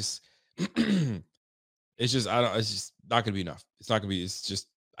bye, is just it's just not going to be enough. It's not going to be. It's just,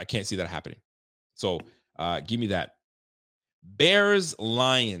 I can't see that happening. So, give me that. Bears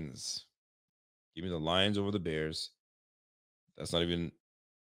Lions. Give me the Lions over the Bears. That's not even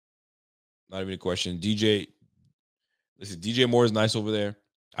a question. DJ Moore is nice over there.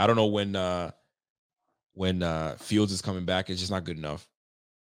 I don't know when Fields is coming back. It's just not good enough.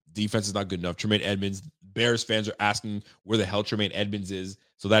 Defense is not good enough. Tremaine Edmonds, Bears fans are asking where the hell Tremaine Edmonds is,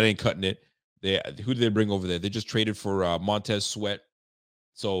 so that ain't cutting it. Who did they bring over there? They just traded for Montez Sweat.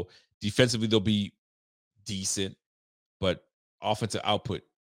 So defensively, they'll be decent, but offensive output,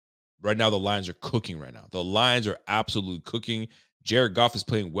 right now, the Lions are cooking right now. The Lions are absolutely cooking. Jared Goff is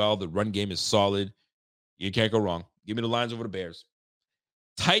playing well. The run game is solid. You can't go wrong. Give me the Lions over the Bears.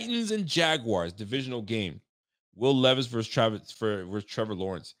 Titans and Jaguars, divisional game. Will Levis versus Trevor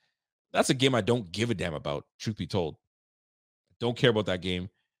Lawrence. That's a game I don't give a damn about, truth be told. Don't care about that game.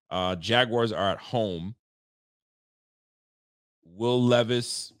 Jaguars are at home. Will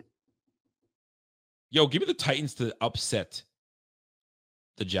Levis. Yo, give me the Titans to upset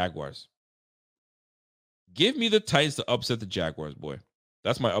the Jaguars. Give me the Titans to upset the Jaguars, boy.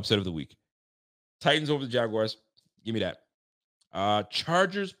 That's my upset of the week. Titans over the Jaguars. Give me that.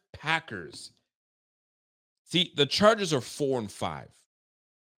 Chargers, Packers. See, the Chargers are 4-5.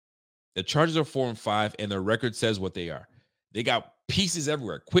 The Chargers are 4-5, and their record says what they are. They got pieces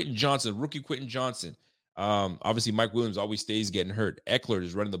everywhere. Quentin Johnson, rookie Quentin Johnson. Obviously, Mike Williams always stays getting hurt. Eckler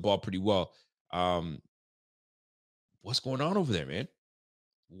is running the ball pretty well. What's going on over there, man?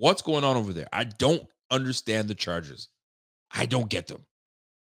 What's going on over there? I don't understand the Chargers. I don't get them.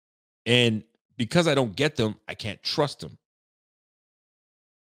 And because I don't get them, I can't trust them.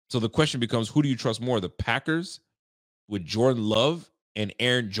 So the question becomes, who do you trust more? The Packers with Jordan Love and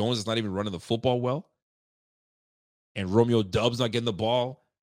Aaron Jones is not even running the football well, and Romeo Doubs not getting the ball.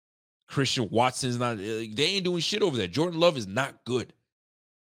 Christian Watson's not, they ain't doing shit over there. Jordan Love is not good.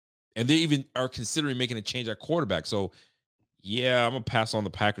 And they even are considering making a change at quarterback. So, yeah, I'm going to pass on the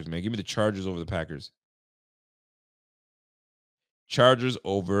Packers, man. Give me the Chargers over the Packers. Chargers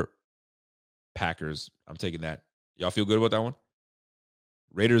over Packers. I'm taking that. Y'all feel good about that one?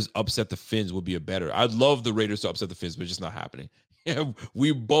 Raiders upset the Fins would be a better. I'd love the Raiders to upset the Fins, but it's just not happening.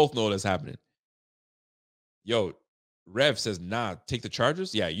 We both know that's happening. Yo, Rev says, nah, take the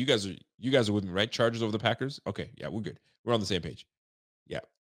Chargers. Yeah, you guys are with me, right? Chargers over the Packers. Okay, yeah, we're good. We're on the same page. Yeah,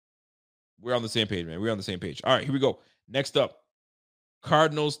 we're on the same page, man. We're on the same page. All right, here we go. Next up,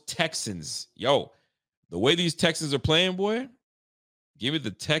 Cardinals Texans. Yo, the way these Texans are playing, boy, give me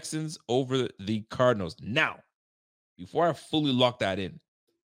the Texans over the Cardinals. Now, before I fully lock that in,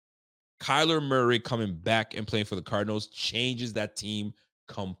 Kyler Murray coming back and playing for the Cardinals changes that team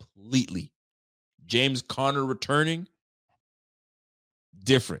completely. James Conner returning,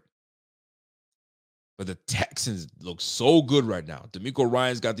 different. But the Texans look so good right now. D'Amico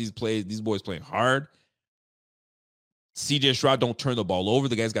Ryan's got these boys playing hard. CJ Stroud don't turn the ball over.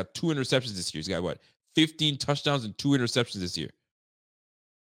 The guy's got 2 interceptions this year. He's got 15 touchdowns and 2 interceptions this year.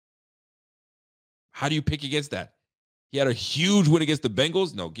 How do you pick against that? He had a huge win against the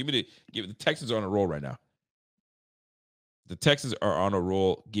Bengals. No, give me the Texans are on a roll right now. The Texans are on a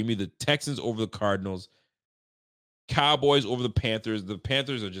roll. Give me the Texans over the Cardinals. Cowboys over the Panthers. The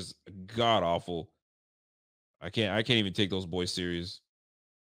Panthers are just god awful. I can't even take those boys serious.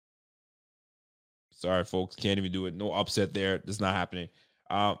 Sorry, folks. Can't even do it. No upset there. That's not happening.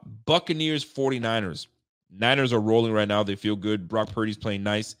 Buccaneers, 49ers. Niners are rolling right now. They feel good. Brock Purdy's playing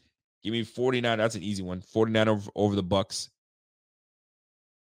nice. Give me 49. That's an easy one. 49 over the Bucks.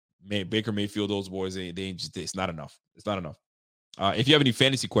 Baker Mayfield, those boys, they just, it's not enough. It's not enough. If you have any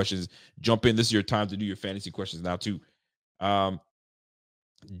fantasy questions, jump in. This is your time to do your fantasy questions now, too.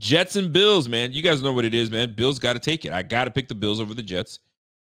 Jets and Bills, man. You guys know what it is, man. Bills got to take it. I got to pick the Bills over the Jets.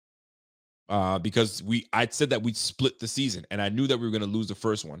 Because I said that we'd split the season, and I knew that we were going to lose the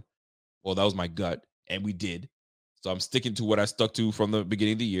first one. Well, that was my gut, and we did. So I'm sticking to what I stuck to from the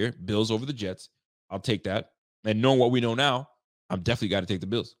beginning of the year. Bills over the Jets. I'll take that. And knowing what we know now, I'm definitely got to take the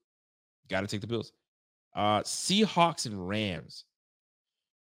Bills. Got to take the Bills. Seahawks and Rams.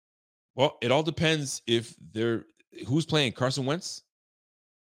 Well, it all depends who's playing. Carson Wentz?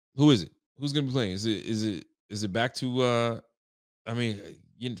 Who is it? Who's going to be playing? Is it back to I'm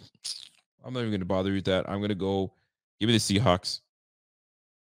not even going to bother you with that. I'm going to go give me the Seahawks.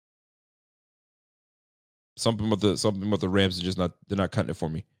 Something about the Rams is just they're not cutting it for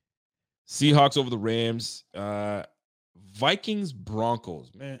me. Seahawks over the Rams. Vikings,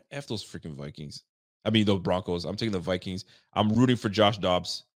 Broncos. Man, F those freaking Vikings. Those Broncos. I'm taking the Vikings. I'm rooting for Josh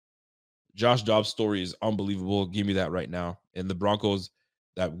Dobbs. Josh Dobbs' story is unbelievable. Give me that right now. And the Broncos,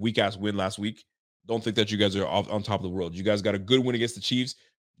 that weak-ass win last week, don't think that you guys are on top of the world. You guys got a good win against the Chiefs.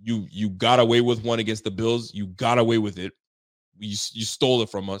 You got away with one against the Bills. You got away with it. You stole it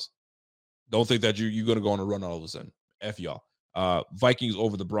from us. Don't think that you're going to go on a run all of a sudden. F y'all. Vikings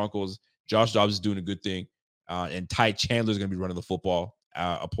over the Broncos. Josh Dobbs is doing a good thing. And Ty Chandler is going to be running the football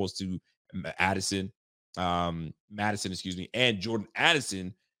opposed to Madison, excuse me. And Jordan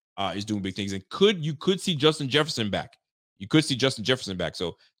Addison is doing big things. And you could see Justin Jefferson back. You could see Justin Jefferson back.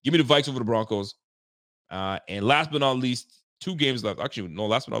 So give me the Vikes over the Broncos. And last but not least, 2 games left. Actually, no,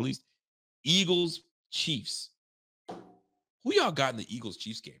 last but not least, Eagles, Chiefs. Who y'all got in the Eagles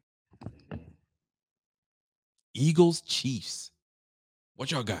Chiefs game? Eagles Chiefs.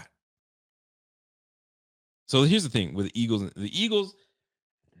 What y'all got? So here's the thing with the Eagles. The Eagles,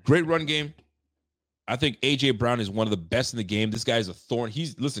 great run game. I think A.J. Brown is one of the best in the game. This guy is a thorn.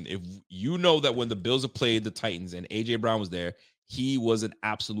 Listen, if you know that when the Bills have played the Titans and A.J. Brown was there, he was an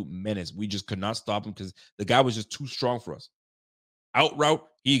absolute menace. We just could not stop him because the guy was just too strong for us. Out route,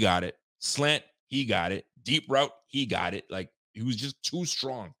 he got it. Slant, he got it. Deep route, he got it. Like, he was just too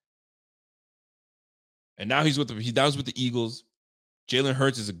strong. And now he's with the Eagles. Jalen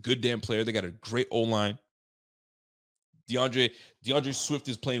Hurts is a good damn player. They got a great O-line. DeAndre Swift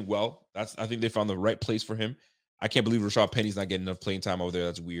is playing well. I think they found the right place for him. I can't believe Rashad Penny's not getting enough playing time over there.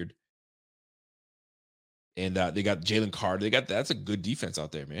 That's weird. And they got Jalen Carter. That's a good defense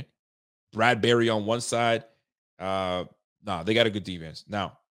out there, man. Bradbury on one side. They got a good defense.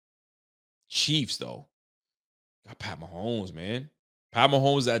 Now, Chiefs, though. Got Pat Mahomes, man. Pat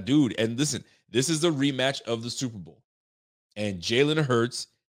Mahomes, that dude. And listen, this is the rematch of the Super Bowl. And Jalen Hurts,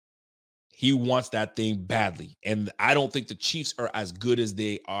 he wants that thing badly. And I don't think the Chiefs are as good as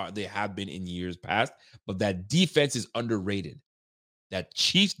they have been in years past. But that defense is underrated. That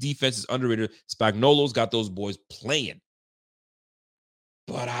Chiefs defense is underrated. Spagnuolo's got those boys playing.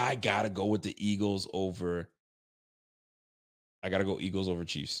 But I got to go with the Eagles over. I got to go Eagles over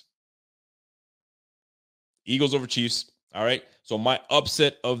Chiefs. Eagles over Chiefs. All right. So my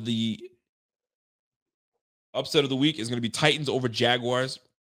upset of the week is going to be Titans over Jaguars.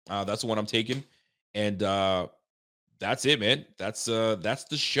 That's the one I'm taking. And that's it, man. That's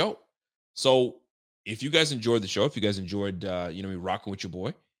the show. So if you guys enjoyed the show, if you guys enjoyed me rocking with your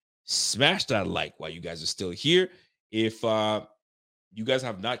boy, smash that like while you guys are still here. If you guys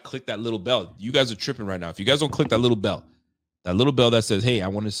have not clicked that little bell, you guys are tripping right now. If you guys don't click that little bell that says, hey, I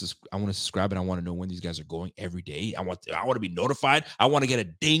want to subscribe and I want to know when these guys are going every day. I want to be notified. I want to get a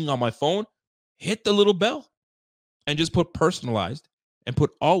ding on my phone. Hit the little bell and just put personalized and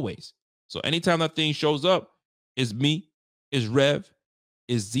put always. So anytime that thing shows up, is me, is Rev,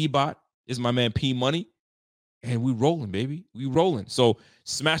 is Z-Bot, is my man P Money, and we rolling, baby. We rolling. So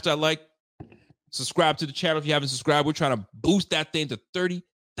smash that like, subscribe to the channel if you haven't subscribed. We're trying to boost that thing to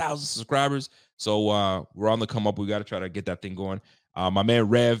 30,000 subscribers. So we're on the come up. We got to try to get that thing going. My man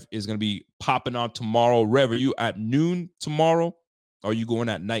Rev is going to be popping on tomorrow. Rev, are you at noon tomorrow? Or are you going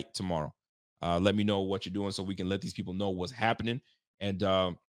at night tomorrow? Let me know what you're doing so we can let these people know what's happening. And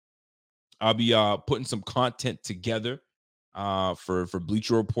I'll be putting some content together for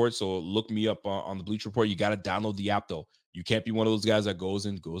Bleacher Report. So look me up on the Bleacher Report. You got to download the app, though. You can't be one of those guys that goes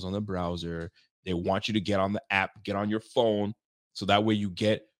on the browser. They want you to get on the app, get on your phone, so that way you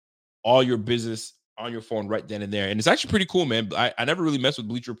get all your business on your phone right then and there. And it's actually pretty cool, man. I never really messed with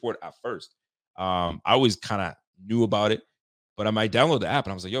Bleacher Report at first. I always kind of knew about it, but I might download the app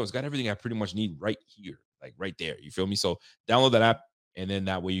and I was like, yo, it's got everything I pretty much need right here, like right there. You feel me? So download that app, and then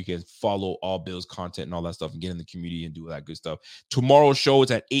that way you can follow all Bill's content and all that stuff and get in the community and do that good stuff. Tomorrow's show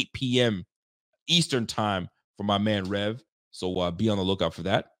is at 8 p.m. Eastern time for my man Rev. So be on the lookout for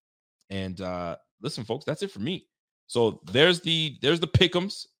that. And listen, folks, that's it for me. So there's the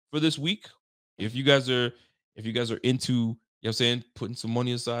pick'ems for this week. If you guys are into, you know what I'm saying, putting some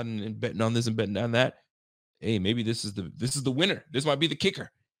money aside and betting on this and betting on that, hey, maybe this is the winner. This might be the kicker.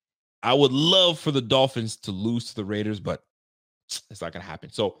 I would love for the Dolphins to lose to the Raiders, but it's not gonna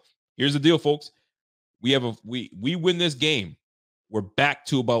happen. So here's the deal, folks. We win this game, we're back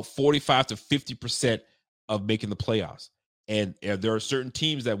to about 45 to 50% of making the playoffs. And if there are certain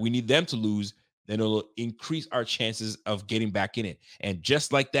teams that we need them to lose, then it'll increase our chances of getting back in it. And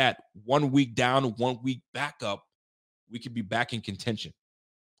just like that, 1 week down, 1 week back up, we could be back in contention.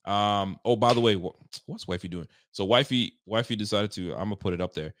 Oh, by the way, what's wifey doing? So wifey decided to, I'm gonna put it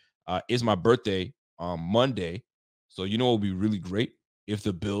up there. It's my birthday on Monday. So you know what would be really great? If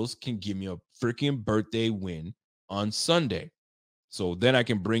the Bills can give me a freaking birthday win on Sunday. So then I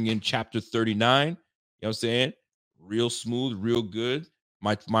can bring in chapter 39. You know what I'm saying? Real smooth, real good.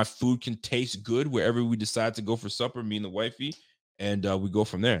 My food can taste good wherever we decide to go for supper, me and the wifey, and we go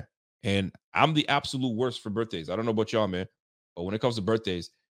from there. And I'm the absolute worst for birthdays. I don't know about y'all, man, but when it comes to birthdays,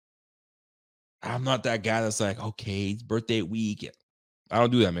 I'm not that guy that's like, okay, it's birthday week. I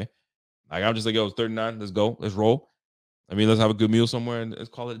don't do that, man. Like, I'm just like, yo, it's 39. Let's go. Let's roll. I mean, let's have a good meal somewhere and let's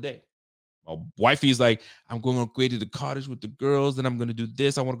call it a day. My wifey's like, I'm going to go to the cottage with the girls, and I'm going to do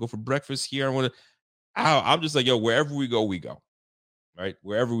this. I want to go for breakfast here. I'm just like, yo, wherever we go, we go. Right?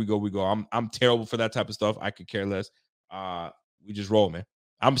 Wherever we go, we go. I'm terrible for that type of stuff. I could care less. We just roll, man.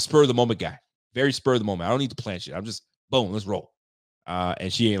 I'm a spur of the moment guy. Very spur of the moment. I don't need to plan shit. I'm just, boom, let's roll.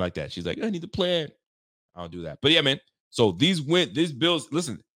 And she ain't like that. She's like, I need to plan. I don't do that. But yeah, man. So these Bills,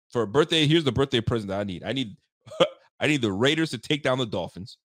 listen, for a birthday, here's the birthday present that I need. I need the Raiders to take down the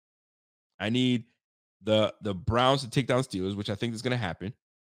Dolphins. I need the Browns to take down the Steelers, which I think is going to happen.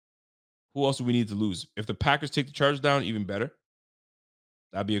 Who else do we need to lose? If the Packers take the Chargers down, even better.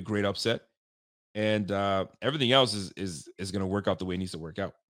 That'd be a great upset. And everything else is going to work out the way it needs to work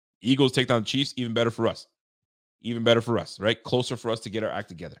out. Eagles take down the Chiefs, even better for us. Even better for us, right? Closer for us to get our act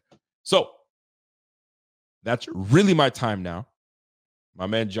together. So that's really my time now. My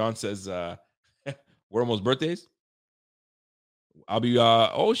man John says, we're almost birthdays. I'll be,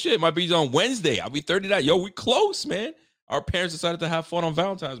 oh shit, my birthday's on Wednesday. I'll be 39. Yo, we close, man. Our parents decided to have fun on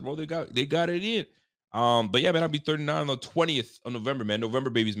Valentine's, bro. They got it in. But yeah, man, I'll be 39 on the 20th of November, man. November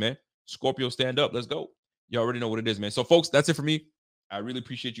babies, man. Scorpio, stand up. Let's go. You already know what it is, man. So, folks, that's it for me. I really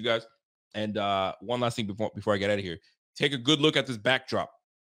appreciate you guys. And one last thing before I get out of here. Take a good look at this backdrop.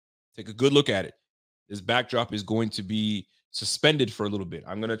 Take a good look at it. This backdrop is going to be suspended for a little bit.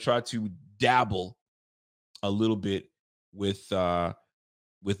 I'm going to try to dabble a little bit with the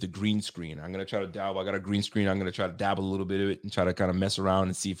green screen. I'm going to try to dabble. I got a green screen. I'm going to try to dabble a little bit of it and try to kind of mess around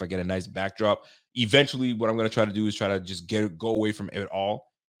and see if I get a nice backdrop. Eventually, what I'm going to try to do is try to just go away from it all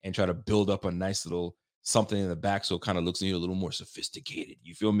and try to build up a nice little something in the back so it kind of looks a little more sophisticated.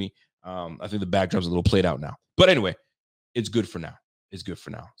 You feel me? I think the backdrop's a little played out now. But anyway, it's good for now. It's good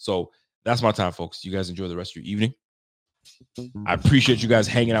for now. So that's my time, folks. You guys enjoy the rest of your evening. I appreciate you guys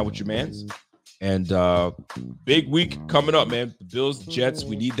hanging out with your mans. And big week coming up, man. The Bills, Jets,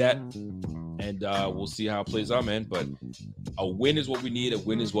 we need that. And we'll see how it plays out, man. But a win is what we need. A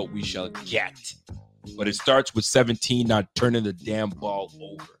win is what we shall get. But it starts with 17 not turning the damn ball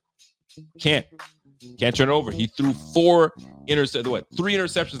over. Can't turn it over. He threw 3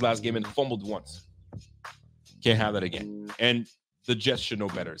 interceptions last game and fumbled once. Can't have that again. And the Jets should know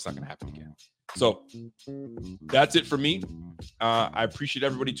better. It's not going to happen again. So that's it for me. I appreciate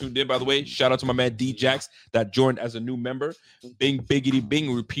everybody tuned in, by the way. Shout out to my man D Jax that joined as a new member. Bing, biggity,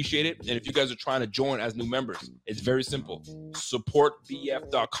 bing. We appreciate it. And if you guys are trying to join as new members, it's very simple.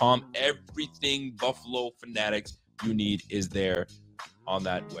 Supportbf.com. Everything Buffalo Fanatics you need is there on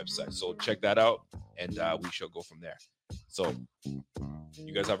that website. So check that out, and we shall go from there. So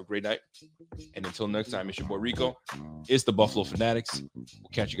you guys have a great night. And until next time, it's your boy Rico. It's the Buffalo Fanatics. We'll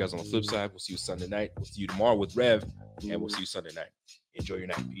catch you guys on the flip side. We'll see you Sunday night. We'll see you tomorrow with Rev, and we'll see you Sunday night. Enjoy your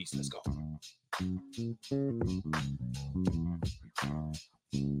night. Peace. Let's go.